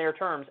them on their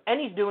terms. And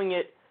he's doing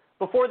it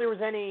before there was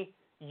any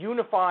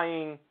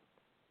unifying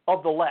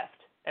of the left.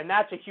 And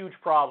that's a huge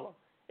problem.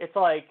 It's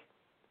like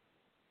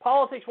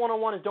politics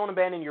 101 is don't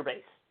abandon your base.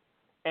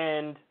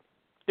 And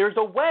there's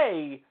a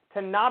way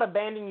to not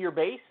abandon your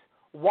base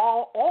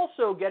while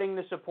also getting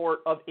the support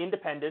of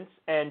independents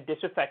and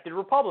disaffected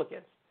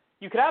Republicans.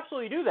 You could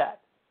absolutely do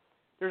that.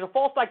 There's a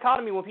false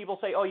dichotomy when people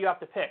say, oh, you have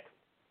to pick.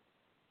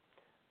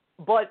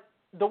 But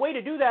the way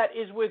to do that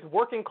is with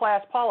working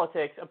class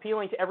politics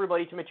appealing to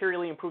everybody to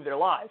materially improve their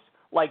lives,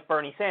 like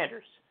Bernie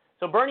Sanders.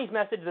 So Bernie's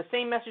message, the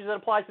same message that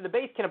applies to the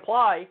base, can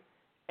apply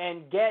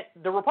and get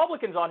the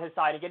Republicans on his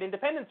side and get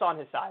independents on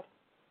his side.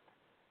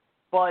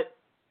 But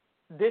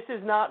this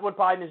is not what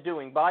Biden is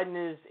doing.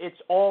 It's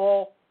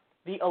all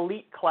the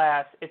elite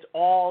class. It's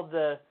all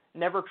the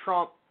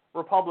never-Trump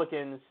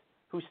Republicans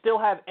who still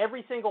have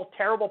every single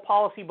terrible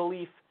policy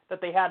belief that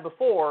they had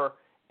before,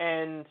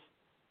 and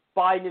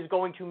Biden is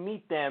going to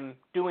meet them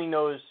doing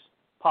those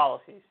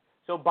policies.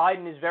 So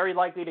Biden is very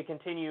likely to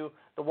continue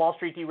the Wall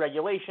Street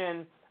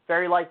deregulation,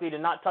 very likely to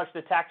not touch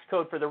the tax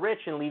code for the rich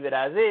and leave it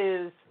as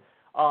is,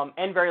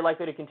 and very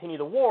likely to continue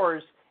the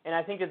wars. And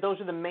I think that those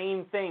are the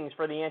main things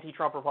for the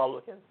anti-Trump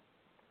Republicans.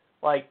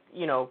 Like,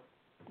 you know,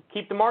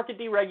 keep the market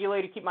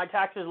deregulated, keep my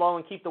taxes low,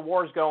 and keep the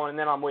wars going, and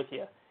then I'm with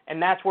you.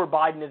 And that's where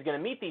Biden is going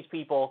to meet these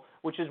people,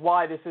 which is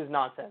why this is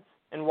nonsense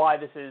and why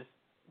this is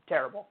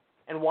terrible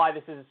and why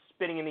this is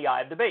spitting in the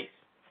eye of the base.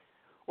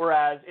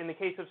 Whereas in the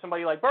case of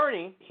somebody like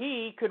Bernie,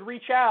 he could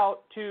reach out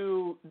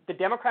to the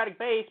Democratic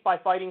base by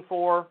fighting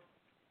for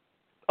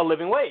a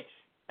living wage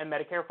and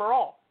Medicare for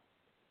all.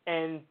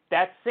 And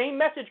that same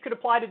message could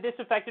apply to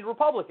disaffected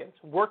Republicans,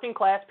 working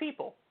class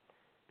people,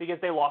 because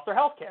they lost their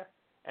health care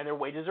and their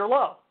wages are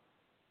low.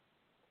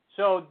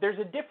 So there's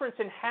a difference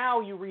in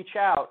how you reach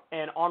out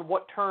and on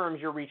what terms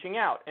you're reaching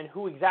out and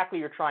who exactly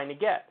you're trying to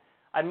get.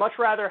 I'd much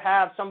rather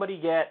have somebody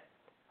get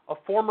a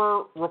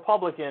former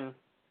Republican,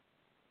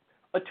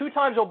 a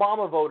 2-time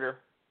Obama voter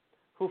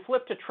who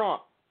flipped to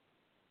Trump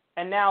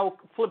and now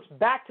flips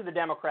back to the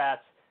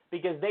Democrats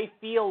because they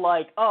feel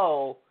like,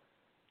 oh,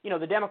 you know,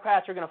 the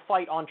Democrats are going to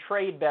fight on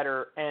trade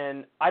better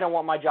and I don't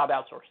want my job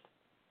outsourced.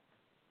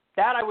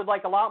 That I would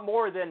like a lot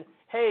more than,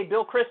 hey,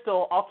 Bill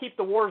Kristol, I'll keep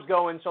the wars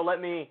going, so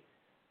let me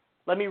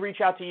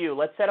reach out to you.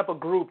 Let's set up a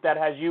group that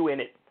has you in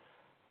it.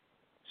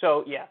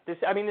 So, yeah, this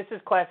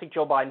is classic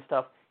Joe Biden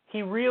stuff.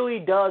 He really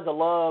does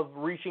love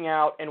reaching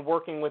out and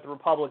working with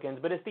Republicans,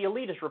 but it's the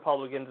elitist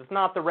Republicans. It's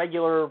not the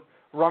regular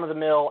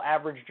run-of-the-mill,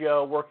 average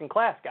Joe, working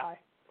class guy.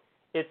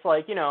 It's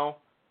like, you know,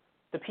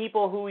 the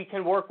people who we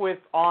can work with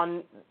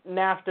on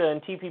NAFTA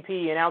and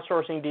TPP and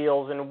outsourcing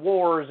deals and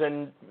wars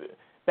and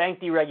bank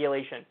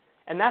deregulation.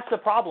 And that's the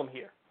problem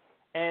here.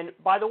 And,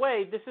 by the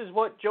way, this is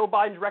what Joe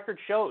Biden's record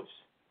shows.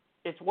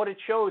 It's what it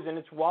shows, and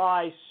it's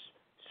why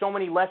so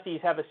many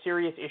lefties have a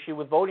serious issue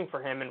with voting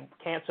for him and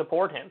can't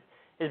support him,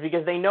 is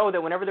because they know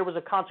that whenever there was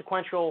a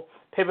consequential,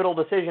 pivotal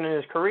decision in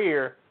his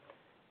career,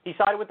 he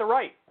sided with the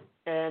right,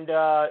 and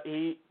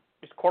he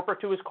is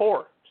corporate to his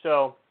core.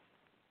 So,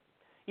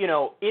 you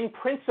know, in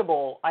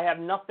principle,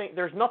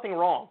 there's nothing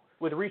wrong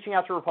with reaching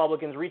out to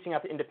Republicans, reaching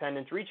out to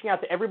independents, reaching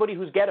out to everybody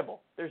who's gettable.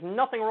 There's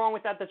nothing wrong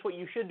with that. That's what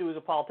you should do as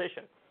a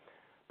politician.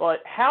 But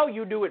how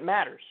you do it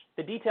matters.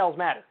 The details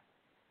matter.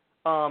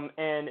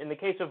 And in the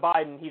case of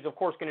Biden, he's, of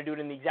course, going to do it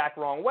in the exact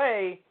wrong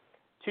way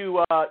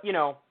to, you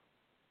know,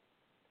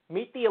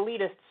 meet the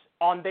elitists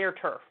on their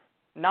turf,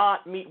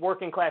 not meet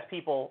working-class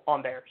people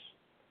on theirs.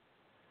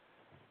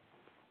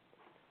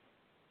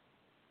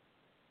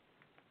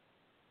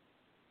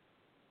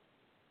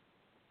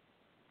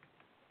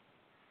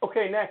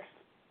 Okay, next.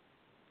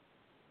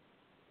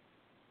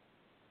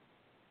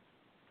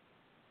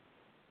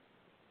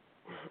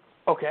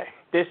 Okay,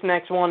 this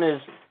next one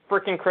is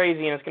freaking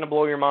crazy, and it's going to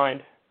blow your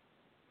mind.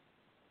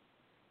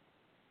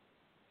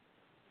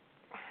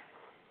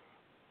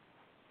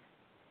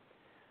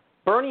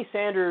 Bernie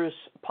Sanders'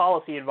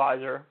 policy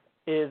advisor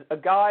is a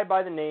guy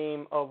by the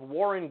name of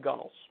Warren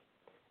Gunnels.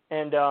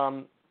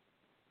 And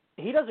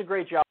he does a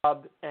great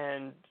job,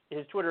 and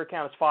his Twitter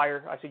account is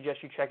fire. I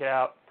suggest you check it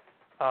out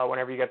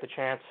whenever you get the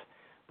chance.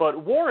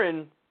 But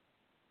Warren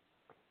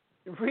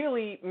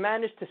really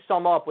managed to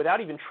sum up,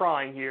 without even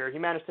trying here, he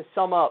managed to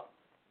sum up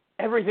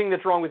everything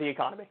that's wrong with the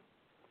economy.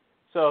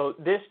 So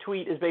this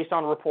tweet is based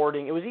on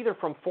reporting. It was either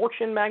from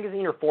Fortune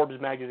magazine or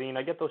Forbes magazine.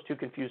 I get those two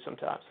confused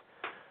sometimes.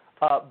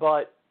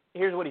 But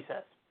here's what he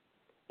says.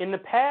 In the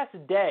past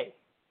day,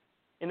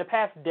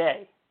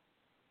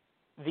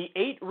 the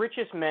 8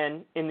 richest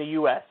men in the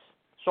U.S.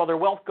 saw their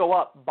wealth go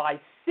up by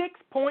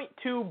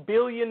 $6.2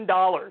 billion.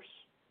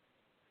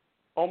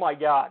 Oh, my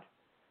God.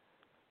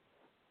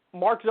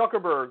 Mark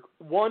Zuckerberg,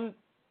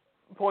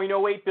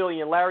 $1.08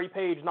 billion. Larry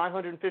Page,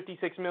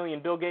 $956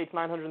 million. Bill Gates,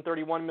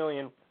 $931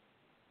 million.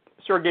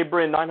 Sergey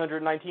Brin,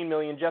 $919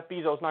 million. Jeff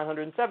Bezos,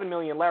 $907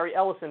 million. Larry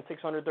Ellison,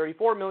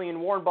 $634 million.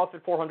 Warren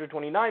Buffett,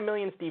 $429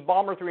 million. Steve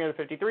Ballmer,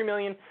 $353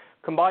 million.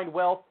 Combined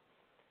wealth,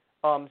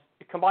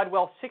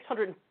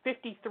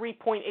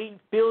 $653.8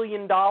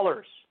 billion.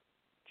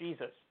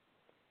 Jesus.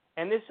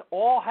 And this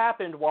all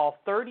happened while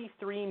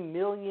 33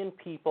 million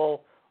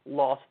people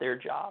lost their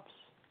jobs.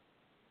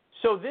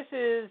 So this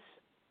is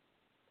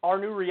our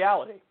new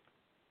reality.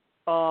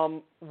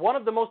 One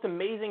of the most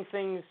amazing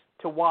things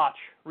to watch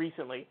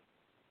recently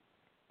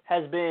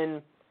has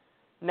been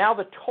now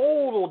the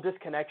total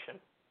disconnection,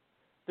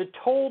 the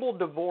total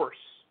divorce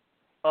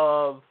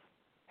of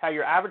how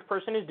your average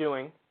person is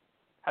doing,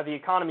 how the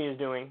economy is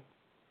doing,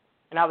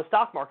 and how the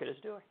stock market is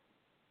doing.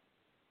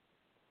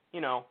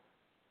 You know,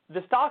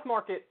 the stock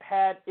market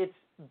had its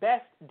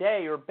best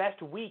day or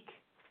best week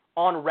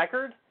on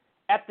record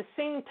at the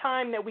same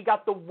time that we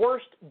got the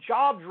worst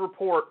jobs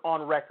report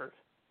on record.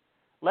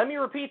 Let me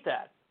repeat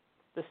that.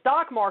 The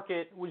stock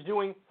market was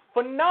doing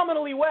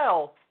phenomenally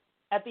well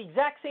at the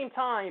exact same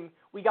time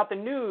we got the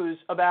news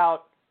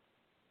about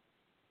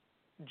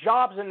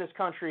jobs in this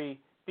country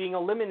being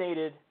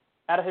eliminated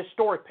at a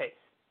historic pace.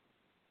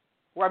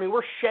 Where,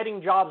 we're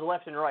shedding jobs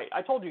left and right.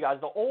 I told you guys,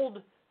 the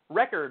old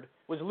record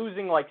was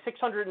losing like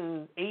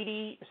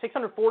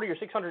 640 or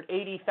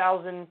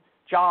 680,000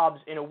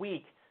 jobs in a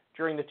week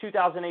during the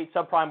 2008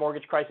 subprime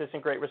mortgage crisis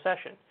and Great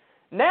Recession.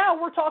 Now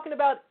we're talking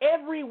about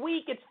every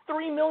week it's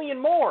 3 million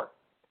more.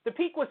 The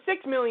peak was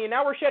 6 million.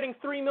 Now we're shedding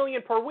 3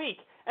 million per week.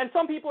 And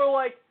some people are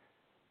like,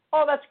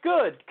 oh, that's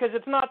good because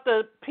it's not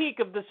the peak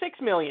of the 6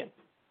 million.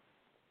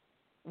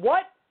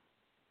 What?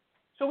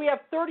 So we have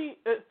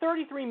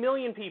 33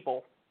 million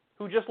people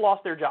who just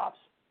lost their jobs.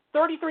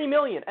 33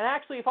 million. And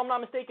actually, if I'm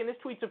not mistaken, this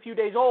tweet's a few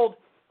days old.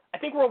 I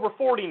think we're over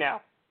 40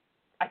 now.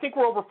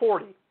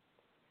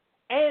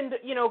 And,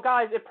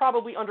 guys, it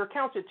probably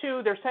undercounts it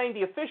too. They're saying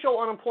the official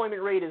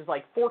unemployment rate is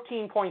like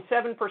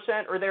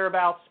 14.7% or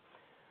thereabouts,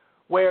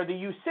 where the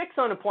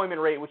U6 unemployment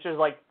rate, which is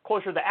like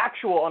closer to the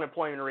actual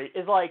unemployment rate,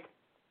 is like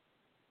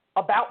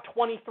about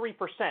 23%,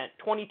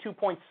 22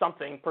 point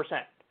something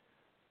percent.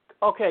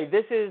 Okay,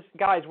 this is,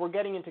 guys, we're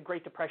getting into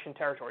Great Depression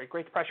territory.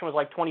 Great Depression was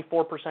like 24%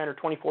 or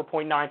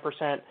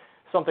 24.9%,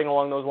 something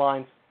along those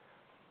lines.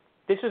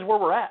 This is where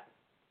we're at.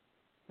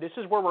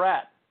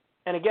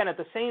 And again, at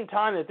the same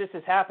time that this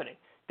is happening,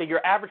 that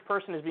your average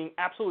person is being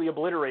absolutely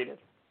obliterated,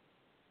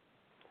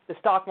 the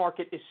stock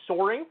market is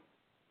soaring,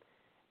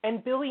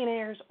 and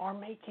billionaires are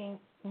making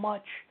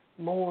much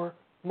more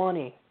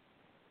money.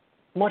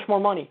 Much more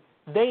money.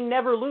 They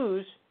never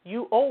lose.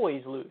 You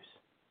always lose.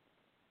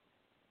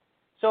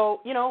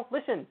 So,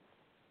 listen,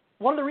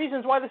 one of the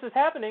reasons why this is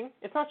happening,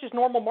 it's not just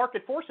normal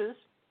market forces,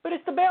 but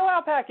it's the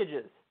bailout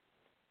packages.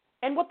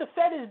 And what the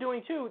Fed is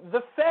doing too,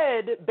 the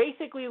Fed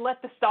basically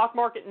let the stock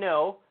market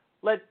know,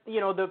 let,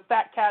 the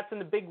fat cats and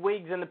the big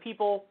wigs and the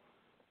people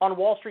on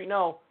Wall Street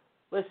know,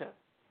 listen,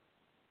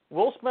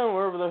 we'll spend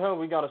whatever the hell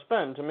we got to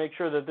spend to make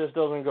sure that this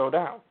doesn't go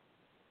down.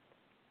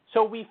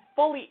 So we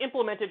fully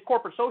implemented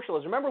corporate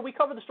socialism. Remember, we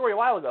covered the story a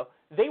while ago.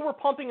 They were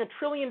pumping $1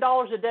 trillion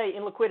a day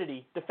in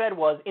liquidity, the Fed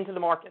was, into the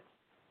markets.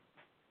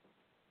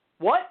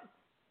 What?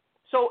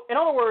 So, in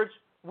other words,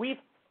 we've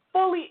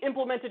fully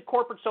implemented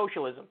corporate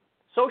socialism.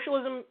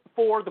 Socialism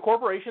for the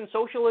corporation,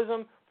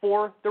 socialism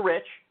for the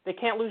rich. They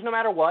can't lose no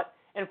matter what.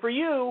 And for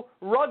you,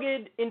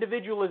 rugged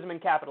individualism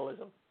and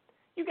capitalism.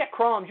 You get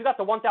crumbs. You got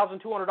the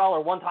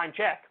 $1,200 one-time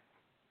check.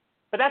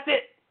 But that's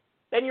it.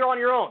 Then you're on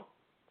your own.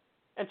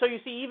 And so you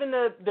see, even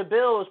the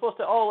bill is supposed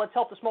to, let's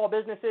help the small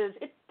businesses.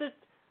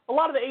 A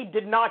lot of the aid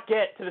did not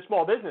get to the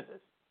small businesses.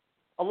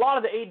 A lot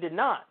of the aid did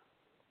not.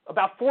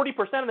 About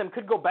 40% of them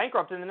could go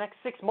bankrupt in the next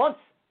 6 months.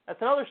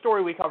 That's another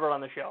story we covered on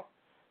the show.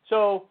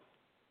 So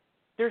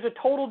there's a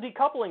total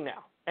decoupling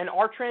now, and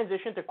our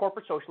transition to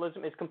corporate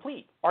socialism is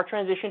complete. Our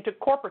transition to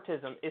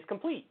corporatism is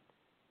complete.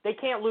 They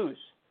can't lose.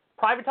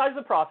 Privatize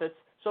the profits,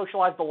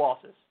 socialize the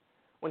losses.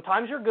 When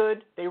times are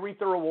good, they reap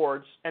the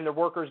rewards, and the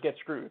workers get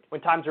screwed. When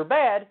times are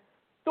bad,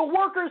 the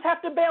workers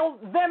have to bail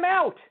them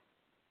out.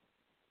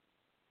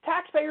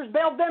 Taxpayers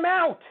bailed them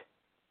out.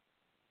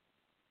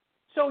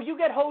 So you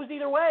get hosed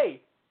either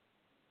way.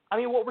 I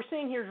mean, what we're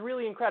seeing here is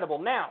really incredible.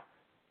 Now,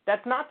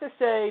 that's not to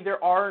say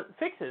there aren't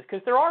fixes,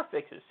 because there are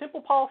fixes.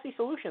 Simple policy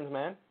solutions,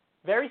 man.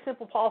 Very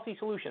simple policy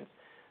solutions.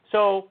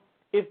 So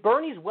if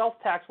Bernie's wealth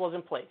tax was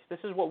in place, this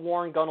is what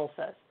Warren Gunnell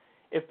says.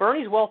 If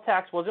Bernie's wealth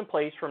tax was in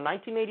place from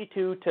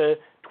 1982 to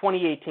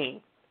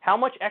 2018, how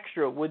much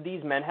extra would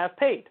these men have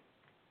paid?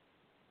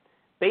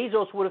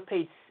 Bezos would have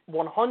paid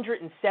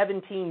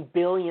 $117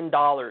 billion.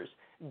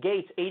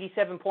 Gates,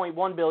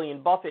 $87.1 billion.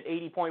 Buffett,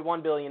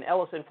 $80.1 billion.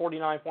 Ellison,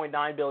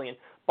 $49.9 billion.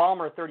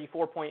 Ballmer,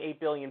 $34.8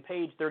 billion.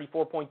 Page,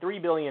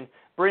 $34.3 billion.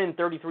 Brin,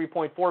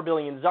 $33.4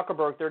 billion.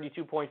 Zuckerberg,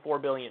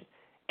 $32.4 billion.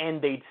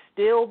 And they'd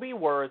still be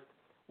worth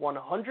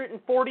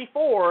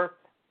 $144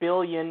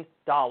 billion.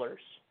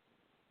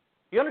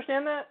 You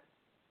understand that?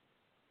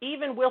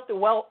 Even with a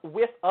wealth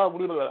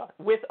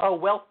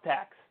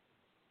tax,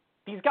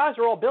 these guys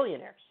are all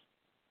billionaires.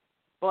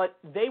 But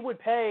they would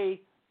pay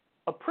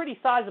a pretty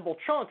sizable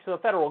chunk to the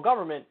federal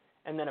government,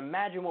 and then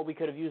imagine what we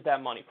could have used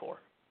that money for.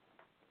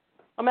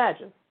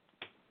 Imagine.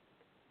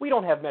 We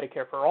don't have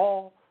Medicare for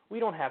all. We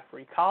don't have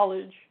free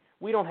college.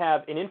 We don't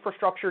have an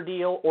infrastructure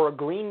deal or a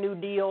Green New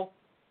Deal.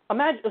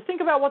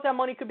 Think about what that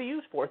money could be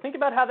used for. Think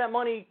about how that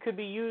money could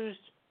be used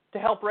to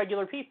help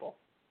regular people.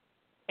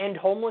 End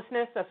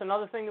homelessness, that's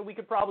another thing that we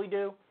could probably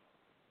do,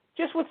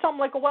 just with something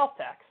like a wealth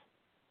tax.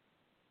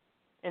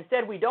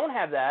 Instead, we don't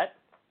have that.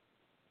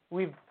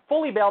 We've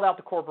fully bailed out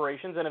the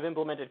corporations and have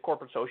implemented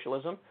corporate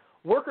socialism.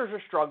 Workers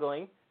are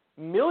struggling.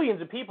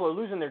 Millions of people are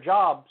losing their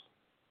jobs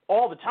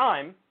all the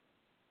time.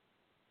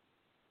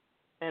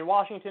 And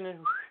Washington is...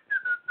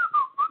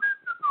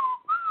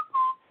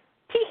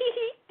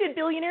 Did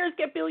billionaires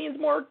get billions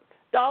more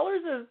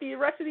dollars as the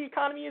rest of the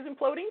economy is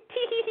imploding?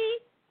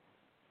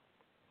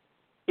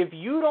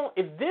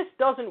 If this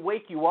doesn't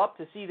wake you up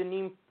to see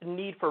the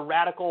need for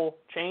radical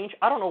change,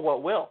 I don't know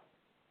what will.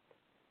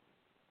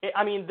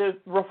 I mean, the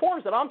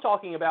reforms that I'm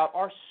talking about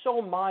are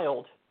so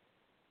mild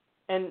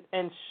and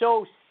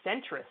so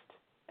centrist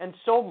and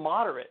so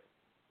moderate.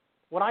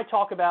 When I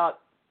talk about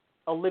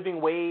a living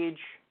wage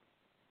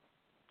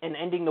and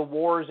ending the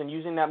wars and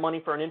using that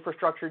money for an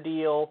infrastructure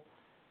deal,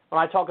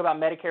 when I talk about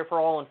Medicare for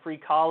all and free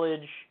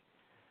college,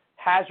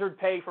 hazard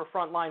pay for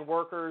frontline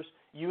workers,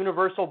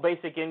 universal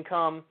basic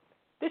income,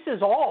 this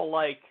is all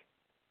like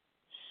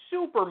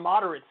super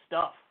moderate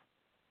stuff.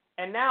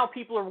 And now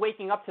people are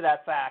waking up to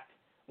that fact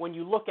when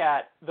you look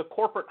at the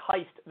corporate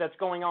heist that's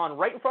going on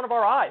right in front of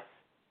our eyes.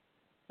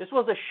 This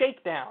was a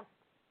shakedown.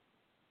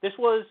 This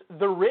was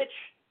the rich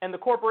and the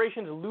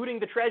corporations looting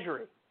the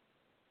treasury.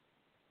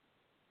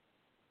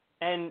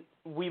 And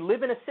we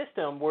live in a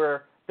system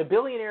where the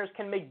billionaires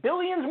can make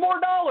billions more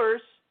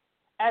dollars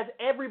as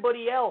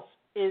everybody else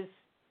is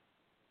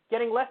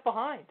getting left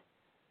behind.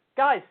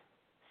 Guys,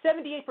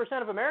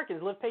 78% of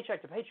Americans live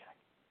paycheck to paycheck.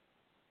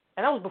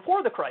 And that was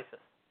before the crisis.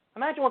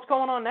 Imagine what's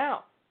going on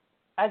now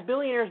as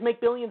billionaires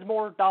make billions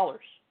more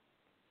dollars.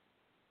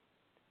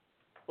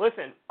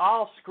 Listen,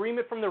 I'll scream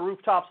it from the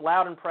rooftops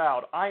loud and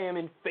proud. I am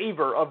in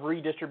favor of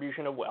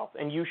redistribution of wealth,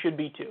 and you should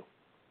be too.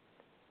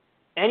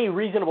 Any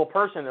reasonable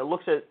person that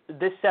looks at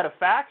this set of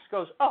facts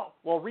goes, oh,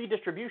 well,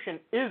 redistribution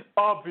is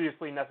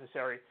obviously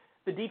necessary.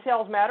 The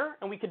details matter,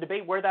 and we could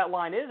debate where that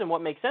line is and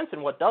what makes sense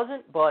and what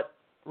doesn't, but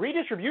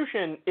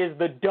redistribution is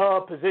the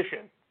duh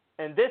position,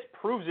 and this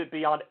proves it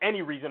beyond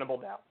any reasonable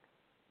doubt.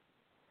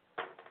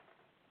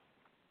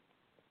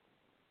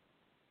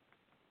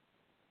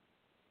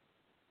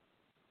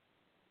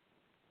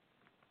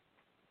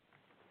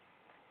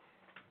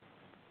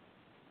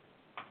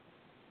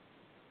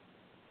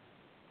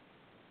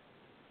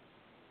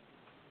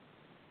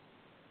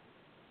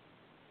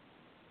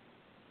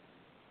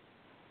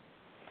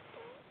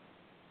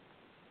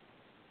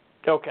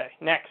 Okay,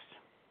 next.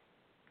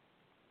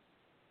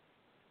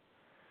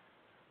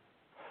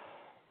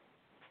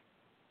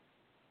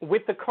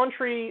 With the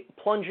country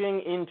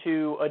plunging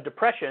into a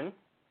depression,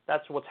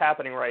 that's what's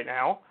happening right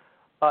now,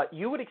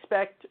 you would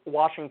expect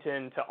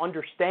Washington to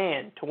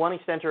understand, to one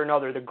extent or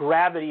another, the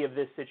gravity of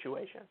this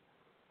situation.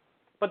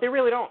 But they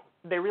really don't.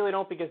 They really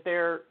don't, because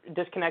they're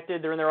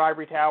disconnected. They're in their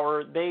ivory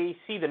tower. They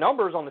see the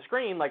numbers on the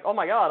screen like, oh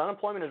my God,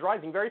 unemployment is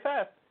rising very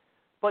fast.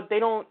 But they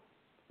don't.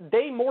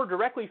 They more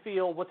directly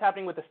feel what's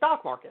happening with the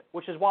stock market,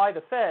 which is why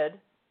the Fed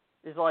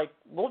is like,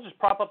 we'll just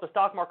prop up the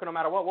stock market no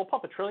matter what. We'll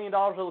pump $1 trillion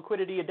of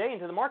liquidity a day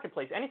into the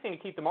marketplace, anything to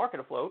keep the market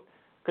afloat,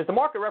 because the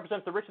market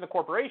represents the rich and the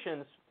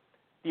corporations.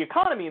 The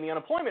economy and the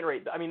unemployment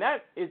rate, I mean,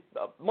 that is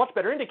a much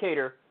better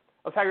indicator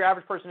of how your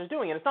average person is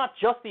doing. And it's not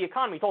just the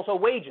economy, it's also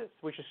wages,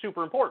 which is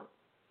super important.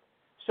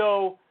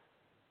 So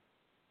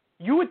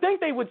you would think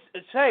they would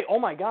say, oh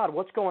my God,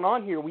 what's going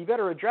on here? We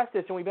better address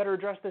this, and we better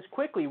address this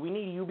quickly. We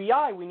need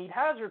UBI. We need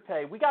hazard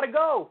pay. We got to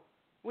go.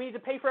 We need to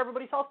pay for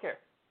everybody's health care.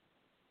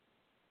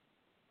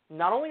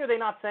 Not only are they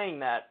not saying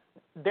that,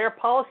 their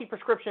policy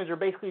prescriptions are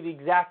basically the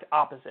exact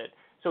opposite.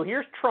 So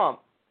here's Trump.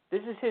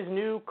 This is his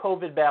new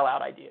COVID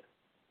bailout idea.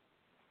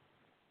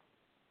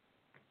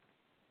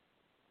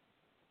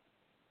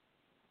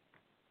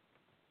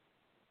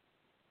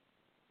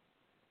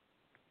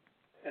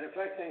 And in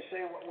fact, they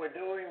say what we're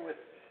doing with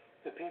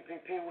the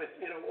PPP, with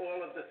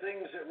all of the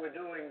things that we're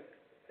doing,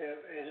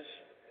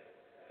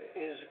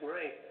 is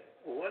great.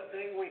 One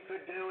thing we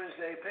could do is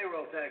a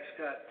payroll tax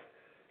cut.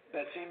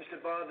 That seems to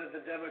bother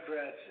the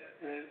Democrats.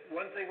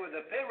 One thing with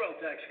a payroll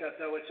tax cut,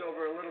 though, it's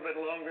over a little bit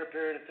longer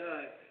period of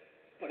time.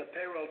 But a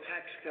payroll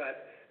tax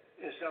cut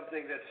is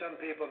something that some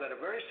people that are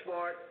very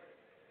smart,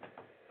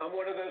 I'm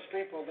one of those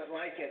people that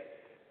like it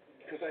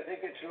because I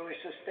think it's really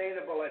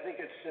sustainable. I think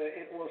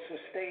it will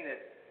sustain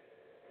it.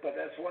 But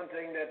that's one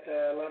thing that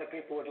a lot of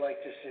people would like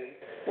to see.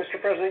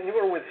 Mr. President, you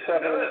were with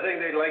seven. Another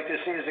thing they'd like to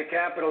see is a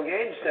capital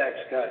gains tax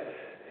cut,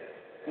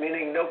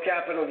 meaning no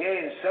capital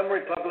gains. Some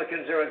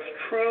Republicans are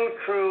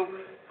true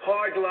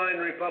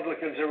hardline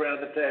Republicans around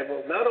the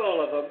table. Not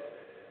all of them.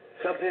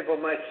 Some people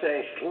might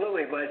say,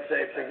 Louis might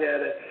say,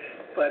 forget it.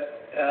 But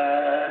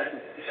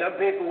some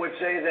people would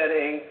say that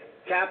a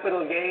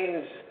capital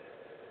gains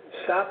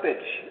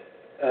stoppage,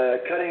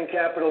 cutting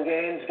capital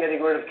gains,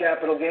 getting rid of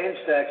capital gains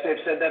tax,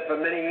 they've said that for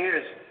many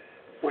years,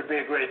 would be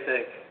a great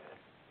thing.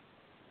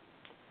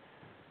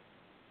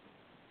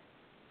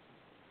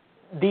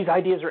 These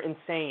ideas are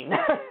insane.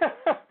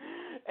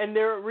 And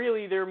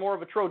they're more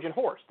of a Trojan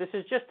horse. This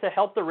is just to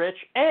help the rich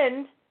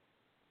and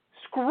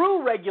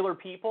screw regular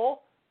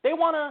people. They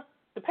want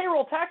the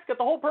payroll tax cut,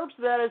 the whole purpose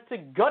of that is to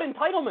gut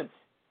entitlements.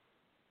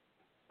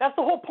 That's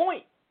the whole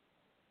point.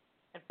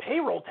 And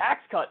payroll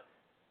tax cut.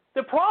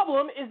 The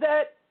problem is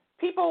that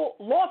people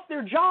lost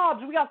their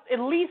jobs. We got at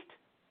least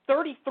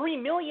 33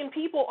 million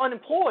people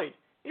unemployed.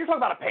 You're talking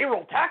about a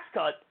payroll tax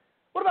cut.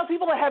 What about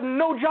people that have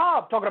no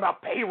job talking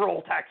about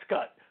payroll tax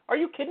cut? Are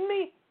you kidding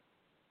me?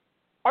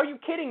 Are you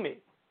kidding me?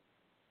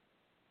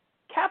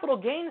 Capital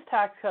gains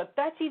tax cut,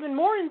 that's even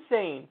more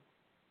insane.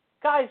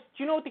 Guys,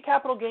 do you know what the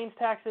capital gains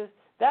tax is?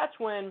 That's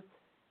when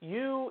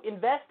you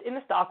invest in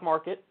the stock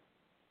market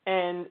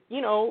and,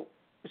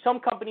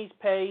 some companies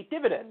pay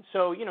dividends.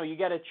 So, you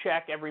get a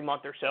check every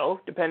month or so,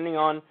 depending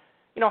on,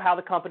 how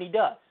the company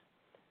does.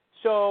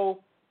 So,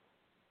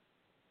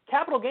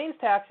 capital gains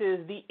tax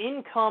is the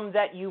income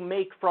that you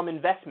make from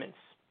investments.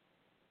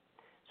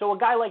 So a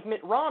guy like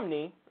Mitt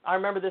Romney, I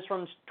remember this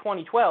from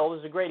 2012, this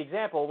is a great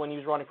example when he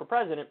was running for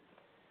president.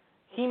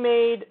 He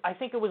made, I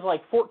think it was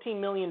like $14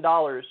 million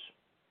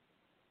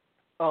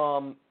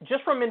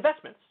just from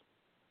investments,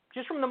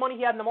 just from the money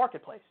he had in the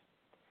marketplace.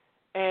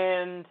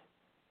 And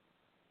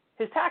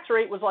his tax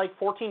rate was like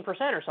 14%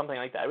 or something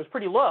like that. It was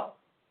pretty low.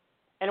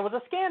 And it was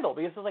a scandal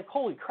because it was like,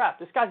 holy crap,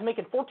 this guy's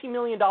making $14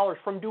 million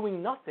from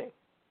doing nothing,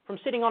 from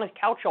sitting on his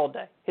couch all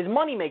day. His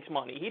money makes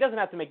money. He doesn't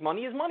have to make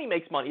money. His money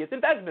makes money. It's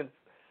investments.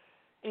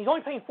 And he's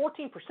only paying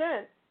 14%.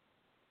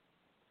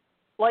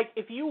 Like,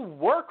 if you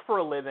work for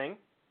a living,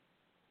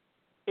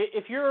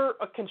 if you're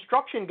a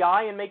construction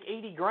guy and make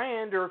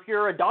 $80,000, or if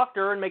you're a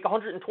doctor and make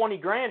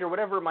 $120,000 or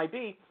whatever it might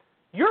be,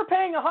 you're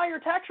paying a higher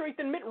tax rate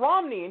than Mitt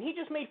Romney, and he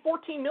just made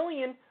 $14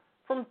 million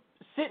from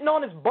sitting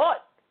on his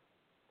butt.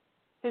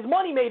 His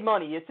money made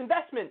money. It's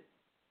investment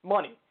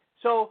money.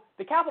 So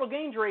the capital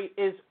gains rate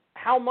is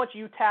how much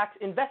you tax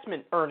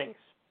investment earnings.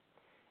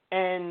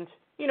 And,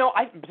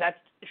 that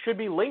should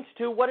be linked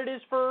to what it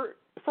is for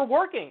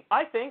working,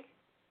 I think,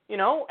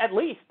 at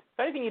least. If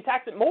anything, you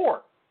tax it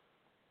more.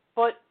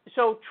 But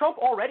so Trump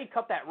already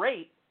cut that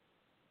rate.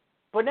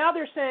 But now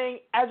they're saying,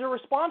 as a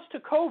response to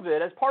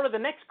COVID, as part of the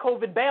next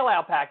COVID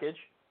bailout package,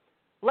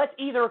 let's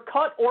either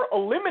cut or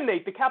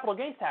eliminate the capital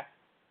gains tax.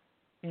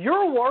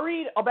 You're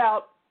worried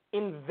about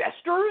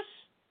investors?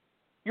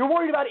 You're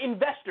worried about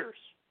investors.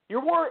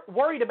 You're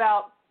worried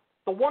about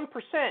the 1%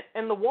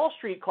 and the Wall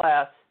Street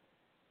class,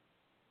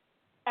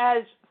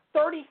 as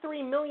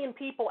 33 million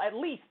people at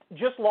least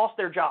just lost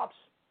their jobs.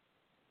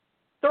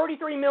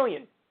 33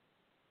 million.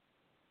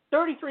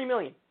 33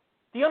 million.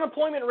 The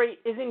unemployment rate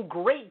is in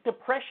Great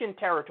Depression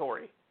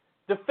territory.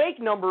 The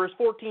fake number is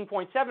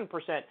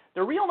 14.7%.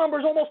 The real number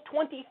is almost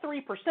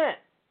 23%.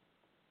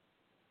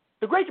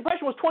 The Great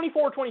Depression was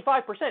 24 or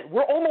 25%.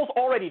 We're almost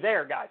already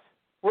there, guys.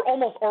 We're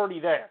almost already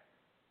there.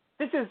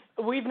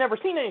 We've never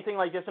seen anything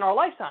like this in our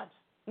lifetimes.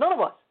 None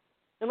of us,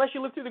 unless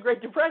you lived through the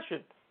Great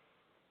Depression.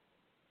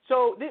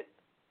 So,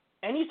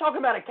 and he's talking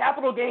about a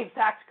capital gains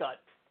tax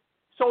cut.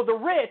 So the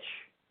rich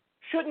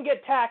shouldn't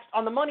get taxed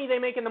on the money they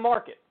make in the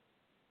market.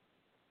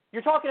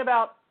 You're talking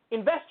about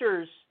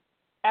investors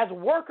as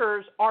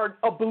workers are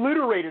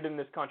obliterated in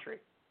this country.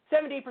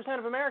 78%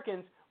 of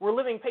Americans were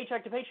living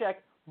paycheck to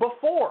paycheck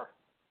before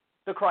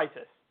the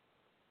crisis.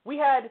 We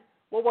had,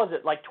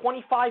 like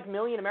 25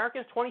 million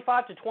Americans,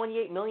 25 to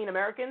 28 million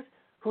Americans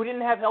who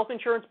didn't have health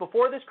insurance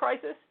before this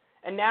crisis,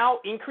 and now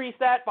increase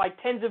that by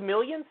tens of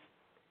millions?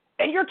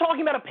 And you're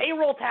talking about a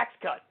payroll tax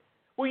cut.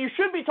 What you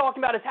should be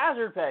talking about is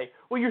hazard pay.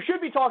 What you should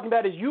be talking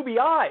about is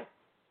UBI.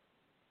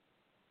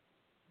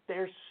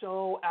 They're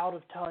so out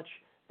of touch.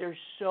 They're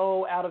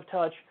so out of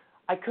touch.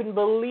 I couldn't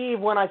believe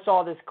when I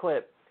saw this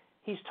clip.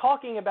 He's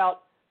talking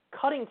about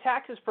cutting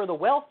taxes for the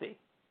wealthy.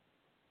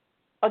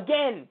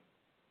 Again,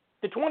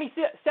 the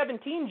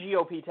 2017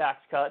 GOP tax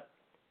cut,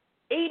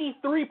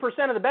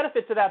 83% of the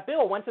benefits of that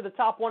bill went to the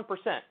top 1%.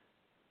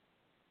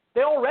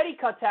 They already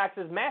cut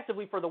taxes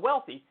massively for the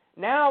wealthy.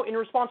 Now, in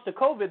response to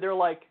COVID, they're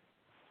like,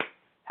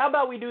 how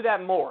about we do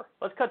that more?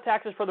 Let's cut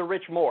taxes for the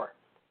rich more.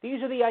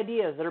 These are the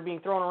ideas that are being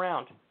thrown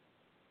around.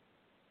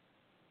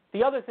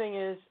 The other thing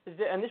is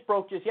and this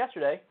broke just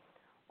yesterday,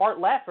 Art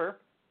Laffer,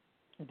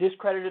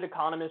 discredited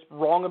economist,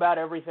 wrong about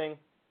everything.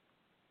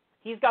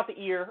 He's got the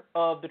ear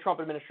of the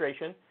Trump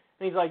administration,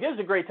 and he's like, this is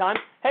a great time.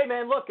 Hey,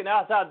 man, look,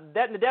 now it's out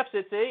debt and the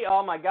deficit, see?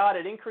 Oh, my God,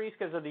 it increased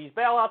because of these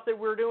bailouts that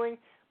we're doing.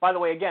 By the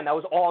way, again, that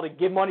was all to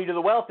give money to the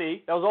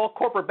wealthy. That was all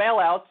corporate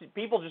bailouts.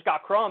 People just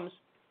got crumbs.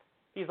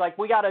 He's like,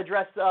 we got to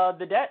address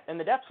the debt and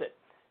the deficit.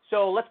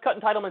 So let's cut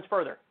entitlements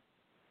further.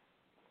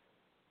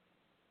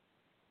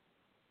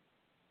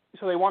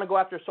 So they want to go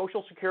after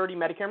Social Security,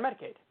 Medicare, and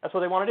Medicaid. That's what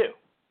they want to do.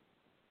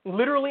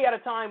 Literally at a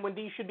time when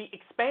these should be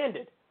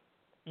expanded.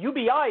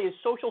 UBI is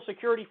Social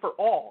Security for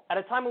all. At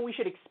a time when we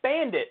should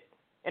expand it,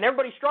 and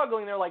everybody's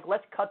struggling, they're like,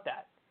 let's cut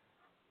that.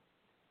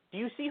 Do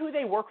you see who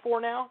they work for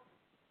now?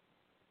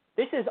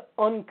 This is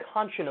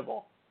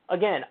unconscionable.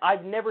 Again,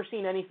 I've never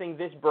seen anything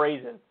this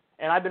brazen,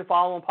 and I've been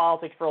following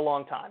politics for a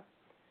long time.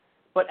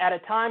 But at a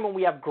time when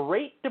we have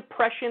Great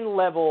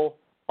Depression-level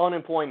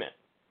unemployment,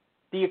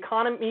 the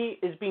economy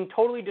is being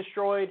totally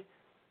destroyed,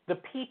 the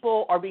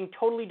people are being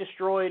totally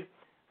destroyed,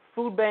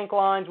 food bank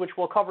lines, which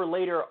we'll cover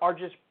later, are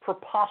just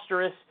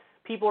preposterous.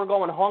 People are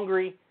going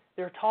hungry.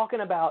 They're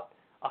talking about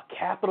a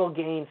capital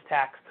gains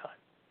tax cut.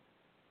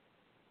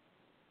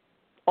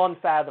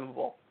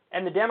 Unfathomable.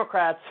 And the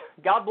Democrats,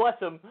 God bless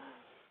them,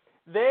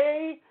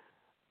 they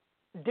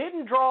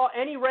didn't draw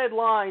any red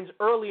lines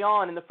early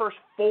on in the first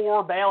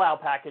 4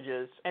 bailout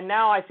packages. And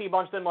now I see a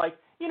bunch of them like,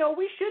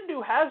 we should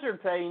do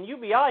hazard pay and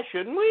UBI,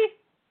 shouldn't we?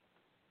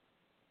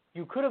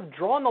 You could have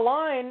drawn the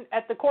line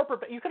at the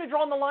you could have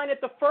drawn the line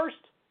at the first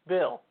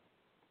bill.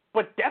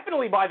 But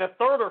definitely by the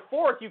 3rd or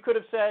 4th, you could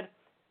have said,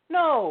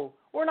 no,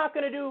 we're not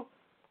going to do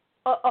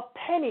a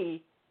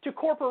penny to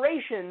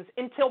corporations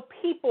until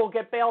people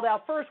get bailed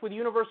out first with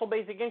universal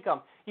basic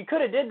income. You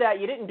could have did that.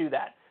 You didn't do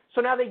that.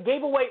 So now they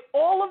gave away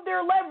all of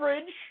their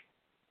leverage,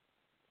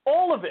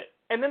 all of it.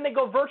 And then they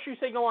go virtue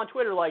signal on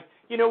Twitter like,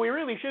 we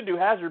really should do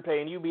hazard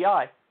pay and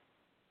UBI.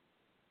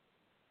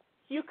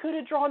 You could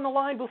have drawn the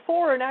line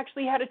before and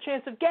actually had a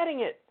chance of getting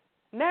it.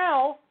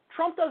 Now,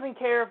 Trump doesn't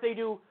care if they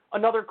do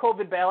another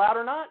COVID bailout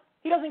or not.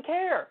 He doesn't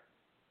care.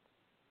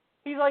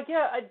 He's like,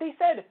 yeah, they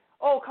said,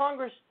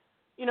 Congress,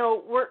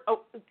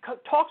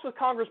 talks with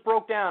Congress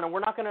broke down and we're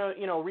not going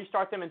to,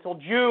 restart them until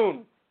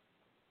June.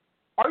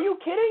 Are you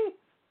kidding?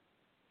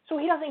 So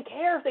he doesn't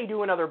care if they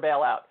do another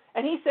bailout.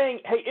 And he's saying,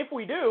 hey, if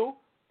we do,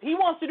 he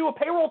wants to do a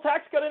payroll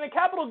tax cut and a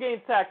capital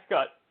gains tax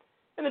cut.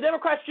 And the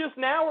Democrats just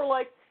now are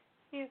like,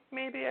 yeah,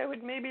 I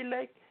would maybe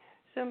like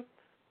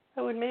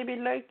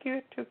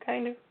you to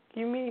kind of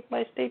give me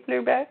my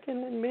stapler back,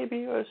 and then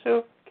maybe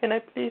also, can I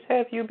please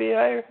have UBI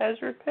or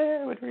hazard pay?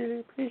 I would really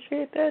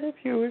appreciate that if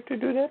you were to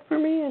do that for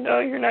me. And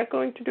you're not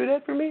going to do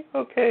that for me?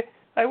 Okay,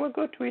 I will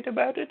go tweet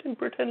about it and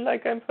pretend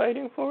like I'm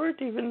fighting for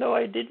it, even though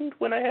I didn't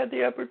when I had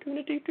the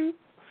opportunity to.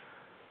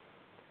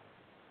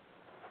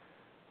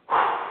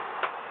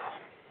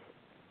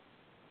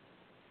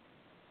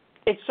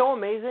 It's so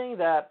amazing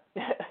that,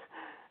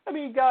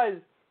 guys,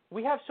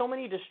 we have so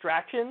many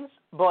distractions,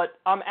 but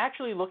I'm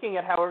actually looking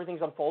at how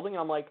everything's unfolding,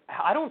 and I'm like,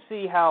 I don't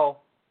see how,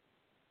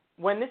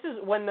 when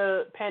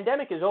the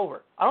pandemic is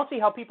over, I don't see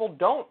how people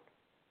don't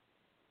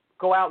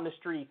go out in the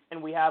streets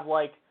and we have,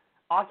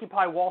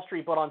 Occupy Wall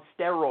Street, but on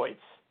steroids.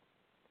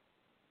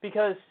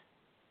 Because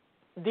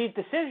these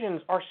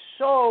decisions are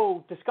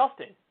so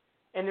disgusting,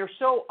 and they're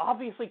so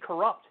obviously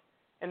corrupt,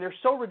 and they're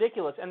so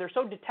ridiculous, and they're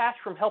so detached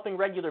from helping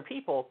regular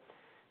people,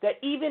 that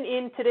even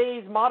in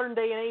today's modern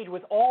day and age,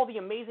 with all the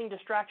amazing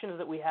distractions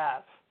that we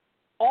have,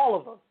 all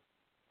of them,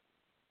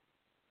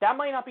 that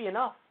might not be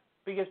enough,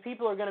 because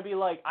people are going to be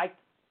like,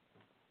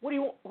 what do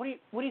you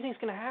think is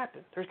going to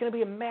happen? There's going to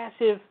be a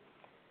massive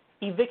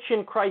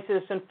eviction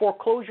crisis and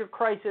foreclosure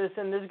crisis,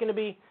 and there's going to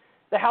be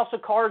the house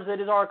of cards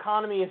that is our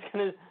economy is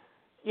going to,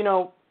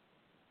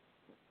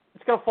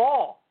 it's going to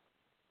fall.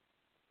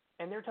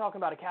 And they're talking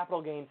about a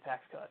capital gains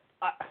tax cut.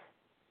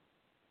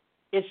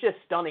 It's just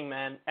stunning,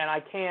 man, and I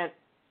can't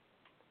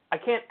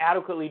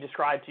adequately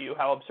describe to you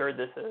how absurd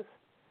this is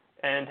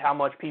and how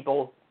much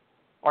people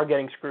are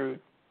getting screwed.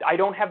 I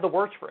don't have the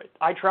words for it.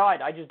 I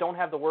tried. I just don't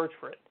have the words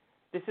for it.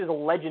 This is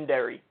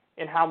legendary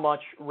in how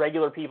much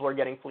regular people are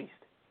getting fleeced.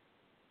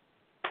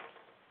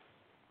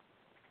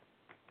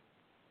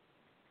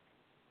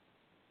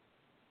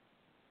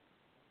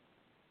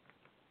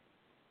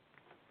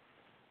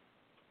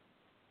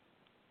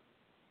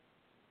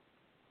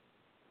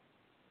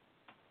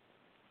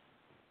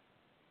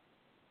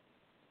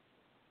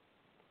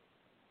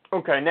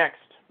 Okay, next.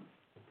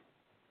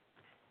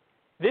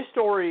 This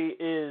story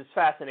is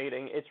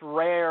fascinating. It's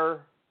rare,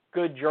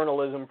 good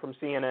journalism from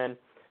CNN.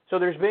 So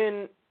there's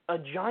been a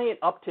giant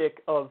uptick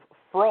of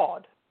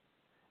fraud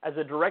as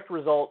a direct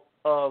result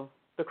of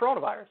the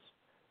coronavirus.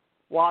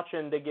 Watch,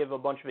 and they give a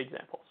bunch of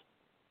examples.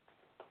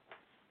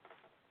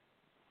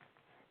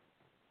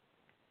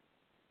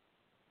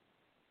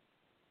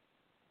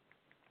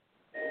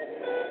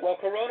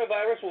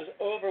 coronavirus was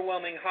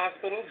overwhelming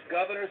hospitals,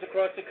 governors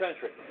across the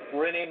country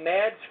were in a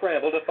mad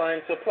scramble to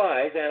find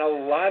supplies, and a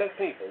lot of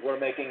people were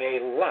making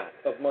a lot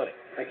of money.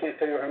 I can't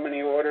tell you how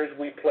many orders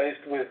we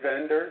placed with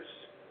vendors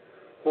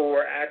who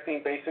were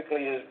acting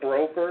basically as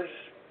brokers,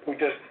 who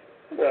just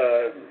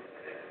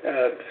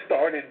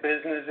started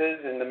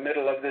businesses in the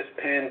middle of this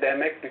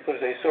pandemic because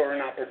they saw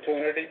an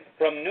opportunity.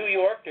 From New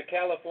York to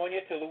California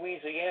to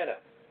Louisiana,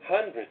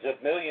 hundreds of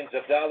millions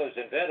of dollars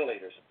in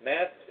ventilators,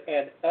 masks,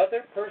 and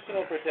other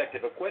personal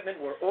protective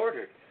equipment were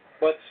ordered,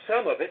 but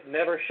some of it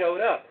never showed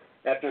up.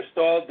 After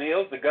stalled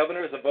deals, the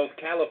governors of both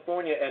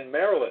California and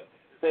Maryland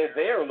say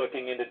they're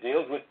looking into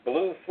deals with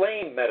Blue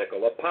Flame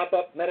Medical, a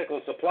pop-up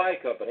medical supply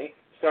company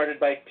started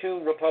by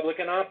 2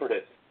 Republican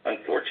operatives.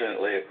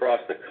 Unfortunately, across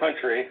the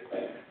country,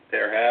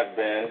 there have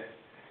been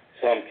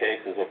some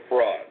cases of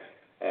fraud.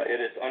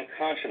 It is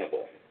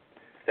unconscionable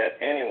that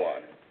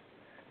anyone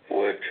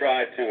would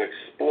try to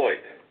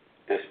exploit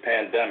this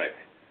pandemic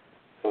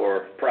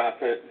for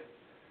profit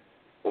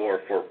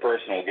or for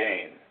personal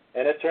gain.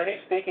 An attorney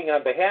speaking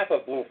on behalf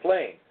of Blue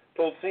Flame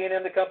told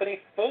CNN the company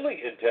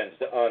fully intends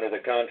to honor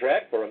the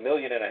contract for 1.5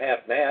 million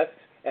masks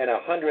and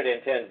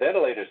 110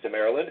 ventilators to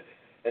Maryland,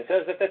 and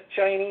says that the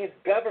Chinese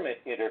government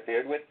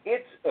interfered with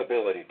its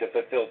ability to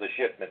fulfill the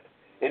shipment.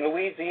 In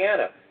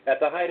Louisiana, at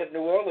the height of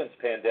New Orleans'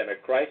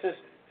 pandemic crisis,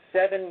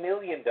 $7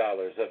 million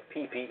of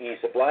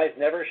PPE supplies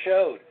never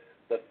showed.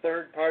 The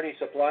third-party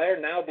supplier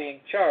now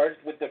being charged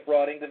with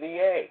defrauding the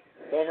VA.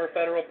 Former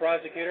federal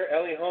prosecutor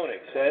Ellie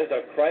Honig says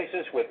a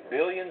crisis with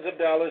billions of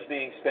dollars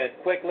being spent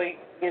quickly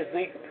is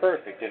the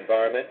perfect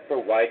environment for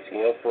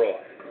wide-scale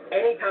fraud.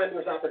 Anytime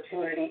there's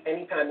opportunity,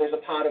 anytime there's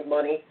a pot of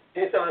money,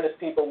 dishonest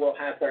people will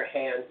have their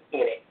hands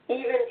in it.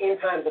 Even in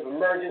times of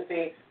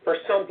emergency, for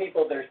some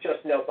people, there's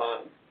just no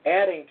bottom.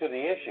 Adding to the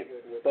issue,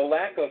 the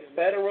lack of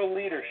federal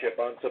leadership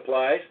on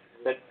supplies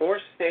that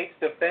force states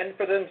to fend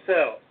for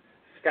themselves,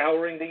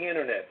 scouring the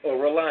internet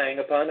or relying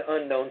upon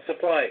unknown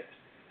suppliers.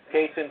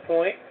 Case in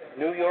point,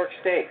 New York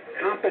State.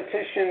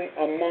 Competition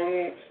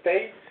among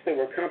states, there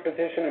were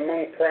competition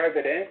among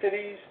private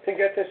entities to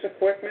get this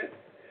equipment.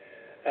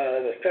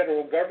 The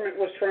federal government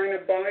was trying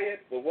to buy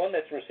it. The one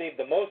that's received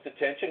the most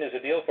attention is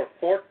a deal for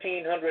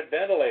 1,400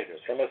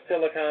 ventilators from a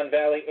Silicon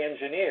Valley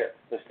engineer.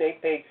 The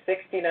state paid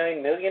 $69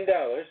 million,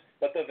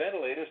 but the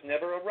ventilators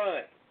never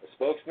arrived. A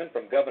spokesman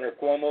from Governor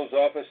Cuomo's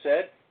office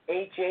said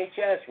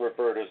HHS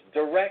referred us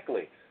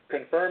directly,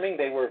 confirming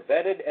they were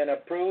vetted and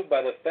approved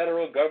by the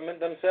federal government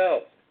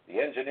themselves. The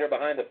engineer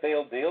behind the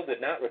failed deal did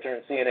not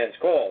return CNN's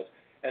calls,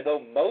 and though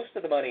most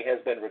of the money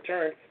has been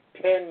returned,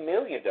 $10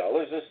 million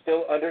is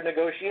still under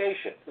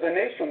negotiation. The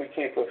nation, we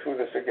can't go through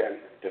this again.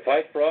 To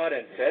fight fraud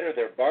and better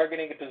their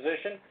bargaining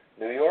position,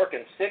 New York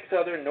and 6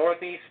 other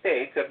Northeast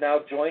states have now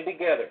joined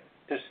together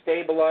to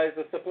stabilize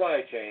the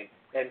supply chain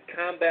and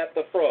combat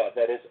the fraud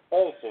that is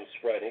also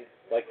spreading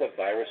like the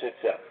virus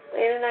itself.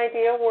 In an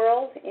ideal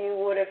world, you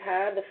would have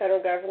had the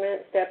federal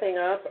government stepping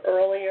up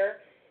earlier.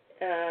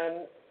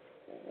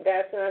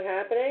 That's not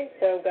happening,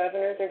 so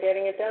governors are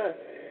getting it done.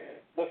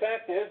 The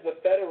fact is, the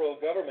federal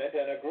government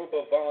and a group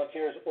of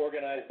volunteers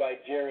organized by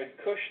Jared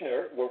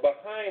Kushner were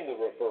behind the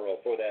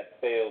referral for that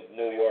failed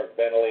New York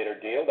ventilator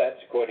deal. That's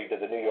according to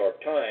the New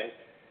York Times.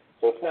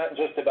 So it's not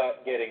just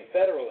about getting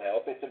federal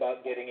help, it's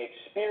about getting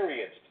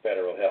experienced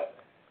federal help.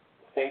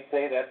 States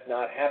say that's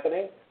not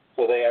happening,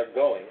 so they are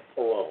going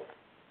alone.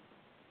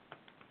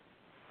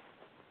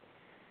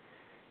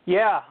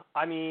 Yeah,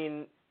 I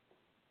mean,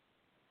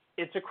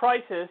 it's a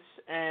crisis,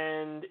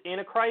 and in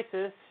a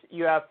crisis,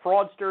 you have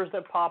fraudsters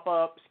that pop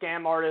up,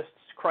 scam artists,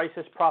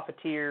 crisis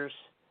profiteers.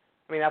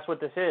 I mean, that's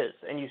what this is,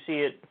 and you see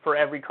it for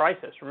every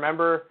crisis.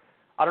 Remember,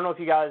 I don't know if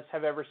you guys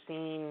have ever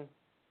seen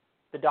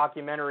the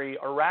documentary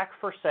Iraq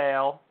for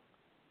Sale,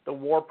 The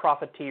War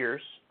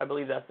Profiteers. I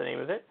believe that's the name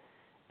of it.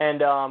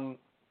 And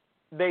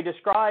they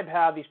describe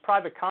how these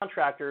private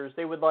contractors,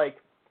 they would,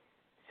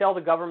 sell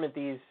the government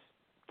these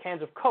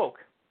cans of Coke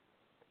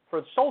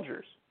for the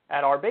soldiers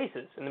at our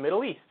bases in the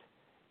Middle East.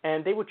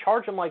 And they would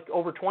charge them,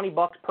 over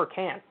 $20 per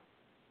can,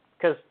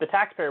 because the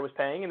taxpayer was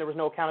paying and there was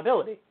no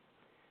accountability.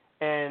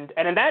 And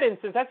in that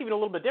instance, that's even a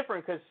little bit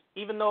different, because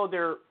even though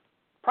they're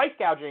price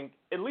gouging,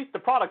 at least the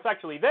product's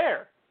actually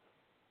there.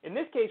 In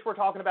this case, we're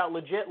talking about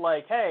legit,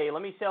 hey,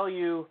 let me sell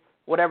you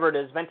whatever it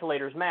is,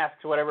 ventilators,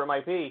 masks, whatever it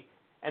might be,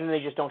 and then they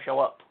just don't show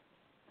up.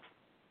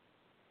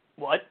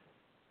 What?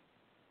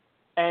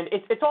 And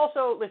it's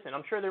also, listen,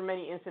 I'm sure there are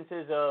many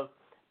instances of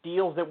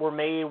deals that were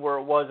made where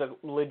it was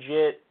a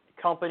legit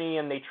company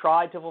and they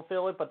tried to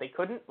fulfill it, but they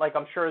couldn't.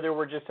 I'm sure there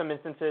were just some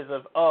instances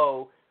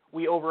of,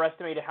 we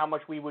overestimated how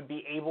much we would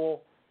be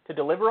able to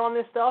deliver on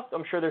this stuff.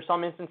 I'm sure there's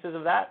some instances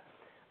of that.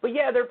 But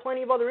yeah, there are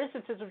plenty of other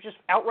instances of just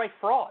outright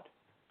fraud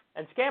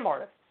and scam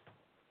artists.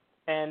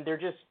 And they're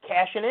just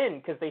cashing in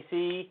because they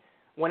see,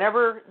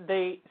 whenever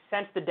they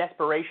sense the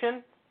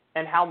desperation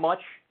and how much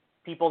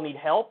people need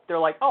help, they're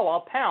like,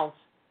 I'll pounce,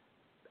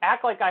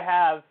 act like I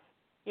have,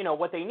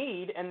 what they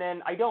need, and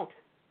then I don't.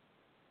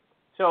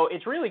 So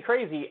it's really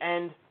crazy.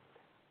 And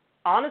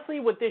honestly,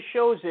 what this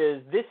shows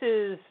is this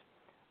is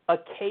a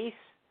case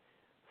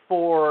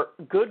for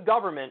good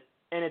government,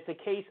 and it's a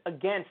case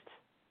against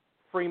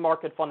free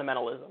market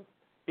fundamentalism.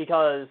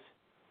 Because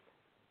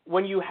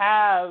when you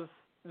have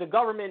the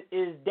government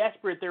is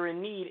desperate, they're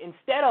in need,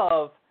 instead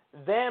of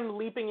them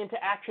leaping into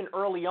action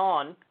early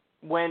on,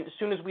 as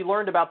soon as we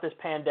learned about this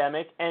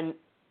pandemic, and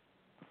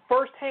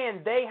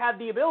firsthand they had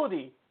the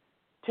ability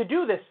to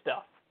do this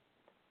stuff.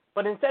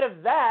 But instead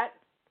of that,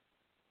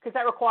 because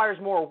that requires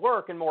more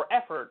work and more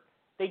effort,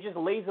 they just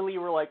lazily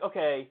were like,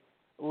 okay,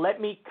 let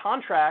me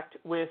contract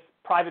with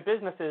private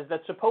businesses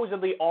that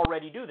supposedly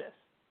already do this.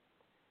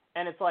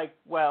 And it's like,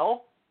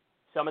 well,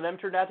 some of them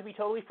turned out to be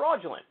totally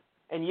fraudulent.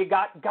 And you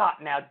got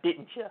now,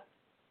 didn't you?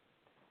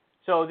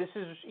 So this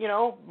is,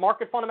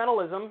 market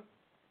fundamentalism.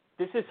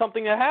 This is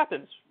something that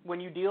happens when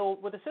you deal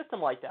with a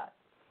system like that.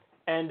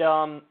 And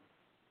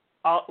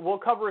we'll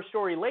cover a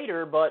story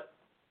later, but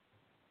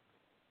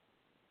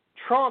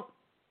Trump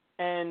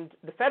and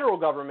the federal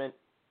government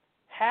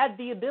had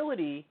the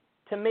ability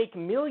to make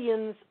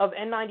millions of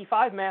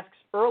N95 masks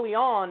early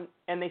on,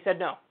 and they said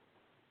no.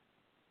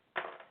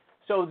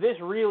 So this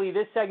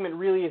segment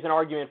really is an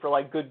argument for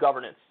like good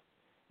governance.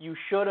 You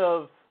should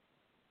have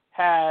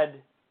had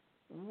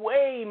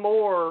way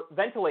more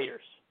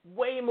ventilators.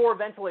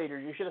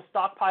 You should have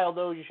stockpiled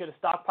those. You should have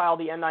stockpiled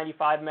the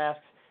N95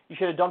 masks. You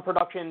should have done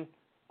production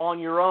on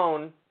your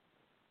own,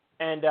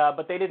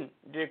 but they didn't.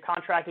 They're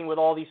contracting with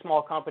all these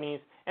small companies,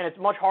 and it's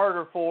much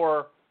harder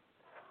for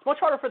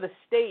the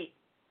state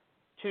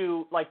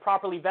to like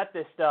properly vet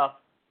this stuff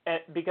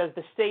because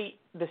the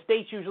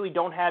states usually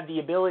don't have the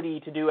ability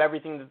to do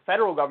everything that the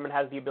federal government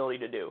has the ability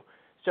to do.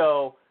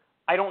 So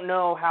I don't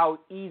know how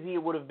easy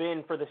it would have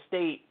been for the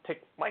state to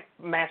like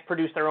mass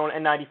produce their own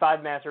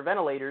N95 masks or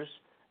ventilators.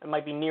 It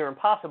might be near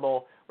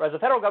impossible, whereas the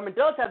federal government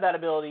does have that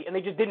ability, and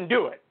they just didn't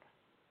do it.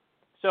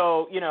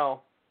 So,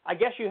 I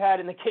guess you had,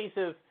 in the case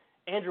of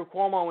Andrew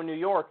Cuomo in New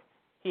York,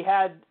 he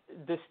had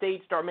the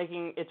state start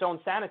making its own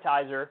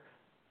sanitizer,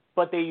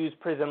 but they used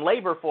prison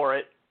labor for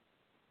it,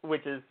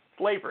 which is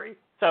slavery.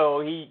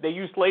 So they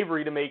used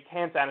slavery to make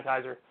hand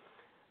sanitizer.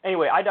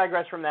 Anyway, I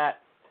digress from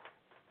that.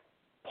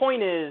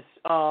 Point is,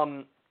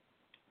 you're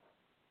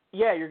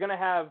going to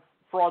have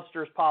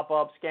fraudsters pop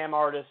up, scam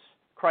artists,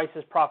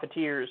 crisis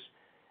profiteers,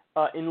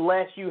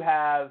 unless you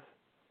have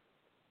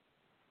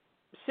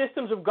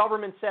systems of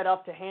government set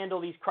up to handle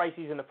these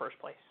crises in the first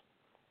place.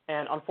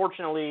 And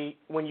unfortunately,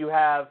 when you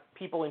have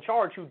people in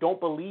charge who don't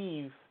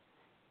believe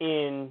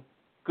in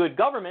good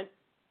government,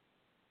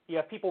 you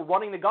have people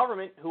running the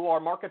government who are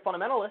market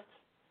fundamentalists,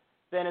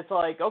 then it's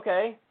like,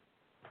 okay,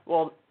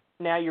 well,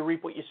 now you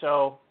reap what you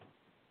sow,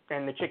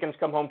 and the chickens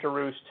come home to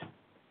roost,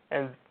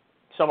 and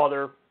some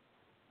other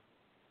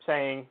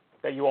saying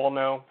that you all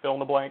know, fill in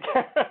the blank.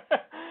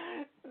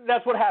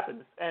 That's what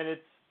happens, and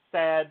it's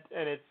sad,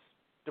 and it's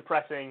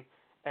depressing,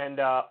 and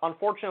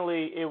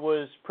unfortunately, it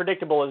was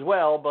predictable as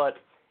well, but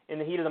in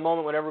the heat of the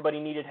moment when everybody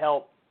needed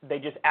help, they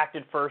just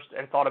acted first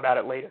and thought about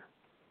it later.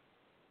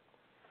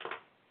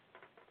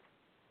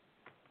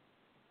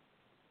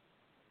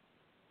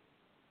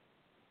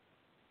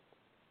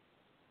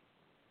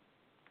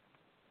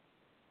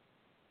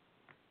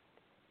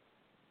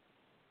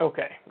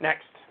 Okay,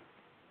 next.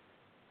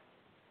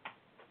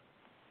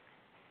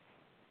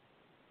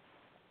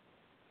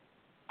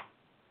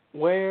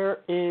 Where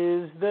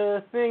is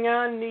the thing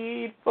I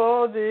need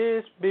for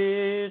this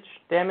bitch?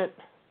 Damn it.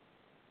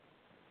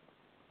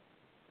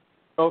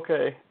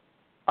 Okay,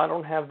 I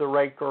don't have the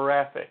right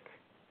graphic.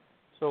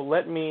 So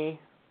let me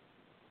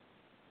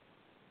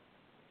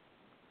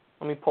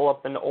pull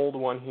up an old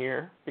one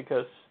here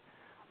because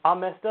I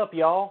messed up,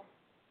 y'all.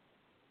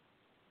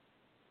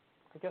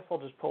 I guess I'll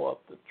just pull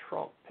up the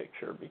Trump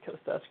picture because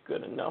that's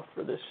good enough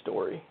for this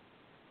story.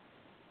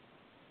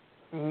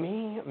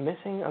 Me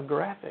missing a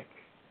graphic.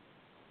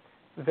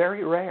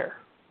 Very rare.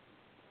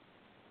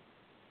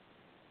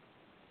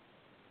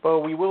 But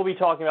we will be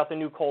talking about the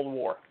new Cold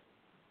War.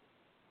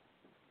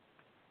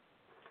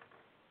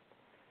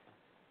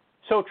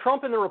 So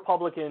Trump and the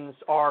Republicans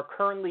are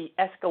currently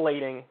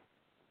escalating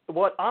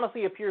what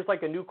honestly appears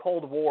like a new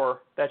Cold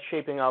War that's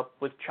shaping up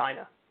with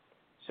China.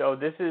 So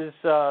this is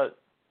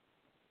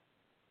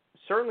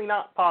certainly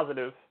not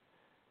positive.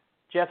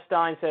 Jeff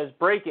Stein says,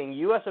 breaking,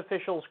 U.S.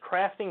 officials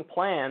crafting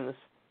plans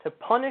to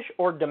punish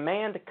or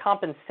demand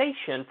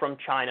compensation from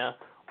China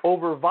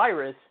over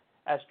virus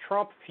as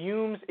Trump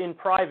fumes in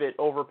private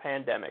over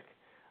pandemic.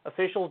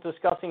 Officials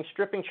discussing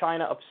stripping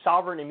China of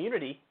sovereign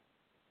immunity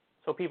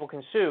so people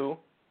can sue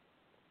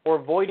or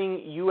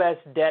voiding U.S.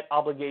 debt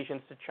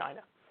obligations to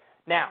China.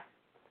 Now,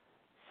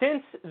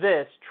 since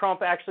this,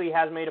 Trump actually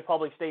has made a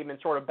public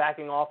statement sort of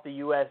backing off the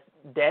U.S.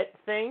 debt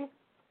thing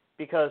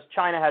because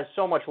China has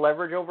so much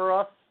leverage over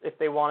us. If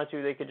they wanted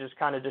to, they could just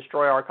kind of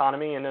destroy our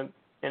economy in a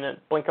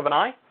blink of an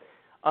eye.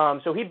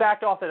 So he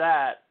backed off of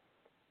that,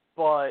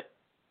 but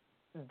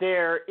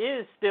there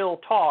is still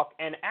talk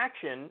and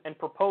action and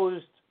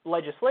proposed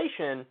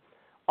legislation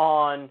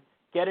on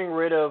getting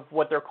rid of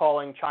what they're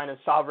calling China's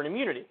sovereign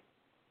immunity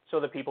so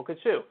that people could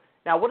sue.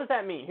 Now, what does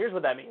that mean? Here's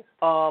what that means.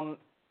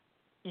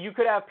 You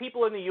could have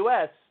people in the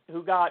U.S.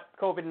 who got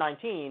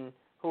COVID-19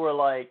 who are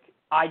like,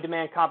 I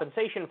demand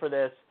compensation for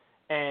this,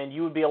 and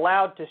you would be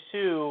allowed to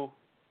sue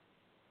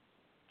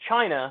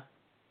China,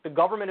 the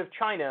government of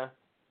China,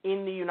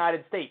 in the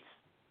United States,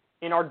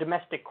 in our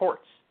domestic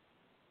courts.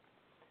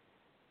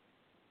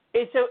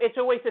 It's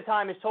a waste of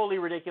time. It's totally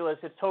ridiculous.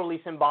 It's totally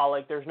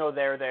symbolic. There's no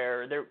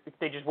there.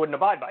 They just wouldn't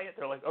abide by it.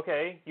 They're like,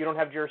 okay, you don't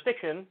have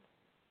jurisdiction.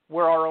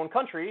 We're our own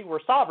country.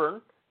 We're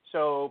sovereign,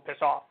 so piss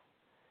off.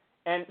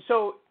 And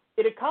so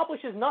it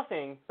accomplishes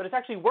nothing, but it's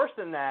actually worse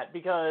than that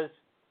because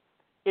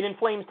it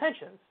inflames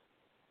tensions.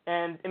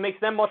 And it makes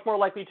them much more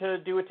likely to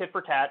do a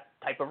tit-for-tat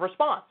type of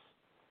response.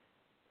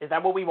 Is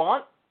that what we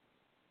want?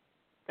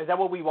 Is that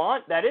what we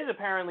want? That is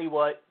apparently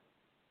what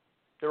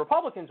the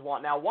Republicans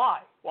want. Now,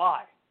 why?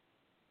 Why?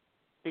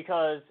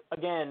 Because,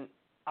 again,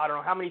 I don't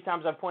know how many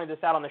times I've pointed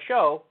this out on the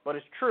show, but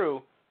it's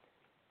true,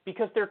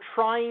 because they're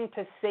trying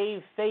to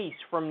save face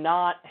from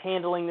not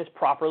handling this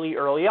properly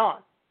early on.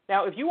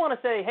 Now, if you want to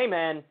say, hey,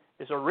 man,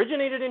 this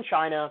originated in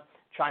China,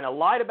 China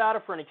lied about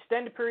it for an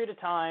extended period of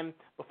time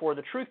before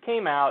the truth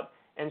came out,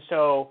 and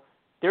so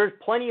there's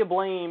plenty of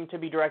blame to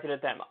be directed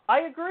at them.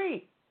 I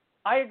agree.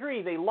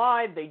 They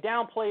lied, they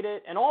downplayed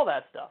it, and all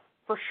that stuff,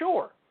 for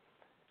sure.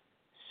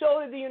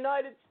 So did the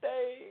United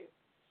States.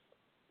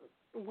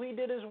 We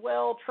did as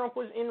well. Trump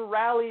was in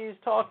rallies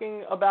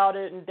talking about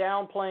it and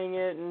downplaying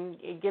it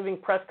and giving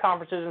press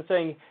conferences and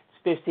saying,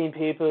 it's 15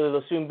 people,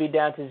 it'll soon be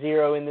down to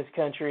 0 in this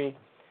country.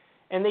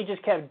 And they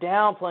just kept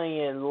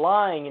downplaying it and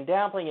lying and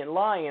downplaying it and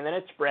lying, and then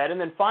it spread.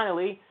 And then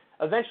finally,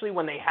 eventually,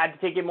 when they had to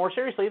take it more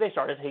seriously, they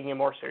started taking it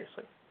more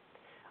seriously.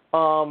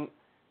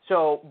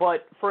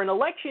 But for an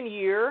election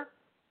year,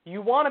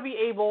 you want to be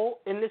able,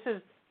 and this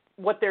is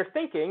what they're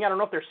thinking, I don't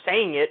know if they're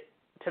saying it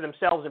to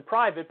themselves in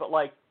private, but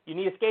like, you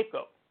need a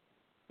scapegoat.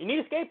 You need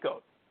a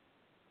scapegoat.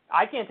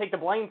 I can't take the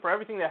blame for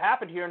everything that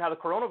happened here and how the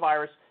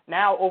coronavirus,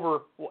 now over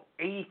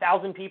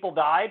 80,000 people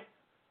died,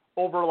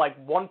 over like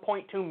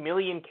 1.2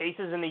 million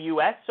cases in the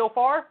U.S. so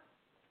far.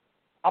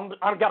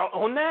 I've got to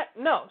own that?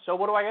 No. So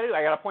what do I got to do?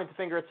 I got to point the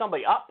finger at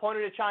somebody. Point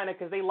it at China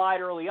because they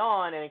lied early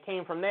on and it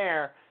came from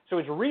there. So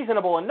it's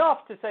reasonable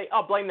enough to say,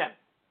 blame them.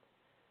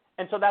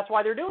 And so that's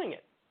why they're doing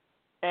it.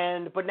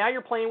 But now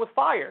you're playing with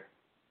fire.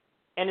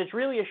 And it's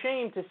really a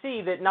shame to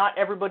see that not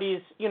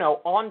everybody's,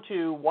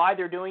 onto why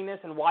they're doing this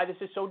and why this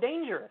is so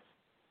dangerous.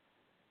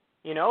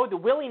 The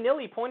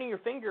willy-nilly pointing your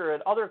finger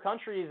at other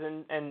countries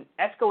and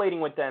escalating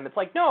with them. It's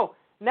like, no,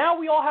 now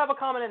we all have a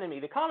common enemy.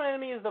 The common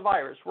enemy is the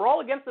virus. We're all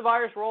against the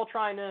virus. We're all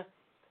trying to,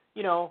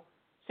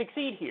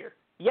 succeed here.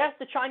 Yes,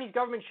 the Chinese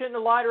government shouldn't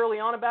have lied early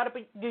on about it,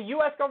 but the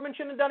U.S. government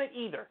shouldn't have done it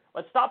either.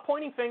 Let's stop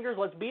pointing fingers.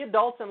 Let's be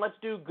adults, and let's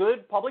do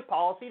good public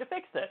policy to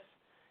fix this.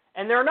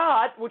 And they're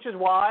not, which is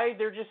why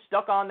they're just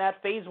stuck on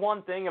that phase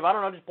 1 thing of,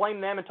 just blame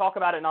them and talk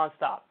about it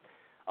nonstop.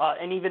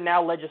 And even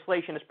now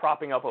legislation is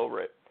propping up over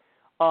it.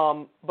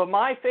 But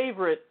my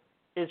favorite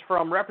is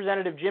from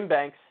Representative Jim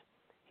Banks.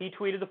 He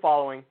tweeted the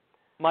following: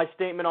 my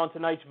statement on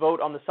tonight's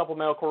vote on the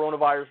supplemental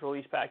coronavirus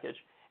relief package.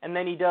 And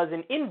then he does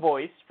an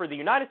invoice for the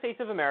United States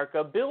of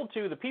America billed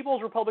to the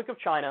People's Republic of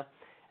China.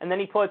 And then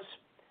he puts,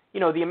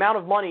 the amount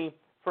of money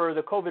for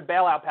the COVID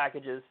bailout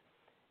packages.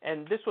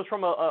 And this was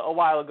from a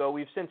while ago.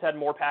 We've since had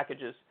more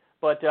packages.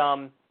 But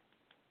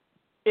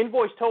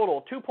invoice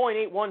total,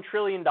 $2.81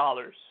 trillion.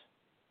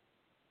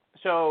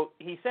 So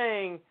he's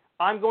saying,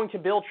 I'm going to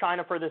bill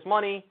China for this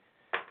money,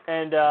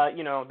 and,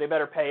 they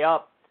better pay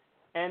up.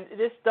 And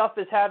this stuff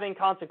is having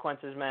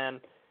consequences,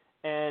 man.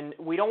 And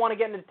we don't want to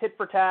get into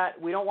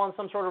tit-for-tat. We don't want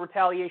some sort of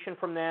retaliation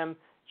from them.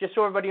 Just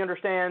so everybody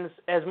understands,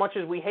 as much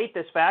as we hate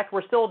this fact,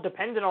 we're still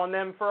dependent on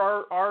them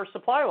for our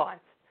supply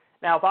lines.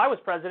 Now, if I was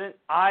president,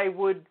 I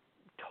would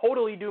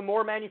totally do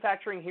more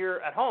manufacturing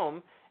here at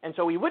home, and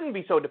so we wouldn't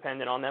be so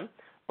dependent on them.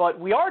 But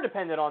we are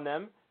dependent on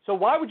them, so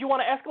why would you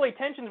want to escalate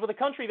tensions with a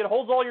country that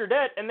holds all your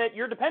debt and that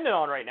you're dependent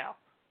on right now?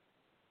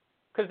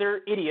 Because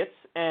they're idiots,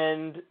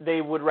 and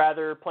they would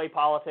rather play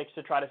politics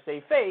to try to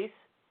save face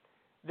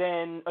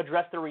than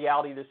address the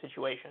reality of the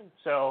situation.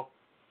 So,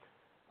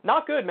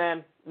 not good,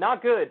 man.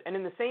 Not good. And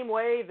in the same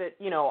way that,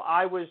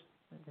 I was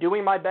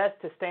doing my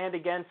best to stand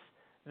against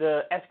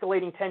the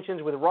escalating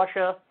tensions with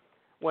Russia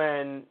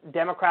when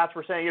Democrats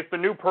were saying it's the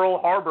new Pearl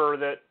Harbor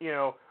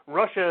that,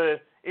 Russia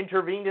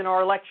intervened in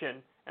our election,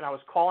 and I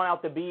was calling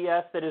out the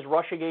BS that is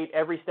Russiagate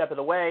every step of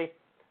the way.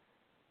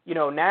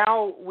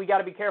 Now we got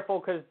to be careful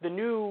because the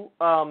new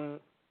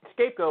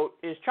scapegoat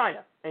is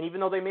China. And even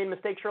though they made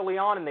mistakes early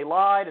on and they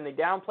lied and they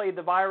downplayed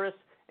the virus,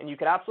 and you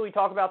could absolutely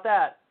talk about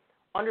that,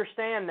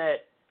 understand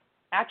that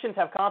actions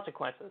have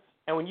consequences.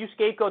 And when you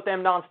scapegoat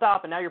them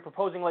nonstop and now you're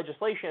proposing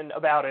legislation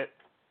about it,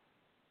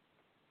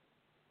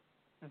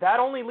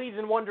 that only leads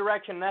in one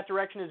direction, and that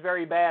direction is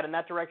very bad, and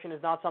that direction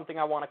is not something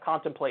I want to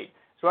contemplate.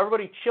 So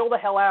everybody chill the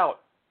hell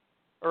out,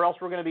 or else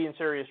we're going to be in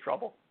serious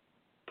trouble.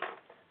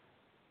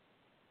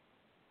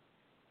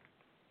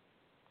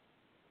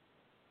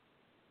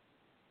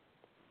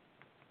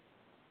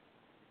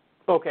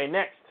 Okay,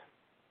 next.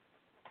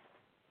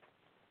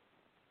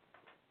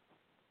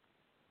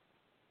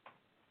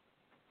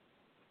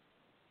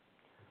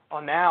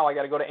 Now I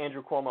got to go to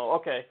Andrew Cuomo.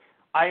 Okay.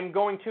 I'm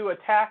going to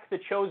attack the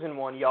chosen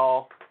one,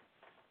 y'all.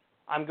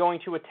 I'm going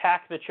to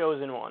attack the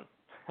chosen one.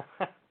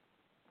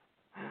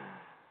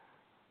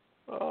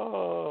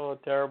 Oh,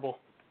 terrible.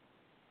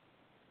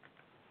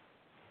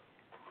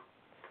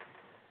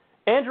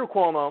 Andrew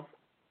Cuomo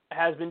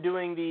has been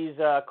doing these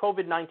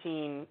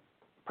COVID-19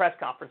 press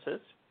conferences,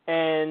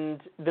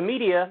 and the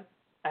media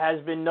has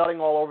been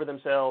nutting all over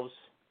themselves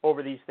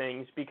over these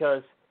things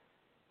because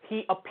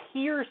he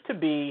appears to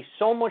be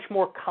so much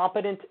more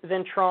competent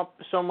than Trump,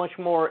 so much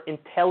more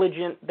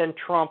intelligent than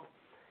Trump.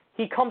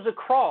 He comes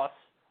across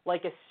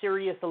like a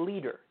serious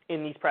leader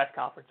in these press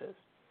conferences.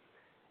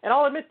 And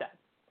I'll admit that.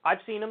 I've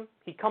seen him.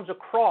 He comes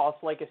across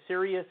like a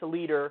serious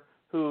leader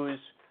who's,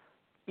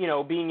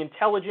 being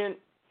intelligent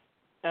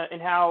in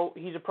how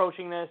he's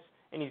approaching this,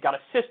 and he's got a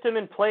system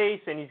in place,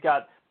 and he's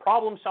got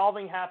problem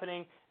solving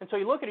happening. And so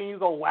you look at it and you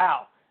go,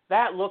 wow,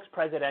 that looks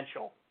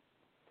presidential.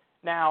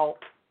 Now,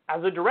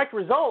 as a direct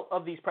result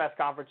of these press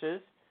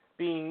conferences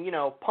being,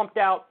 pumped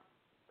out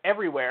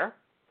everywhere,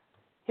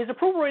 his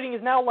approval rating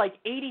is now like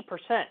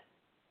 80%.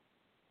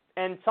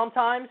 And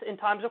sometimes in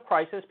times of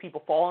crisis,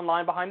 people fall in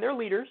line behind their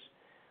leaders.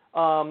 We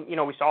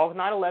saw with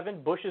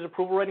 9/11, Bush's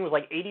approval rating was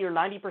like 80 or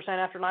 90%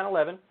 after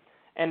 9/11.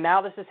 And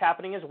now this is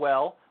happening as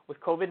well with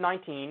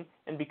COVID-19.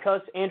 And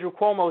because Andrew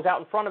Cuomo is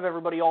out in front of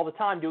everybody all the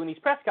time doing these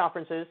press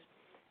conferences,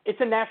 it's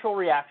a natural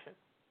reaction.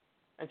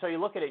 And so you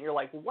look at it and you're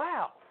like,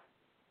 wow.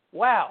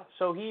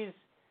 So he's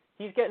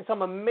getting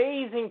some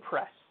amazing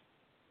press.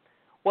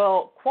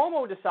 Well,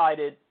 Cuomo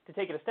decided to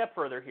take it a step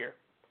further here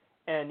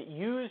and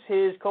use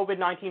his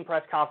COVID-19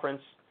 press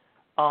conference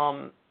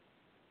on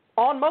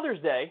Mother's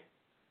Day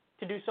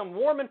to do some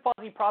warm and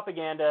fuzzy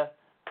propaganda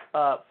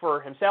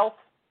for himself,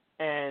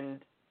 and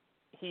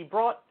he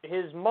brought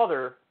his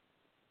mother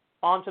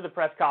onto the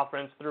press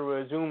conference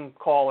through a Zoom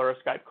call or a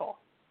Skype call.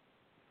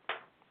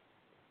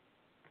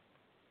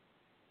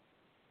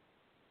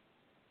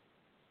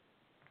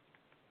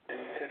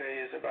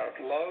 Today is about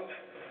love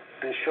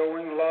and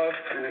showing love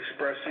and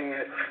expressing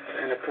it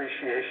and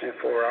appreciation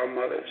for our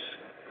mothers.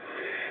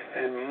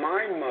 And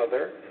my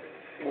mother,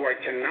 who I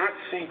cannot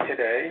see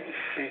today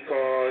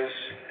because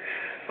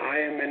I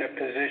am in a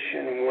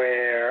position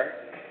where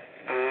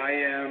I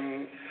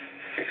am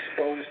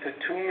exposed to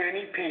too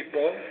many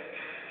people,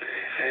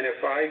 and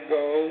if I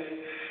go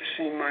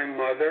see my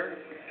mother,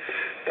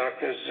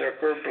 Dr.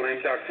 Zucker,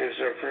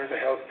 the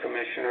health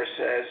commissioner,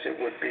 says it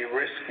would be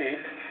risky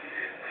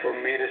for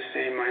me to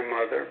see my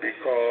mother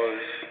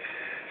because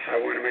I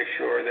want to make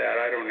sure that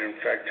I don't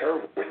infect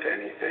her with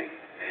anything.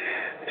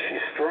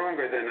 She's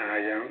stronger than I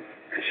am,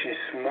 and she's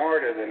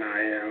smarter than I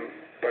am,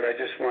 but I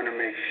just want to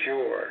make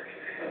sure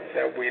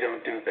that we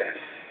don't do that.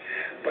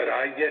 But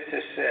I get to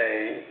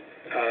say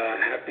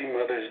Happy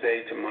Mother's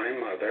Day to my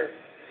mother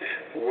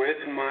with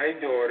my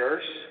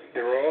daughters.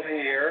 They're all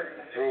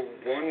here through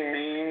one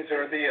means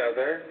or the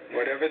other,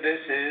 whatever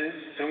this is,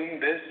 Zoom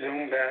this,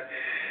 Zoom that.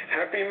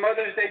 Happy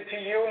Mother's Day to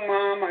you,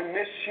 Mom. I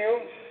miss you.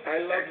 I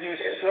love you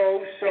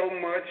so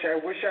much.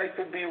 I wish I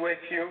could be with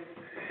you,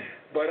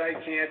 but I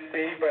can't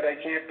be. But I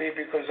can't be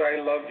because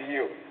I love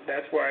you.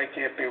 That's why I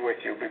can't be with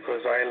you,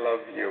 because I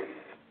love you.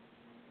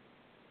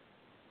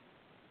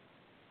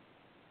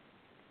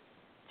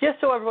 Just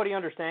so everybody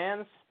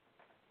understands,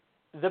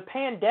 the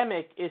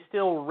pandemic is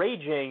still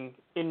raging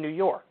in New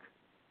York.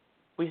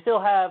 We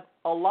still have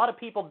a lot of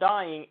people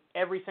dying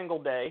every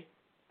single day.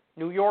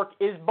 New York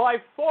is by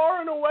far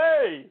and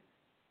away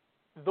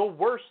the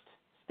worst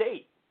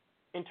state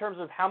in terms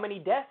of how many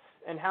deaths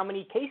and how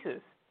many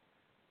cases.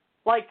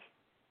 Like,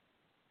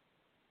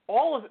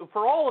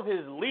 for all of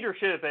his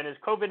leadership and his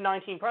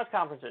COVID-19 press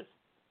conferences,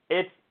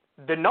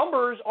 the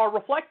numbers are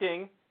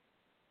reflecting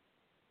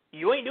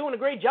you ain't doing a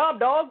great job,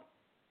 dog.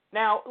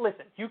 Now,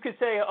 listen, you could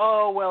say,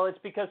 oh, well, it's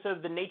because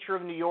of the nature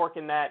of New York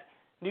and that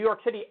New York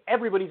City,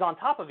 everybody's on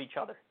top of each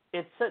other.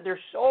 There's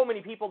so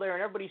many people there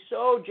and everybody's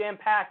so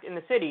jam-packed in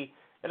the city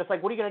that it's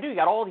like, what are you going to do? You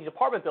got all these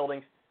apartment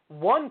buildings.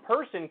 One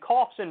person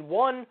coughs in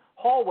one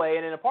hallway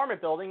in an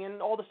apartment building,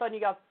 and all of a sudden you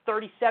got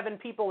 37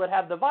 people that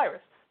have the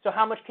virus. So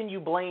how much can you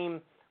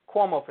blame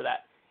Cuomo for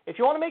that? If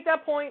you want to make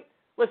that point,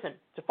 listen,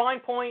 it's a fine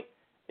point.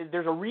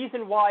 There's a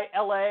reason why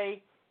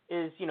L.A.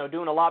 is,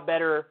 doing a lot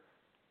better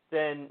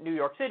than New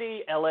York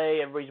City.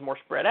 L.A., everybody's more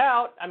spread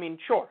out. I mean,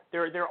 sure,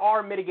 there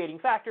are mitigating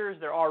factors.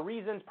 There are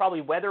reasons. Probably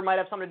weather might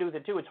have something to do with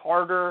it, too. It's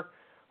harder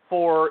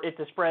for it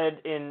to spread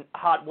in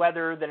hot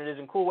weather than it is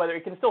in cool weather.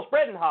 It can still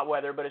spread in hot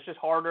weather, but it's just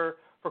harder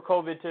for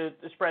COVID to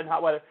spread in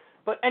hot weather.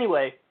 But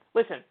anyway,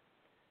 listen,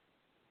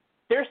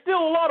 there's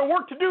still a lot of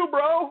work to do,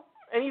 bro.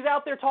 And he's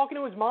out there talking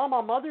to his mom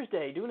on Mother's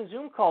Day, doing a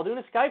Zoom call, doing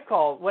a Skype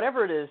call,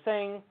 whatever it is,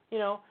 saying,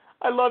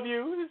 I love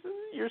you.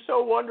 You're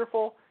so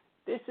wonderful.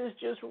 This is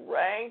just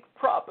rank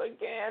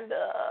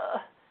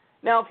propaganda.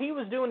 Now, if he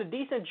was doing a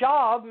decent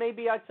job,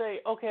 maybe I'd say,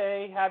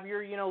 okay, have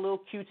your,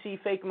 little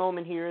cutesy fake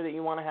moment here that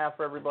you want to have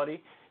for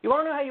everybody. You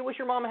want to know how you wish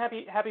your mom a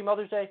happy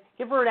Mother's Day?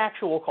 Give her an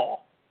actual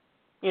call.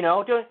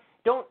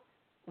 Don't.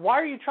 Why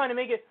are you trying to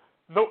make it?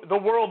 The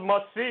world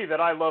must see that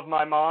I love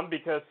my mom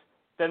because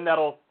then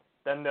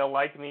they'll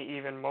like me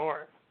even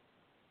more.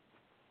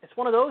 It's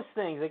one of those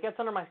things. It gets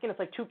under my skin. It's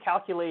like too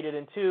calculated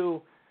and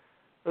too,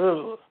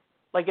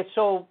 like it's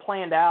so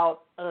planned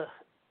out.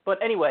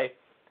 But anyway,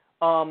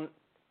 the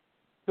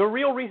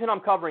real reason I'm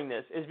covering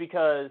this is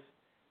because,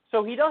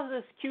 so he does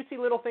this cutesy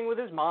little thing with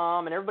his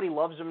mom, and everybody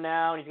loves him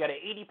now, and he's got an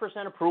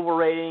 80% approval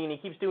rating, and he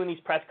keeps doing these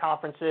press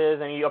conferences,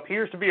 and he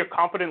appears to be a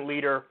competent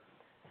leader.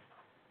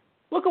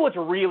 Look at what's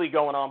really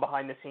going on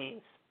behind the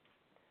scenes.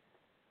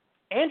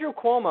 Andrew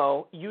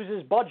Cuomo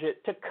uses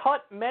budget to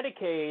cut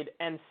Medicaid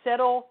and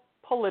settle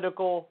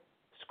political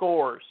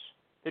scores.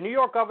 The New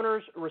York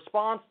governor's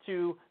response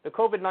to the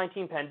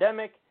COVID-19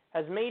 pandemic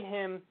has made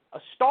him a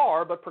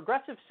star, but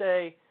progressives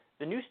say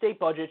the new state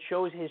budget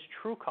shows his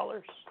true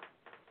colors.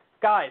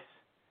 Guys,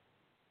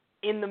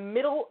 in the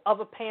middle of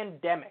a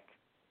pandemic,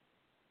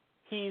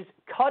 he's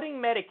cutting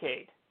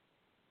Medicaid.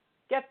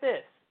 Get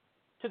this,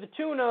 to the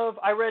tune of,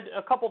 I read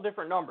a couple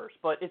different numbers,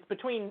 but it's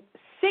between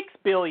 $6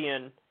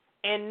 billion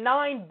and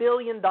 $9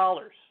 billion.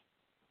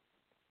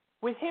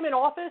 With him in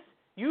office,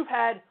 you've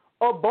had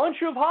a bunch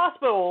of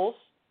hospitals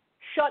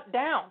shut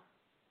down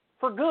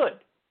for good.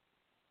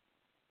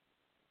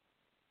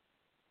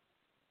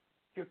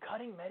 You're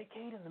cutting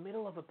Medicaid in the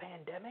middle of a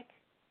pandemic,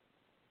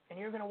 and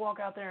you're going to walk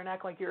out there and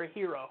act like you're a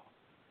hero.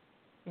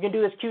 You can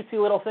do this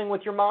cutesy little thing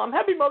with your mom.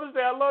 Happy Mother's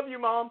Day, I love you,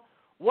 Mom.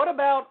 What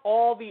about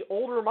all the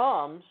older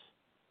moms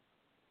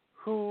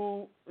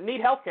who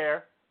need health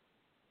care,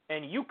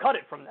 and you cut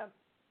it from them?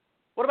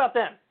 What about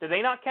them? Do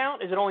they not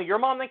count? Is it only your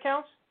mom that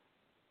counts?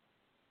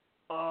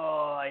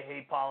 Oh, I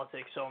hate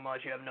politics so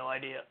much, you have no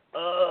idea.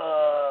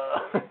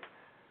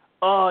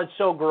 Oh, it's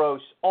so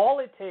gross. All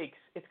it takes,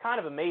 it's kind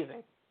of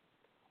amazing.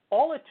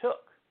 All it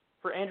took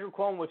for Andrew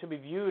Cuomo to be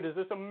viewed as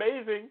this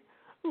amazing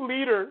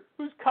leader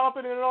who's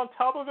competent and on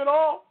top of it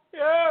all.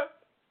 Yeah.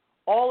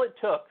 All it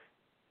took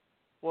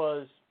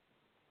was,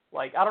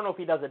 like, I don't know if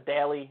he does it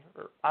daily,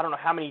 or I don't know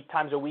how many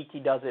times a week he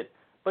does it,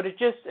 but it's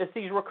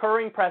these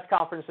recurring press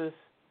conferences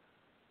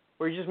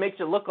where he just makes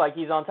it look like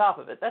he's on top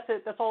of it. That's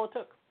it. That's all it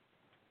took.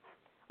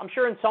 I'm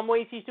sure in some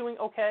ways he's doing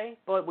okay,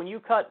 but when you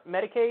cut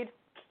Medicaid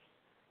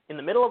in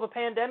the middle of a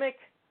pandemic,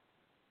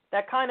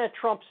 that kind of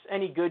trumps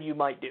any good you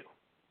might do.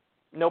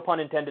 No pun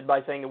intended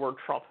by saying the word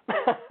Trump.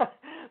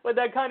 But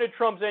that kind of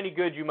trumps any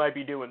good you might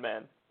be doing,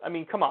 man. I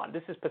mean, come on.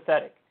 This is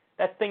pathetic.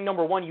 That's thing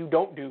number one you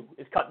don't do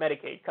is cut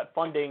Medicaid, cut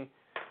funding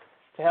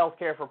to health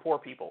care for poor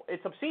people.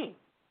 It's obscene.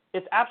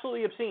 It's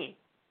absolutely obscene.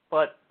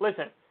 But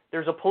listen,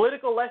 there's a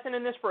political lesson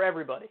in this for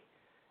everybody.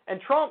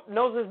 And Trump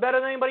knows this better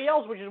than anybody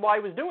else, which is why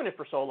he was doing it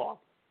for so long.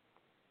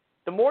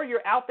 The more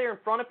you're out there in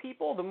front of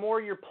people, the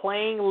more you're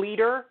playing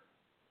leader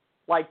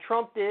like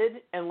Trump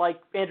did and like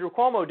Andrew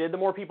Cuomo did, the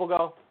more people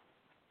go,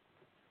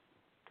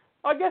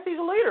 I guess he's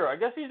a leader. I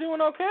guess he's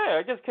doing okay.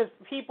 I guess because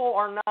people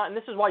are not, and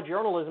this is why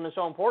journalism is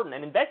so important,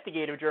 and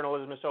investigative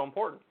journalism is so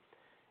important,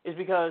 is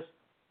because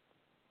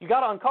you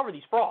got to uncover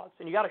these frauds,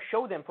 and you got to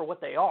show them for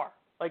what they are.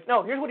 Like,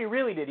 no, here's what he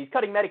really did. He's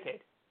cutting Medicaid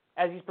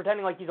as he's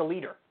pretending like he's a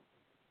leader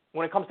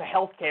when it comes to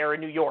health care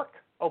in New York.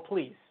 Oh,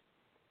 please.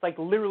 It's like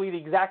literally the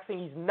exact thing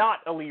he's not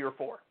a leader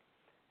for.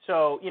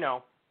 So, you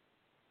know,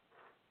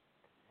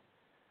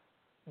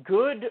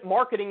 good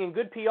marketing and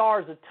good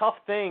PR is a tough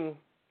thing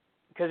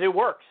because it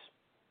works.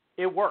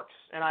 It works.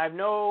 And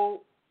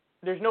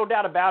there's no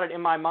doubt about it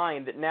in my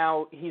mind that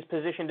now he's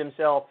positioned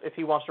himself, if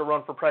he wants to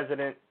run for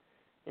president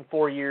in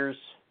 4 years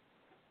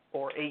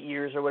or 8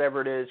 years or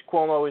whatever it is,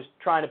 Cuomo is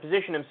trying to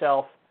position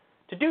himself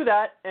to do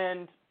that,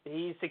 and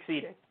he's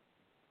succeeding.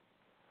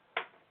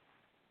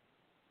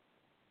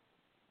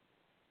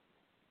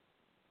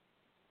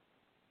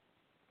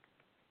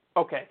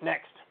 Okay,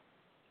 next.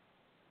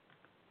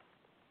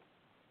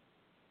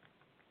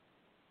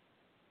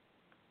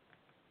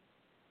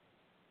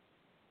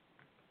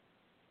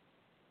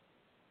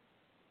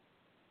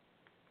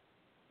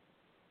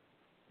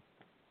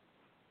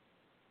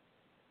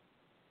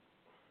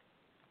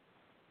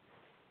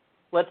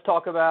 Let's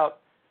talk about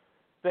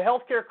the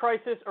healthcare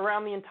crisis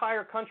around the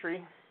entire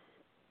country.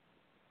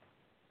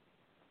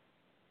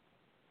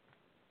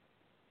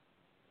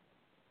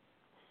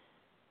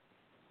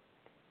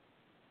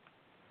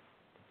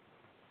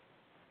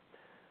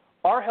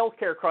 Our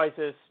healthcare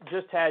crisis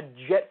just had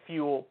jet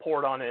fuel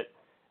poured on it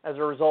as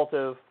a result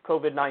of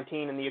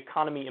COVID-19 and the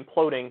economy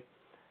imploding.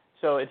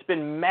 So it's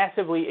been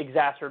massively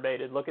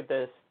exacerbated. Look at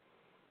this.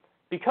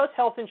 Because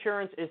health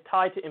insurance is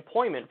tied to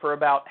employment for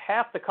about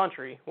half the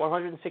country,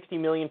 160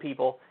 million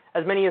people,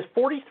 as many as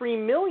 43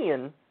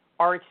 million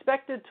are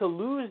expected to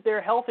lose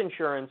their health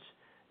insurance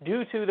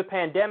due to the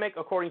pandemic,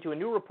 according to a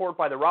new report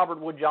by the Robert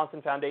Wood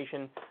Johnson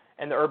Foundation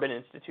and the Urban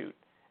Institute.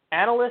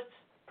 Analysts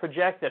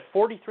project that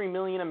 43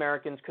 million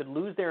Americans could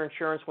lose their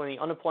insurance when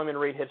the unemployment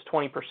rate hits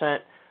 20%,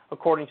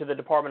 according to the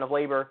Department of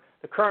Labor.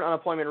 The current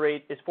unemployment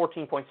rate is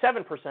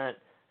 14.7%.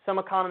 Some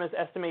economists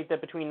estimate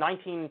that between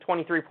 19 and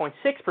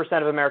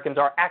 23.6% of Americans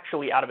are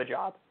actually out of a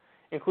job,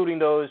 including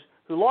those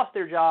who lost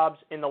their jobs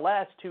in the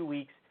last 2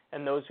 weeks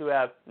and those who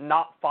have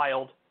not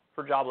filed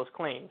for jobless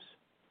claims.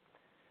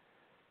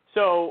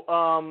 So,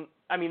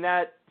 I mean,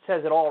 that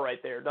says it all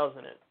right there,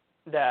 doesn't it?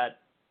 That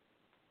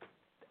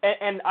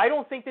And I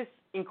don't think this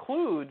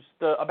includes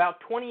the about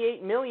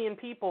 28 million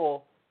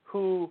people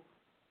who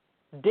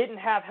didn't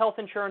have health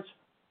insurance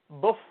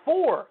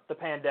before the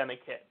pandemic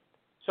hit.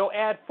 So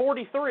add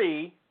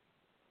 43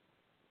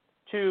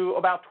 to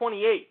about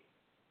 28.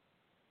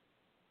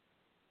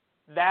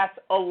 That's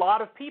a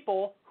lot of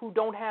people who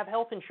don't have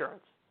health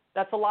insurance.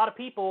 That's a lot of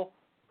people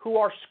who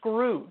are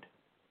screwed.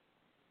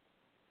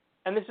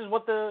 And this is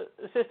what the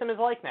system is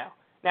like now.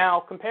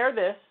 Now, compare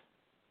this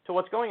to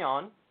what's going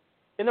on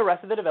in the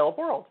rest of the developed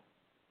world.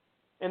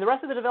 In the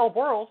rest of the developed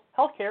world,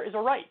 healthcare is a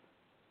right.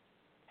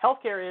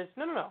 Healthcare is,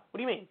 no. What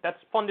do you mean? That's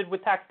funded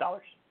with tax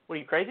dollars. What, are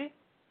you crazy?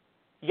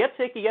 You get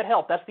sick, you get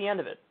help. That's the end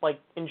of it. Like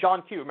in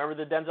John Q. Remember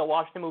the Denzel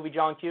Washington movie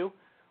John Q?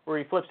 Where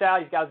he flips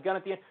out, he's got his gun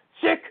at the end.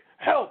 Sick,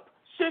 help!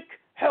 Sick,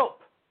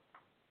 help!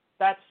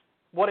 That's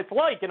what it's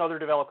like in other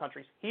developed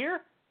countries.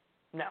 Here,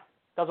 no.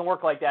 Doesn't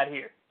work like that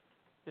here.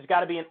 There's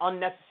got to be an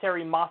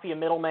unnecessary mafia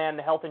middleman,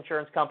 the health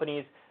insurance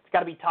companies. It's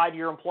got to be tied to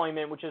your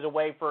employment, which is a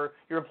way for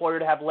your employer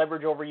to have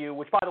leverage over you,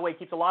 which, by the way,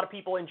 keeps a lot of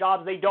people in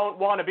jobs they don't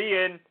want to be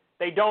in.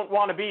 They don't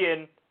want to be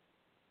in,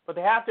 but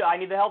they have to. I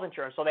need the health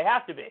insurance, so they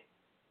have to be.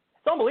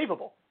 It's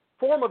unbelievable.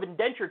 Form of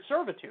indentured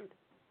servitude.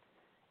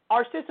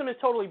 Our system is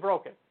totally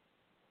broken.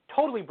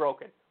 Totally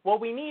broken. What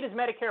we need is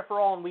Medicare for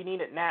all, and we need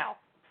it now.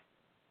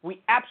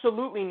 We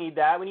absolutely need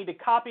that. We need to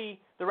copy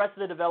the rest of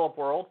the developed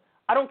world.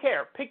 I don't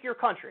care. Pick your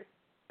country.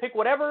 Pick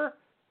whatever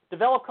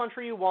developed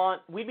country you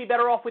want. We'd be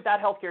better off with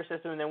that healthcare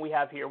system than we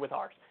have here with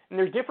ours. And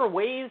there's different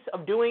ways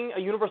of doing a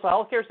universal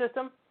healthcare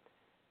system.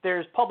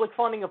 There's public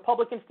funding of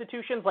public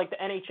institutions like the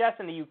NHS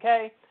in the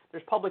UK.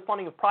 There's public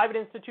funding of private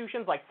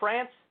institutions like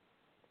France.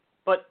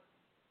 But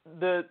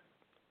the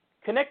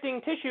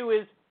connecting tissue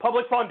is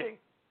public funding.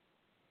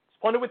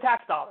 It's funded with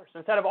tax dollars.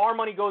 Instead of our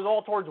money goes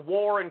all towards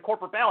war and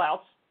corporate bailouts,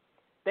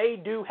 they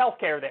do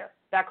healthcare there.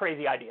 That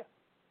crazy idea.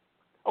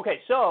 Okay,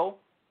 so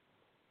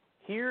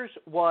here's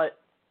what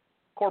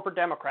corporate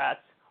Democrats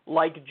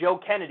like Joe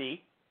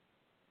Kennedy,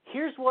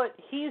 here's what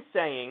he's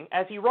saying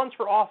as he runs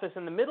for office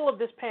in the middle of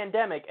this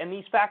pandemic, and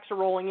these facts are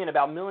rolling in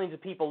about millions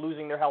of people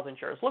losing their health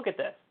insurance. Look at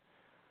this.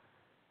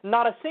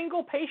 Not a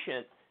single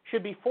patient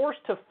should be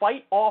forced to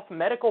fight off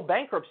medical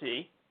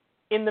bankruptcy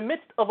in the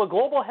midst of a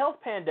global health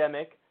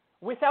pandemic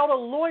without a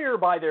lawyer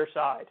by their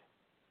side.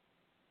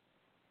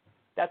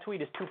 That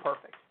tweet is too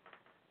perfect.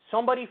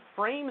 Somebody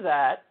frame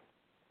that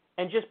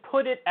and just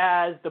put it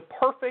as the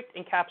perfect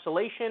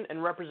encapsulation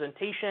and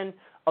representation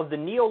of the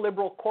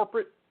neoliberal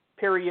corporate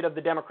period of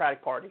the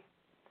Democratic Party.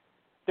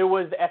 There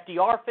was the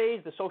FDR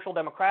phase, the Social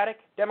Democratic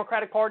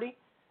Party,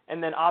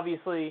 and then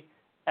obviously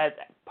at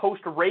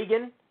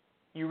post-Reagan,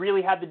 you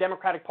really had the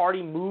Democratic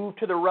Party move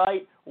to the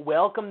right,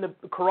 welcome the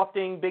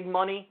corrupting big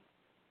money,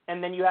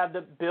 and then you have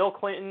the Bill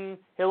Clinton,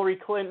 Hillary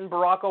Clinton,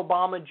 Barack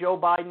Obama, Joe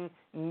Biden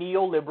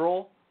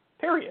neoliberal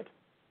period,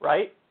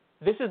 right?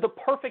 This is the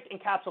perfect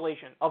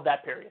encapsulation of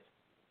that period.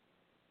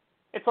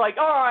 It's like,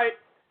 all right,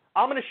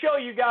 I'm going to show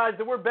you guys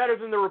that we're better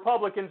than the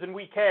Republicans and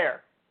we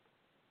care.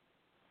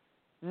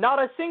 Not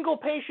a single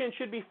patient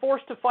should be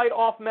forced to fight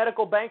off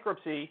medical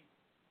bankruptcy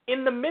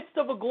in the midst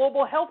of a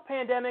global health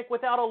pandemic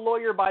without a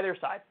lawyer by their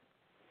side.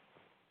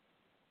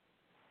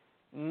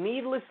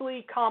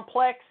 Needlessly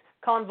complex,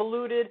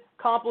 convoluted,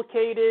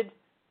 complicated,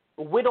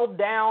 whittled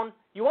down.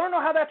 You want to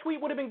know how that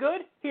tweet would have been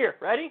good? Here,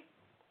 ready?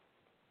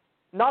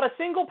 Not a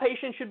single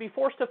patient should be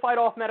forced to fight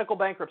off medical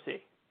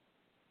bankruptcy.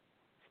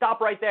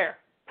 Stop right there.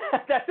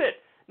 That's it.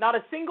 Not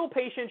a single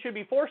patient should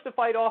be forced to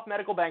fight off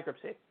medical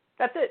bankruptcy.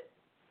 That's it.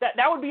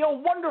 That would be a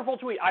wonderful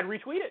tweet. I'd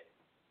retweet it.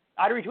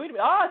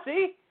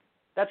 See?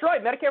 That's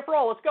right. Medicare for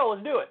all. Let's go.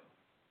 Let's do it.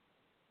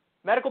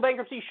 Medical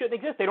bankruptcy shouldn't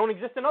exist. They don't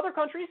exist in other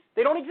countries.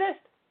 They don't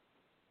exist.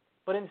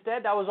 But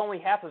instead, that was only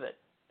half of it.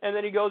 And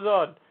then he goes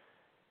on.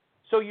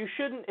 So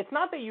it's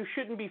not that you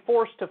shouldn't be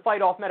forced to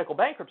fight off medical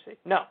bankruptcy.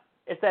 No.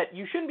 It's that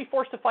you shouldn't be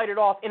forced to fight it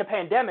off in a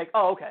pandemic.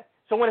 Oh, okay.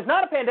 So when it's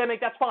not a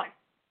pandemic, that's fine.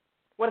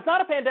 When it's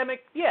not a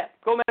pandemic, yeah,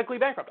 go medically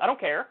bankrupt. I don't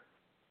care.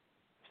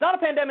 If it's not a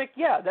pandemic,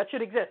 yeah, that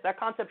should exist. That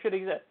concept should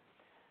exist.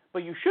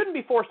 But you shouldn't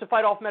be forced to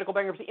fight off medical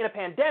bankruptcy in a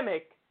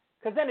pandemic,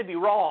 because then it'd be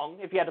wrong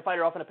if you had to fight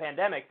it off in a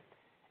pandemic.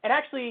 And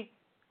actually,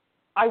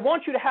 I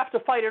want you to have to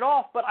fight it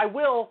off, but I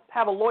will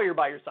have a lawyer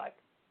by your side.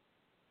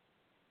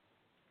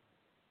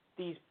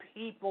 These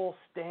people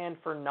stand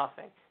for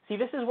nothing. See,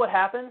 this is what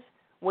happens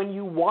when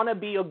you want to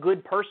be a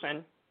good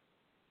person,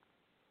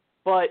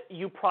 but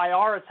you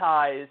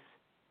prioritize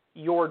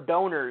your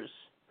donors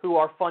who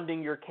are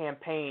funding your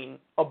campaign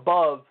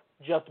above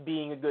just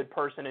being a good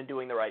person and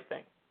doing the right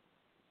thing.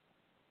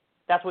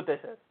 That's what this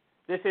is.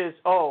 This is,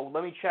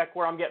 let me check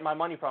where I'm getting my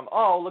money from.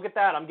 Look at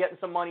that. I'm getting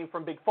some money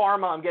from Big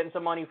Pharma. I'm getting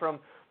some money from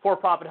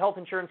for-profit health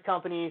insurance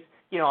companies.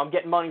 I'm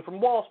getting money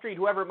from Wall Street,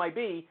 whoever it might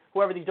be,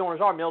 whoever these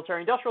donors are,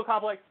 military-industrial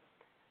complex.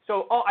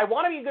 So, I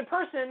want to be a good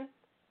person,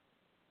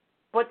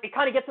 but it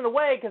kind of gets in the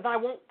way because I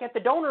won't get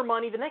the donor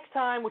money the next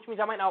time, which means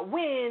I might not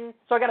win,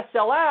 so I got to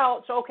sell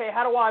out. So, okay,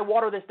 how do I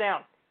water this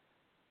down?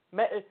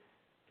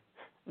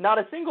 Not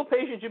a single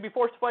patient should be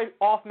forced to fight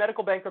off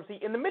medical bankruptcy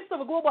in the midst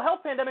of a global health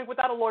pandemic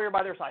without a lawyer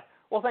by their side.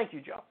 Well, thank you,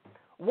 Joe.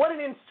 What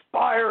an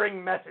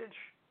inspiring message.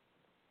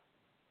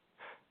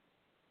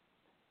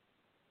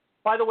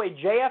 By the way,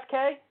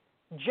 JFK,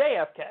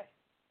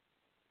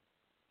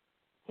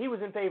 he was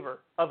in favor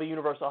of a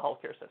universal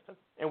health care system,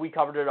 and we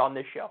covered it on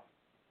this show.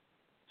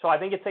 So I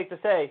think it's safe to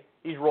say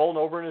he's rolling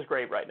over in his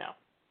grave right now.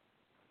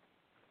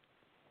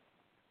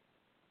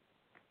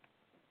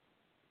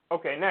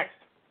 Okay, next.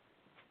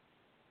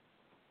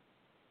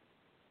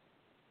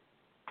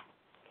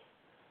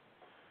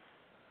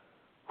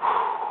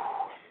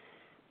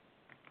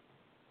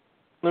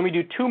 Let me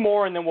do 2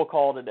 more and then we'll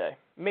call it a day.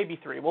 Maybe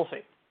 3. We'll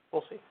see.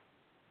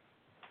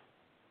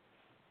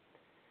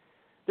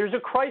 There's a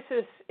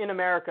crisis in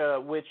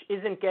America which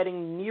isn't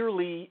getting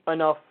nearly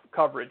enough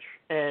coverage,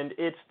 and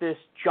it's this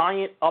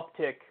giant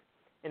uptick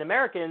in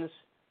Americans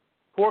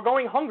who are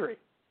going hungry.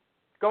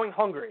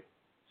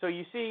 So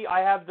you see, I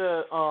have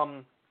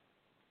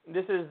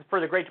this is for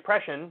the Great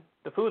Depression,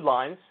 the food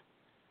lines,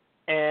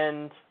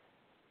 and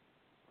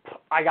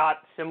I got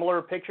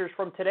similar pictures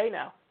from today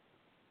now.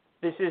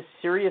 This is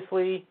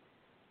seriously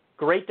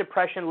Great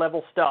Depression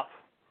level stuff.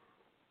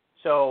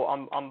 So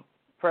I'm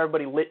for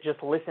everybody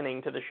just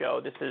listening to the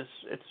show,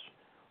 it's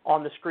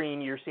on the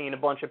screen. You're seeing a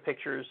bunch of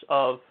pictures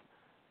of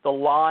the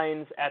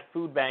lines at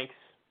food banks,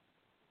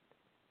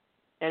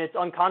 and it's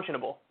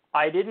unconscionable.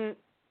 I didn't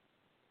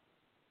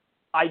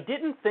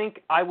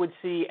think I would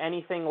see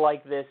anything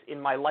like this in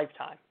my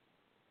lifetime,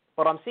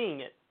 but I'm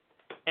seeing it.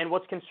 And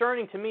what's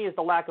concerning to me is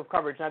the lack of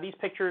coverage. Now, these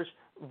pictures,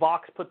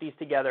 Vox put these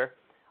together.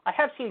 I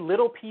have seen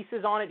little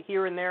pieces on it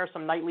here and there.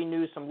 Some nightly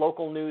news, some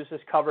local news has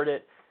covered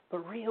it. But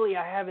really,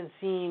 I haven't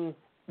seen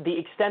the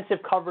extensive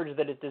coverage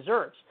that it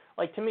deserves.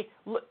 Like, to me,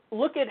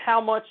 look at how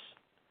much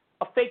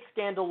a fake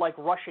scandal like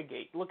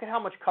Russiagate, look at how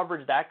much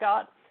coverage that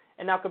got.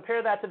 And now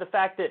compare that to the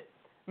fact that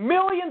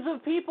millions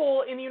of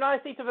people in the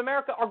United States of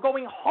America are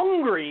going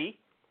hungry,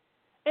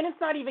 and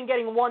it's not even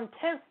getting 1/10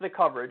 the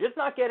coverage. It's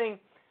not getting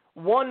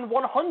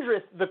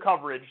 1/100th the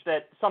coverage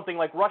that something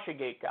like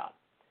Russiagate got.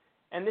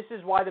 And this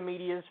is why the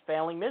media is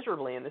failing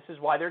miserably, and this is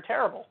why they're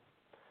terrible.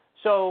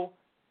 So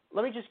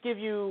let me just give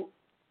you,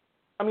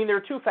 there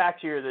are 2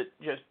 facts here that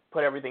just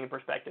put everything in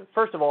perspective.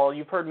 First of all,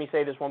 you've heard me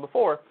say this one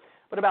before,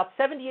 but about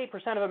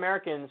 78% of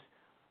Americans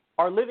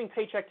are living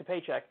paycheck to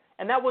paycheck,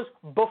 and that was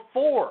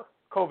before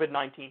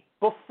COVID-19,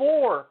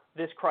 before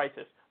this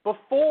crisis,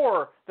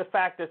 before the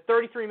fact that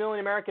 33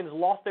 million Americans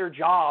lost their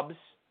jobs,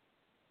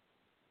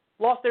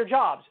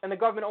 and the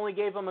government only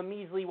gave them a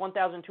measly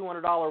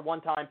 $1,200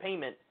 one-time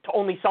payment to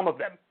only some of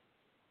them.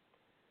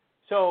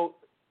 So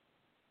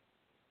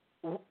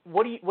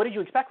what did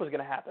you expect was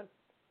going to happen?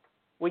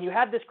 When you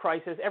had this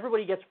crisis,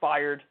 everybody gets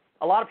fired.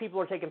 A lot of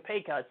people are taking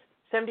pay cuts.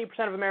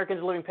 70% of Americans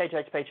are living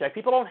paycheck to paycheck.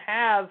 People don't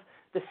have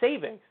the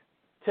savings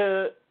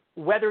to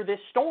weather this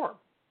storm.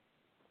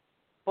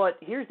 But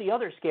here's the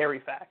other scary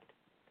fact.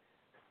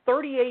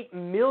 38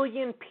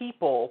 million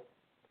people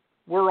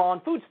were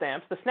on food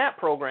stamps, the SNAP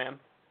program,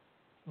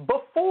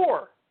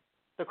 before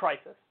the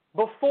crisis.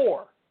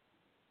 Before.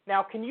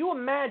 Now, can you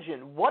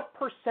imagine what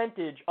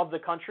percentage of the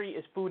country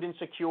is food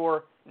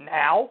insecure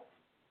now?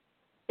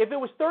 If it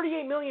was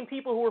 38 million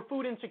people who were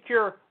food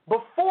insecure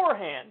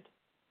beforehand,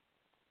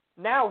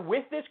 now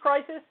with this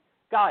crisis,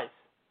 guys,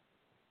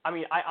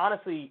 I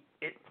honestly,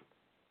 is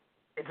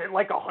it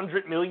like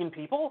 100 million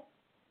people?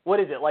 What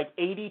is it, like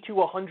 80 to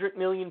 100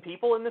 million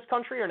people in this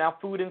country are now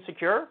food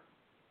insecure?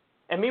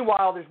 And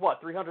meanwhile, there's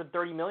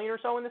 330 million or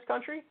so in this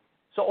country?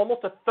 So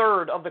almost a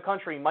third of the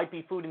country might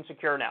be food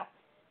insecure now.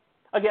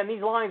 Again,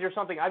 these lines are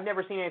something, I've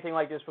never seen anything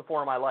like this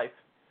before in my life.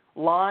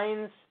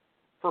 Lines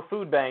for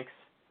food banks,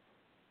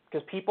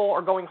 because people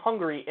are going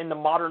hungry in the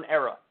modern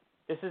era.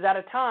 This is at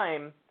a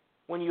time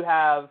when you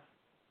have,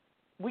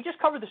 we just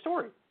covered the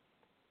story,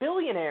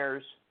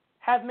 billionaires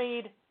have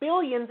made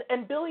billions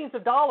and billions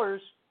of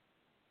dollars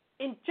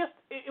in just,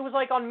 it was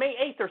like on May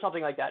 8th or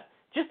something like that,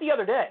 just the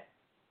other day.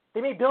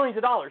 They made billions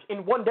of dollars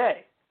in one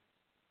day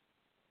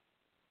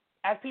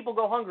as people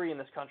go hungry in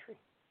this country.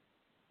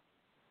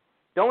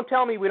 Don't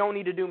tell me we don't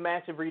need to do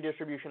massive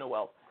redistribution of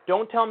wealth.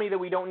 Don't tell me that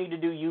we don't need to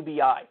do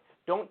UBI.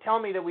 Don't tell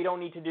me that we don't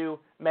need to do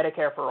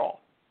Medicare for all.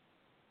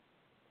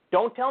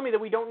 Don't tell me that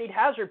we don't need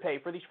hazard pay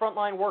for these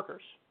frontline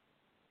workers.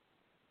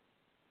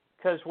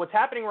 Because what's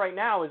happening right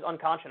now is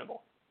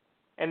unconscionable.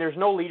 And there's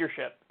no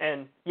leadership.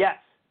 And yes,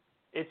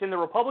 it's in the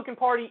Republican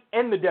Party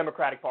and the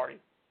Democratic Party.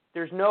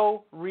 There's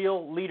no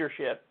real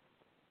leadership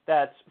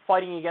that's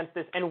fighting against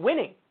this and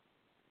winning.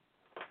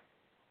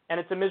 And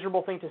it's a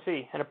miserable thing to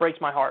see, and it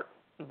breaks my heart.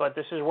 But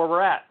this is where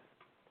we're at.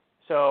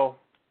 So,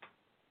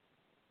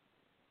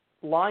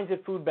 lines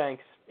at food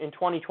banks in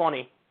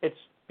 2020, it's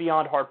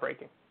beyond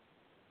heartbreaking.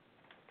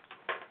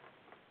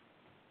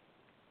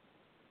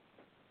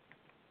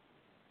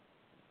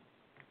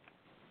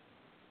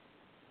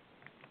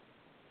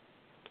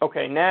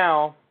 Okay,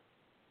 now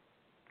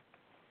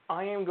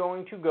I am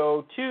going to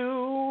go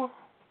to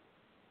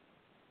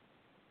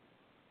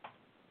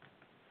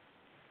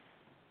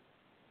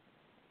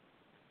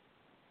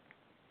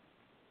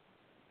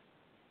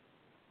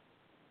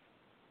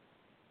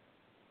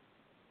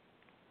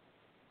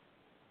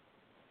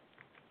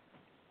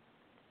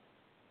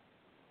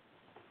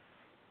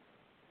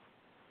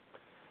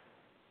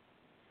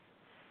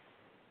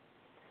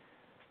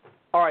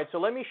All right, so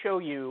let me show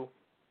you.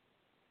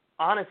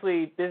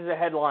 Honestly, this is a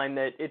headline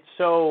that it's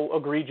so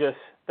egregious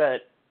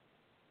that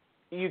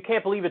you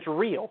can't believe it's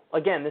real.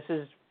 Again, this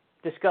is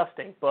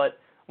disgusting, but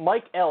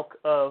Mike Elk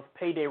of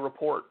Payday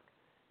Report,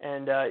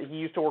 and he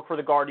used to work for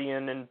The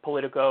Guardian and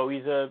Politico.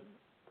 He's a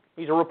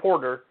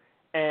reporter,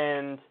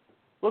 and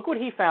look what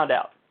he found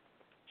out.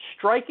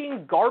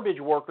 Striking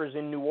garbage workers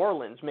in New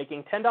Orleans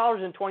making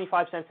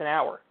 $10.25 an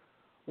hour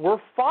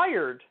were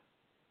fired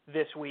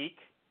this week.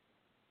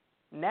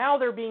 Now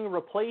they're being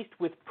replaced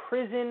with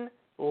prison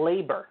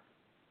labor.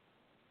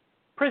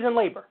 Prison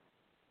labor.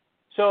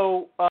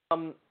 So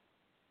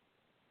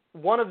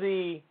one of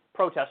the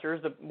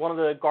protesters, one of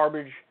the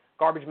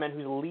garbage men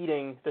who's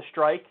leading the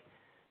strike,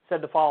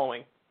 said the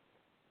following: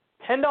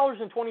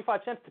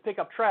 $10.25 to pick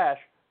up trash.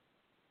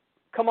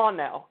 Come on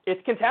now.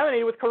 It's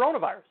contaminated with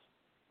coronavirus.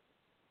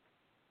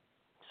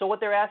 So what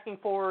they're asking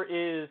for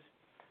is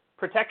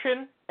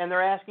protection, and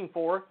they're asking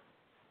for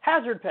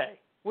hazard pay,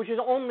 which is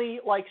only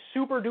like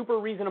super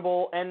duper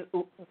reasonable, and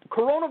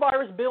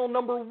coronavirus bill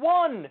number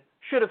 1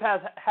 should have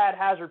had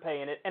hazard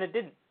pay in it, and it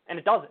didn't, and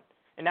it doesn't.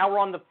 And now we're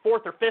on the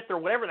 4th or 5th or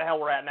whatever the hell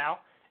we're at now,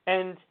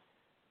 and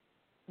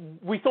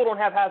we still don't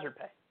have hazard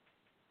pay.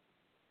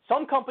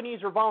 Some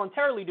companies are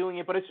voluntarily doing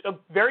it, but it's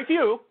very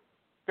few.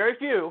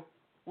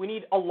 We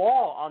need a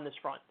law on this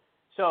front.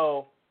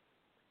 So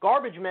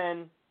garbage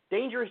men,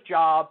 dangerous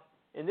job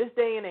in this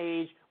day and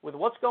age with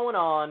what's going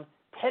on,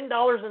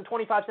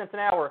 $10.25 an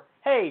hour.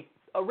 Hey,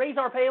 raise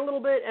our pay a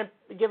little bit and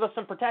give us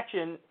some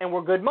protection, and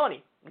we're good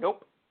money.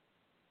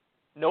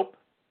 Nope.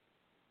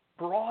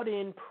 Brought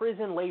in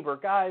prison labor.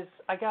 Guys,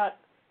 I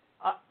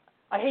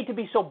hate to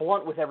be so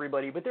blunt with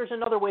everybody, but there's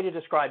another way to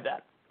describe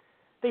that.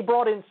 They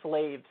brought in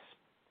slaves.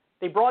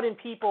 They brought in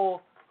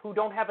people who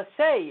don't have a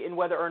say in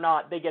whether or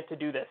not they get to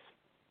do this.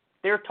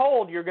 They're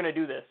told you're going to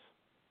do this.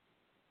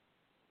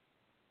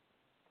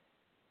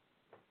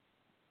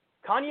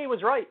 Kanye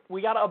was right.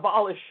 We got to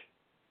abolish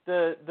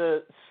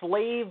the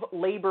slave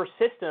labor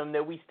system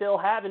that we still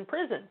have in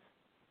prisons.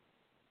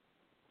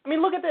 I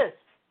mean, look at this.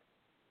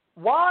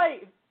 Why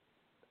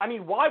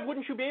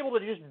wouldn't you be able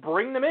to just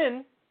bring them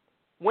in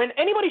when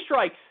anybody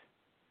strikes,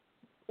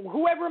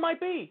 whoever it might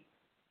be?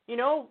 You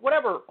know,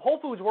 whatever, Whole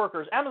Foods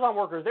workers, Amazon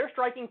workers, they're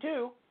striking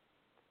too.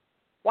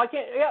 Why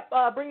can't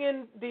bring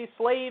in the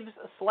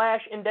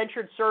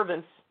slaves/indentured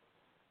servants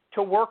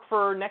to work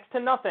for next to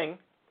nothing?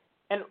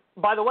 And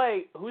by the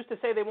way, who's to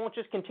say they won't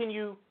just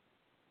continue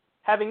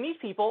having these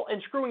people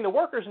and screwing the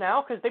workers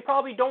now, because they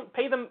probably don't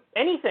pay them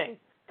anything,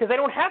 because they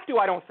don't have to,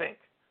 I don't think.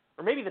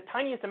 Or maybe the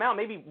tiniest amount,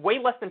 maybe way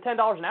less than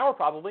 $10 an hour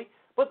probably.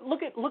 But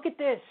look at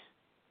this.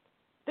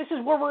 This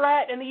is where we're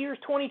at in the year's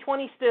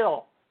 2020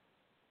 still.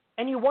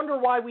 And you wonder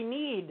why we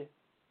need,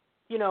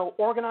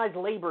 organized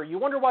labor. You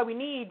wonder why we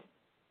need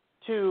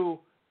to,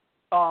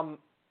 I'm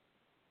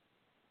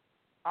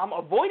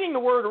avoiding the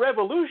word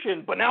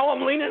revolution, but now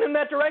I'm leaning in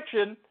that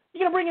direction.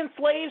 You're going to bring in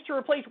slaves to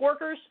replace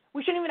workers?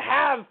 We shouldn't even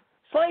have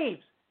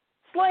slaves.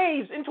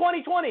 Slaves in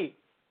 2020.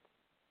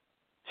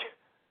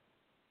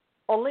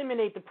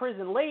 Eliminate the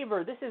prison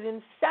labor. This is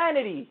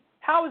insanity.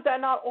 How is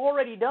that not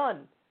already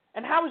done?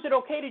 And how is it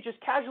okay to just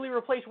casually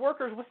replace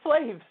workers with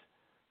slaves?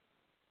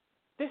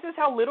 This is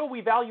how little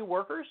we value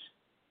workers?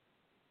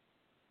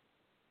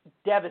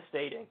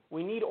 Devastating.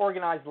 We need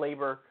organized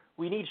labor.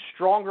 We need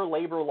stronger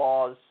labor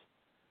laws.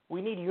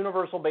 We need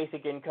universal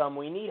basic income.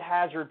 We need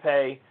hazard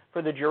pay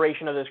for the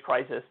duration of this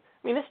crisis.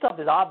 I mean, this stuff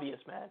is obvious,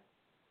 man.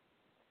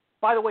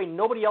 By the way,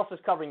 nobody else is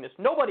covering this.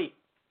 Nobody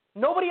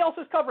else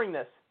is covering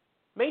this.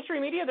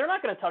 Mainstream media, they're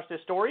not going to touch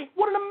this story.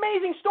 What an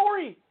amazing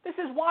story. This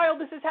is wild.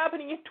 This is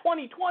happening in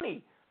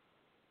 2020.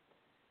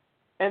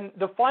 And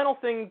the final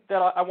thing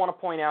that I want to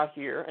point out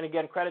here, and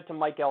again, credit to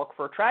Mike Elk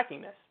for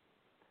tracking this.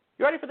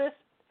 You ready for this?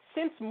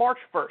 Since March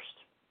 1st,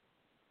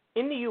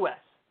 in the U.S.,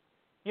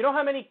 you know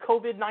how many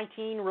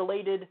COVID-19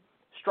 related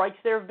strikes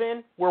there have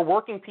been where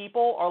working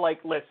people are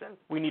like, listen,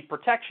 we need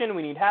protection,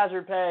 we need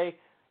hazard pay,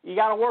 you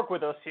got to work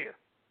with us here.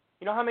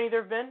 You know how many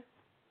there have been?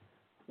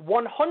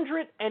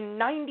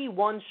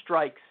 191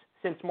 strikes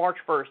since March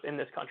 1st in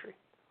this country.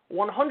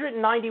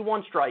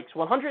 191 strikes,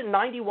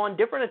 191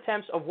 different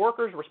attempts of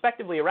workers,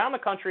 respectively, around the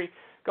country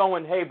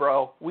going, hey,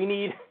 bro, we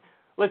need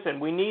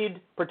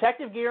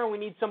protective gear and we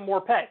need some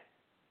more pay.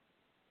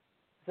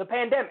 It's a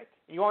pandemic.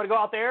 You want to go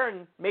out there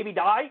and maybe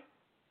die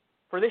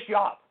for this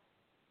job?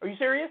 Are you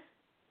serious?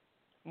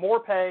 More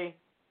pay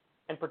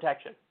and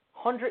protection.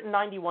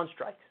 191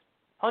 strikes.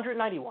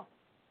 191.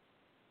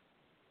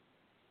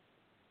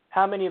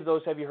 How many of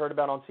those have you heard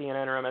about on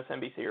CNN or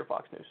MSNBC or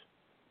Fox News?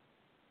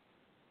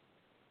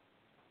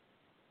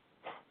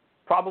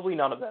 Probably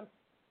none of them.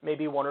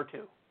 Maybe one or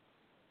two.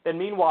 Then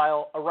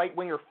meanwhile, a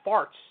right-winger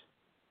farts,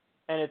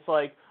 and it's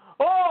like,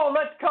 oh,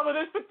 let's cover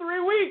this for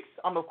 3 weeks.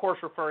 I'm, of course,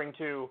 referring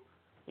to,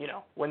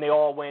 when they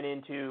all went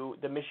into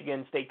the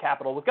Michigan state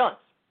capitol with guns.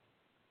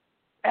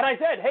 And I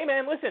said, hey,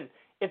 man, listen,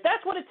 if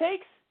that's what it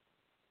takes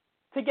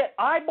to get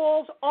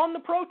eyeballs on the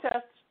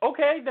protests,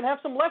 okay, then have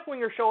some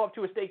left-wingers show up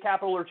to a state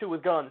capitol or two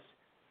with guns.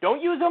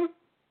 Don't use them.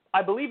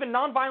 I believe in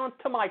nonviolence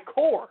to my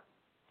core.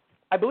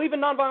 I believe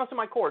in nonviolence in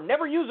my core.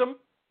 Never use them.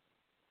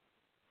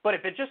 But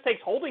if it just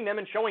takes holding them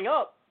and showing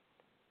up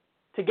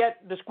to get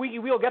the squeaky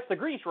wheel gets the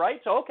grease,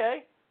 right? So,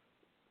 okay.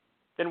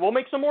 Then we'll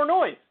make some more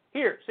noise.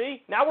 Here,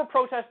 see? Now we're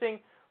protesting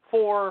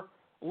for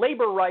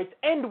labor rights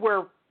and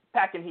we're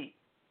packing heat.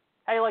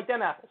 How you like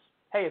them apples?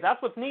 Hey, if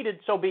that's what's needed,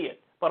 so be it.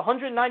 But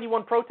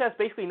 191 protests,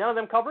 basically none of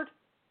them covered.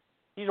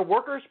 These are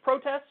workers'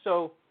 protests,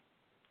 so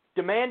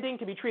demanding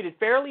to be treated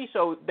fairly,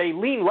 so they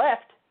lean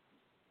left.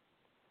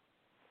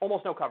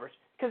 Almost no coverage.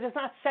 Because it's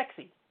not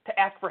sexy to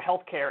ask for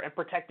health care and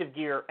protective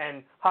gear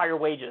and higher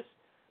wages.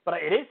 But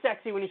it is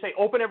sexy when you say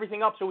open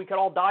everything up so we could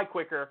all die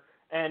quicker.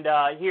 And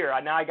here,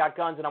 now I got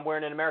guns and I'm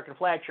wearing an American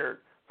flag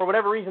shirt. For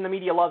whatever reason, the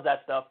media loves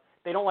that stuff.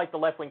 They don't like the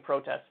left-wing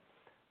protests.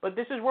 But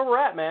this is where we're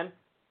at, man.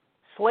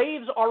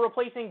 Slaves are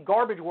replacing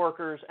garbage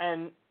workers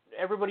and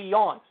everybody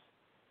yawns.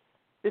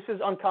 This is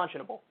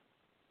unconscionable.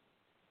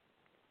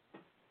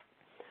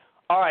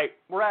 All right,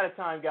 we're out of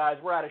time, guys.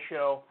 We're out of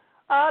show.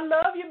 I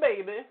love you,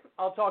 baby.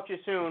 I'll talk to you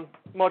soon.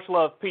 Much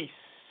love. Peace.